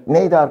olacak?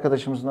 Neydi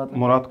arkadaşımızın adı?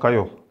 Murat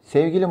Kayol.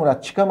 Sevgili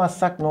Murat,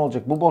 çıkamazsak ne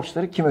olacak? Bu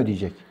borçları kim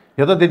ödeyecek?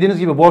 Ya da dediğiniz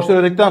gibi borçları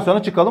ödedikten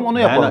sonra çıkalım onu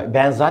yapalım.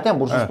 Ben zaten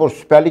Bursaspor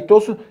Süper Lig'de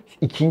olsun.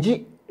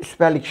 İkinci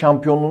Süper Lig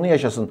şampiyonluğunu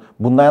yaşasın.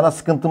 Bundan yana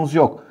sıkıntımız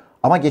yok.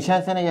 Ama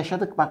geçen sene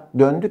yaşadık, bak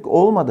döndük,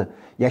 olmadı.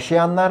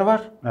 Yaşayanlar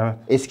var. Evet.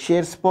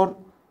 Eskişehirspor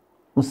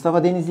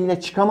Mustafa Denizli ile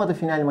çıkamadı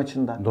final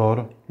maçında.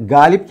 Doğru.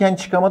 Galipken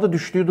çıkamadı,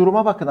 düştüğü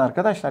duruma bakın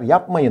arkadaşlar.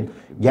 Yapmayın.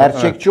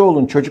 Gerçekçi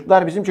olun.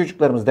 Çocuklar bizim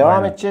çocuklarımız.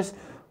 Devam edeceğiz.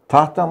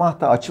 Tahta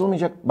mahta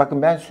açılmayacak.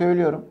 Bakın ben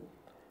söylüyorum.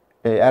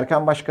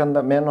 Erkan Başkan'ı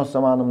da Mernos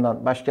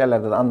zamanımdan başka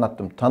yerlerde de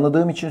anlattım.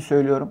 Tanıdığım için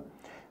söylüyorum.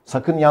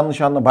 Sakın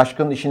yanlış anla,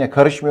 başkanın işine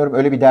karışmıyorum.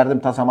 Öyle bir derdim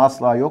tasam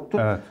asla yoktur.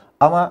 Evet.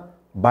 Ama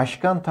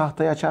başkan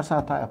tahtayı açarsa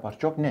hata yapar.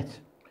 Çok net.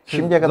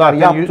 Şimdiye kadar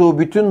yaptığı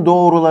bütün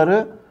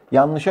doğruları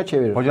yanlışa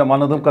çevirir. Hocam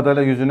anladığım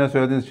kadarıyla yüzüne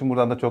söylediğiniz için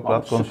buradan da çok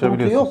rahat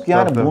konuşabiliyorsunuz. Sıkıntı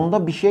yok yani,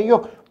 bunda bir şey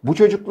yok. Bu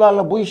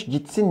çocuklarla bu iş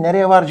gitsin,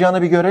 nereye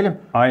varacağını bir görelim.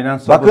 Aynen,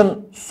 sabır.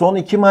 Bakın son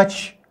 2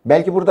 maç,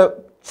 belki burada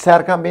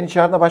Serkan beni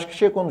çağırdığında başka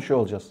şey konuşuyor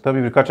olacağız.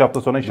 Tabii birkaç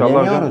hafta sonra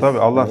inşallah hocam. Tabii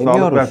Allah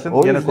sağlık versin.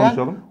 O Gene yüzden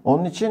konuşalım.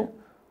 onun için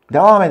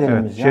devam edelim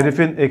Evet, biz. Yani.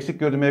 Şerif'in eksik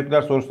gördüğü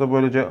mevkiler sorusu da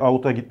böylece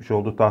out'a gitmiş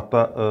oldu. Tahta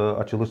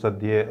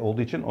açılırsa diye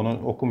olduğu için onu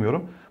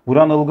okumuyorum.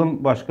 Burhan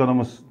Ilgın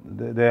Başkanımız,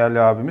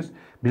 değerli abimiz.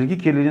 Bilgi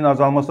kirliliğinin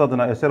azalması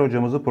adına Eser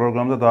hocamızı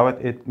programda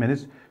davet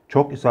etmeniz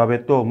çok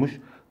isabetli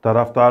olmuş.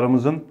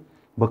 Taraftarımızın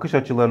bakış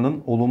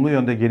açılarının olumlu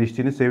yönde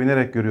geliştiğini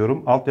sevinerek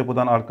görüyorum.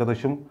 Altyapıdan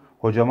arkadaşım,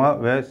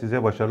 hocama ve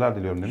size başarılar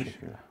diliyorum demiş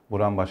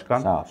Burhan Başkan.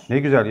 Sağ olsun. Ne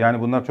güzel,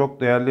 yani bunlar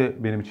çok değerli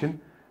benim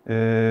için.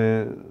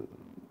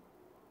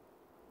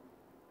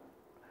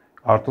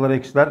 Artılar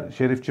eksiler.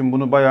 Şerifçim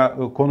bunu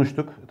bayağı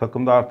konuştuk.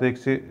 Takımda artı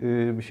eksi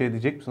bir şey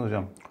diyecek misin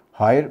hocam?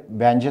 Hayır,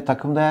 bence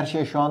takımda her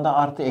şey, şu anda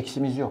artı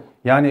eksimiz yok.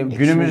 Yani Eksimiz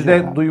günümüzde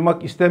yok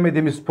duymak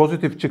istemediğimiz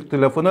pozitif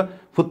çıktı lafını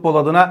futbol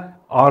adına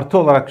artı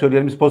olarak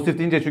söyleyelim. Biz pozitif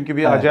deyince çünkü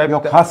bir acayip...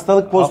 Yok,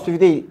 hastalık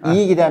pozitif değil.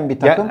 İyi giden bir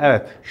takım.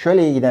 Evet.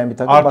 Şöyle iyi giden bir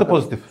takım. Artı bakın,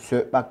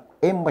 pozitif. Bak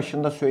en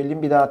başında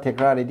söylediğim, bir daha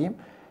tekrar edeyim.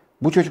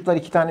 Bu çocuklar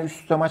 2 tane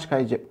üst üste maç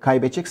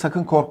kaybedecek.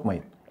 Sakın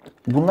korkmayın.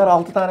 Bunlar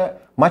 6 tane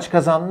maç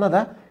kazandığında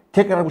da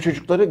tekrar bu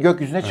çocukları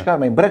gökyüzüne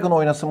çıkarmayın. Bırakın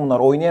oynasın bunlar.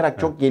 Oynayarak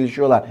çok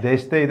gelişiyorlar.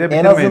 Desteği de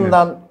en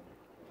azından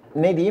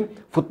ne diyeyim,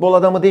 futbol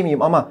adamı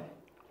demeyeyim ama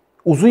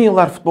uzun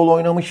yıllar futbol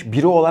oynamış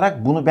biri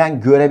olarak bunu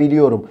ben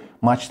görebiliyorum.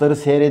 Maçları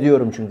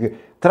seyrediyorum çünkü.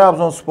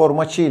 Trabzonspor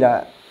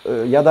maçıyla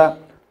ya da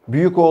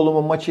büyük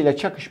oğlumun maçıyla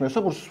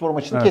çakışmıyorsa Bursaspor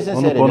maçını kesin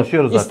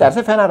seyrediyorum.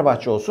 İsterse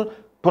Fenerbahçe olsun.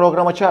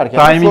 Programa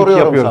çağırırken timing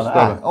soruyorum yapıyoruz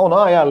sana. Onu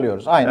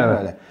ayarlıyoruz. Aynen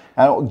öyle.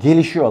 Yani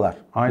gelişiyorlar.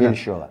 Aynen.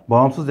 Gelişiyorlar.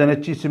 Bağımsız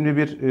Denetçi isimli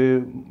bir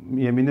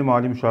yeminli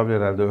mali müşavir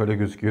herhalde, öyle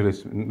gözüküyor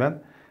resminden.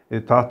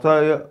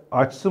 Tahtayı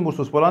açsın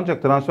Bursaspor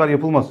ancak transfer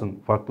yapılmasın.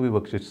 Farklı bir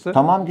bakış açısı.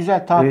 Tamam,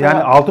 güzel. Tahta...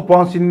 Yani 6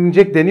 puan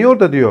silinecek deniyor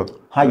da diyor.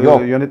 Ha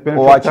yok. Yönetmenim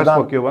o çok açıdan, ters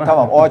bakıyor bana.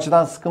 Tamam, o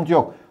açıdan sıkıntı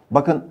yok.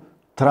 Bakın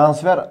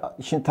transfer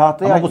için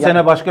tahtaya... Ama bu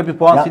sene başka bir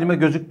puan silme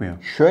gözükmüyor.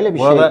 Şöyle bir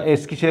bu arada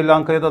Eskişehir'le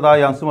Ankara'da daha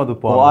yansımadı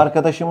puan. O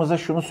arkadaşımıza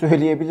şunu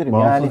söyleyebilirim.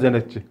 Bağımsız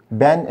denetçi.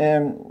 Ben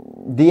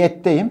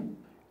diyetteyim.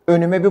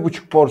 Önüme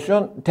 1,5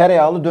 porsiyon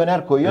tereyağlı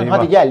döner koyuyorsun. Eyvah.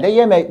 Hadi gel de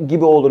yeme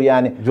gibi olur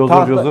yani.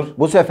 Cozur.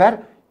 Bu sefer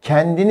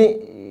kendini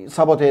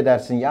sabote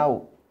edersin.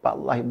 Ya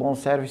vallahi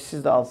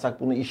bonservissiz de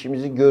alsak bunu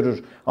işimizi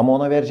görür. Ama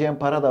ona vereceğim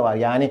para da var.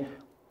 Yani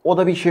o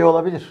da bir şey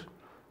olabilir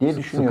diye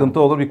düşünüyorum.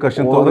 Sıkıntı olur, bir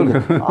kaşıntı olur.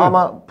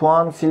 Ama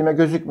puan silme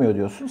gözükmüyor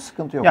diyorsun.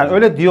 Sıkıntı yok. Yani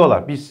öyle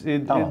diyorlar. Biz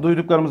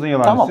duyduklarımızın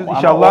yalancısıyız. Tamam,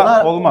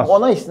 İnşallah olmaz.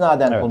 Ona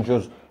istinaden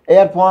konuşuyoruz.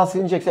 Eğer puan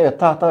silinecekse evet,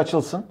 tahta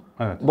açılsın.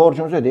 Evet.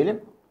 Borcumuzu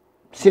ödeyelim.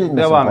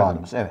 Silinmesin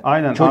puanımız. Evet.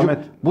 Aynen. Çocuk, Ahmet.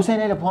 bu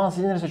seneyle puan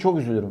silinirse çok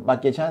üzülürüm.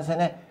 Bak geçen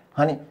sene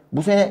hani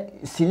bu sene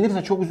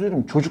silinirse çok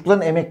üzülürüm.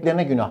 Çocukların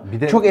emeklerine günah.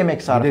 Çok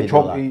emek sarf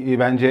ediyorlar. Çok iyi,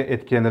 bence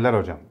etkilenirler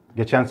hocam.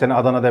 Geçen sene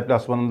Adana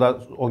deplasmanında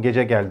o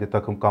gece geldi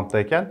takım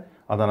kamptayken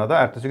Adana'da.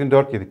 Ertesi gün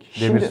 4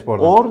 yedik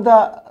Demirspor'dan.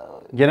 Orada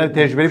genel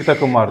tecrübeli bir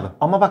takım vardı.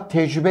 Ama bak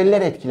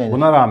tecrübeliler etkilenir.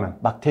 Buna rağmen.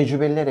 Bak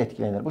tecrübeliler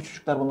etkilenir. Bu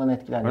çocuklar bundan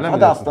etkilenir.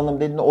 Hadi aslanım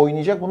dediğinde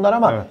oynayacak bunlar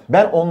ama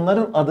ben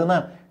onların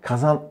adına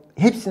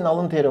hepsinin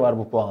alın teri var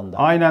bu puanda.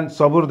 Aynen,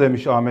 sabır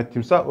demiş Ahmet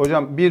Timsah.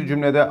 Hocam bir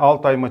cümlede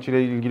Altay maçıyla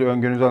ilgili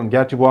öngörünüzü alalım.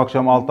 Gerçi bu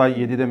akşam Altay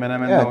 7'de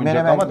Menemen'de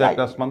oynayacak ama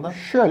deplasmanda.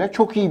 Şöyle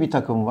çok iyi bir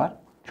takım var.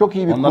 Çok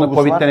iyi bir kurgusu var. Onlar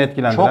Covid'den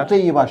etkilendiler. Çok da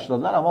iyi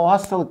başladılar ama o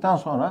hastalıktan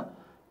sonra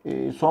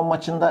son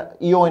maçında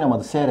iyi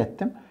oynamadı.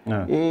 Seyrettim.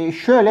 Evet.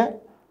 Şöyle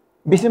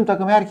bizim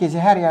takım herkesi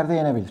her yerde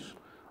yenebilir.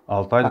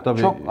 Altay'da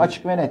tabii. Çok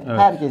açık ve net. Evet.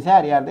 Herkesi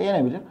her yerde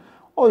yenebilir.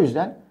 O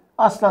yüzden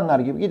aslanlar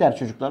gibi gider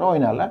çocuklar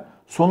oynarlar.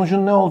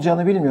 Sonucun ne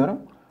olacağını bilmiyorum.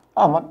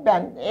 Ama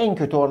ben en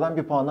kötü oradan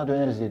bir puanla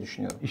döneriz diye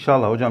düşünüyorum.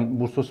 İnşallah hocam.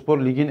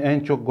 Bursaspor ligin en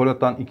çok gol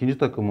atan ikinci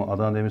takımı.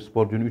 Adana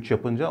Demirspor dün 3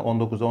 yapınca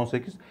 19'a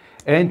 18.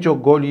 En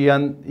çok gol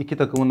yiyen iki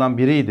takımından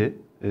biriydi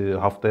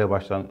haftaya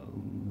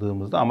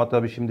başlandığımızda. Ama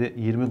tabii şimdi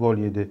 20 gol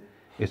yedi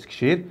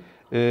Eskişehir.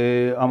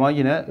 Ama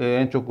yine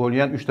en çok gol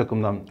yiyen 3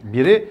 takımdan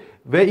biri.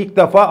 Ve ilk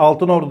defa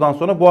Altınordu'dan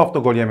sonra bu hafta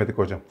gol yemedik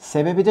hocam.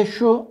 Sebebi de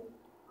şu.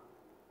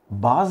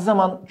 Bazı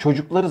zaman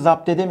çocukları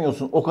zapt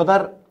edemiyorsun. O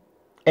kadar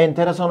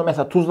enteresan.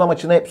 Mesela Tuzla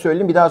maçını hep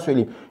söyledim, bir daha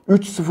söyleyeyim.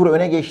 3-0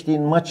 öne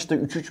geçtiğin maçta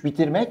 3-3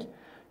 bitirmek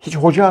hiç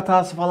hoca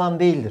hatası falan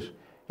değildir.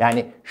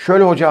 Yani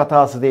şöyle hoca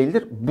hatası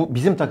değildir. Bu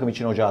bizim takım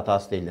için hoca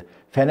hatası değildir.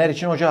 Fener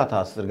için hoca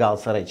hatasıdır,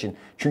 Galatasaray için.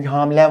 Çünkü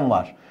hamlem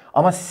var.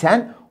 Ama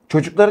sen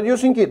Çocuklara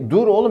diyorsun ki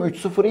dur oğlum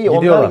 3-0 iyi.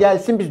 Onlar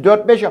gelsin biz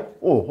 4-5 yap.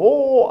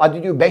 Oho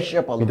hadi diyor 5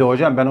 yapalım. Bir de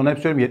hocam ben onu hep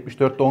söyleyeyim.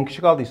 74'te 10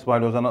 kişi kaldı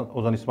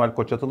Ozan İsmail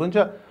Koç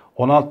atılınca.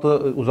 16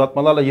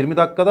 uzatmalarla 20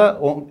 dakikada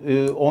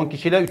 10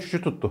 kişiyle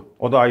 3'ü tuttu.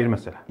 O da ayrı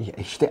mesele. Ya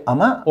işte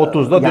ama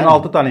 30'da yani, dün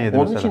 6 tane yedi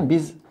onun mesela. için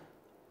biz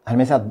hani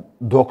mesela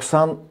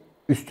 90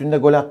 üstünde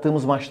gol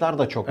attığımız maçlar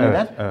da çok.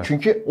 Neden? Evet.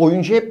 Çünkü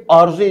oyuncu hep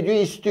arzu ediyor,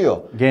 istiyor.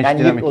 Genç yani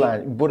dinamik.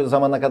 Bu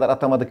zamana kadar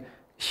atamadık.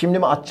 Şimdi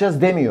mi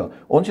atacağız demiyor.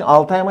 Onun için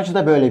Altay maçı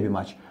da böyle bir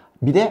maç.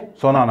 Bir de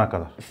son ana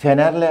kadar.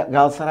 Fener'le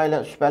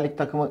Galatasaray'la Süper Lig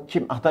takımı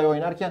kim Hatay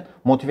oynarken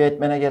motive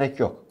etmene gerek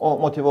yok. O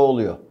motive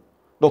oluyor.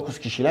 9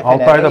 kişiyle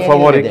Fener'e Altay da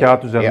favori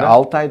kağıt üzerinde.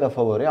 Altay da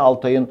favori.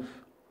 Altay'ın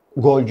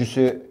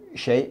golcüsü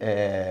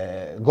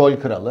gol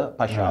kralı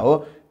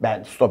Paşao.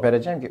 Ben stoper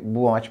edeceğim ki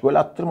bu maç gol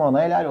attırma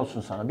ona helal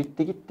olsun sana.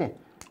 Bitti gitti.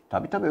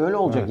 Tabii öyle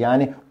olacak. Evet.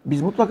 Yani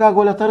biz mutlaka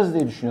gol atarız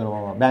diye düşünüyorum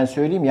ama. Ben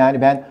söyleyeyim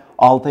yani ben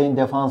Altay'ın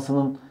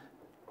defansının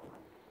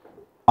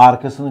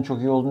arkasının çok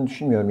iyi olduğunu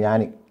düşünmüyorum.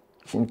 Yani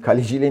şimdi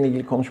kaleciyle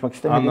ilgili konuşmak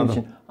istemediğim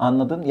için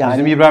anladın. Yani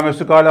bizim İbrahim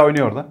Öztürk hala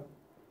oynuyor orada.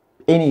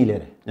 En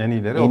iyileri. En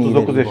iyileri.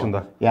 39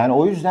 yaşında. Yani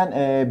o yüzden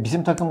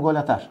bizim takım gol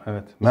atar.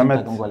 Evet.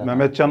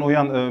 Mehmetcan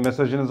Uyan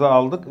mesajınızı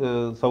aldık.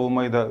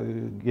 Savunmayı da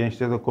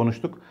gençlerle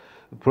konuştuk.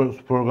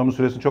 Programın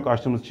süresini çok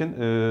açtığımız için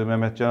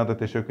Mehmetcan'a da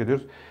teşekkür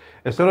ediyoruz.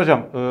 Eser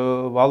Hocam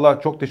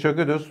vallahi çok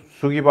teşekkür ediyoruz.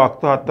 Su gibi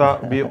aktı. Hatta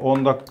bir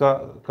 10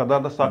 dakika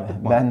kadar da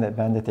sarktık mı?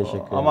 Ben de teşekkür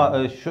ederim.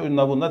 Ama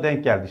şununla bununla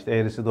denk geldi işte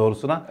eğrisi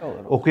doğrusuna.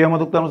 Olur.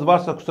 Okuyamadıklarımız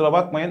varsa kusura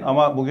bakmayın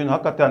ama bugün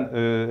hakikaten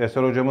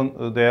Eser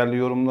Hocam'ın değerli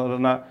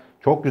yorumlarına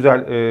çok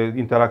güzel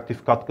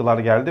interaktif katkılar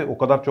geldi. O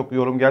kadar çok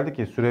yorum geldi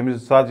ki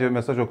süremizi sadece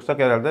mesaj okusak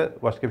herhalde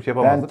başka bir şey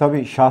yapamazdık. Ben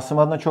tabii şahsım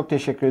adına çok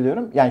teşekkür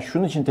ediyorum. Yani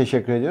şunun için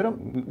teşekkür ediyorum.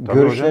 Tabii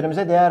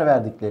görüşlerimize hocam değer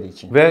verdikleri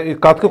için. Ve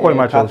katkı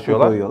koymaya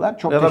çalışıyorlar.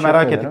 Çok ya da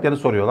merak ettiklerini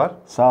soruyorlar.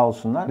 Sağ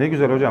olsunlar. Ne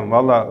güzel hocam.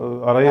 Valla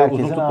arayı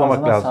herkesin uzun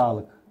tutmamak lazım.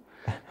 Sağlık.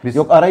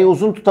 Yok arayı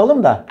uzun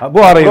tutalım da.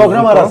 Bu arayı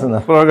program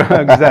arasını.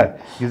 Program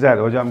güzel.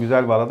 Hocam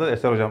güzel bağladı.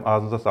 Eser Hocam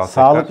ağzınıza sağlık.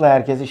 Sağlıkla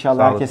herkes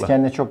inşallah. Herkes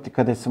kendine çok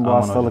dikkat etsin bu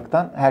aman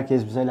hastalıktan. Hocam.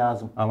 Herkes bize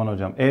lazım. Aman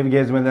hocam. Ev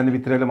gezmelerini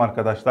bitirelim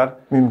arkadaşlar.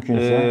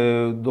 Mümkünse.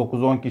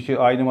 9-10 kişi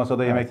aynı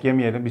masada yemek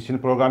yemeyelim. Biz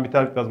şimdi program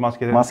biter bitmez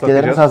maskelerimizi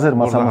takacağız. Hazır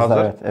masamızda.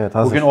 Hazır. Evet,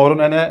 hazır. Bugün Orhun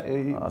Ene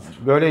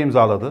böyle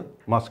imzaladı.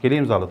 Maskeli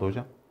imzaladı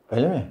hocam.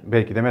 Öyle mi?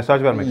 Belki de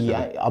mesaj vermek istedi.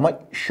 Ama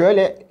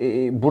şöyle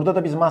burada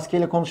da biz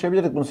maskeyle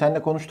konuşabilirdik. Bunu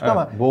seninle konuştuk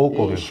ama boğuk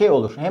oluyor.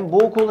 Olur. Hem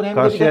boğuk olur hem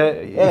karşıya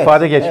de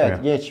ifade geçmiyor.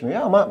 Evet,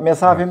 geçmiyor ama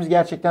mesafemiz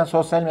gerçekten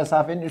sosyal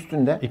mesafenin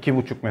üstünde.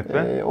 2,5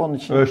 metre. Onun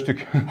için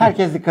ölçtük.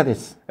 Herkes dikkat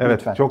etsin. Evet.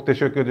 Lütfen. Çok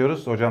teşekkür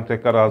ediyoruz. Hocam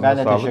tekrar ağzına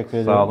sağlık. Ben de teşekkür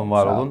ediyorum. Sağ olun,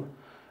 var olun.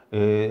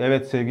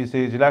 Evet sevgili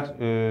seyirciler,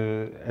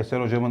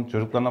 Eser Hocam'ın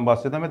çocuklarından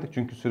bahsedemedik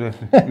çünkü süremiz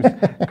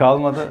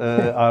kalmadı.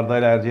 Arda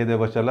ile Erce'ye de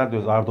başarılar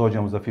diyoruz. Arda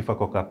Hocamıza, FIFA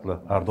kokatlı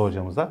Arda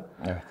Hocamıza.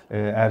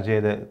 Evet.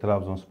 Erce'ye de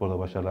Trabzonspor'da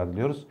başarılar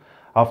diliyoruz.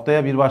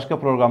 Haftaya bir başka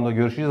programda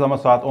görüşeceğiz ama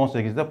saat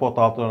 18'de pot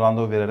altına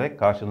randevu vererek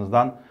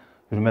karşınızdan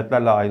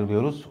hürmetlerle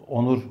ayrılıyoruz.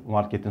 Onur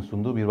Market'in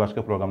sunduğu bir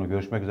başka programda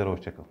görüşmek üzere,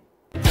 hoşçakalın.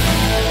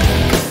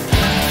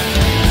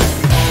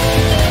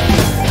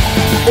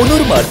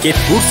 Onur Market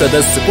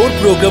Bursa'da spor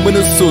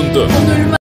programını sundu.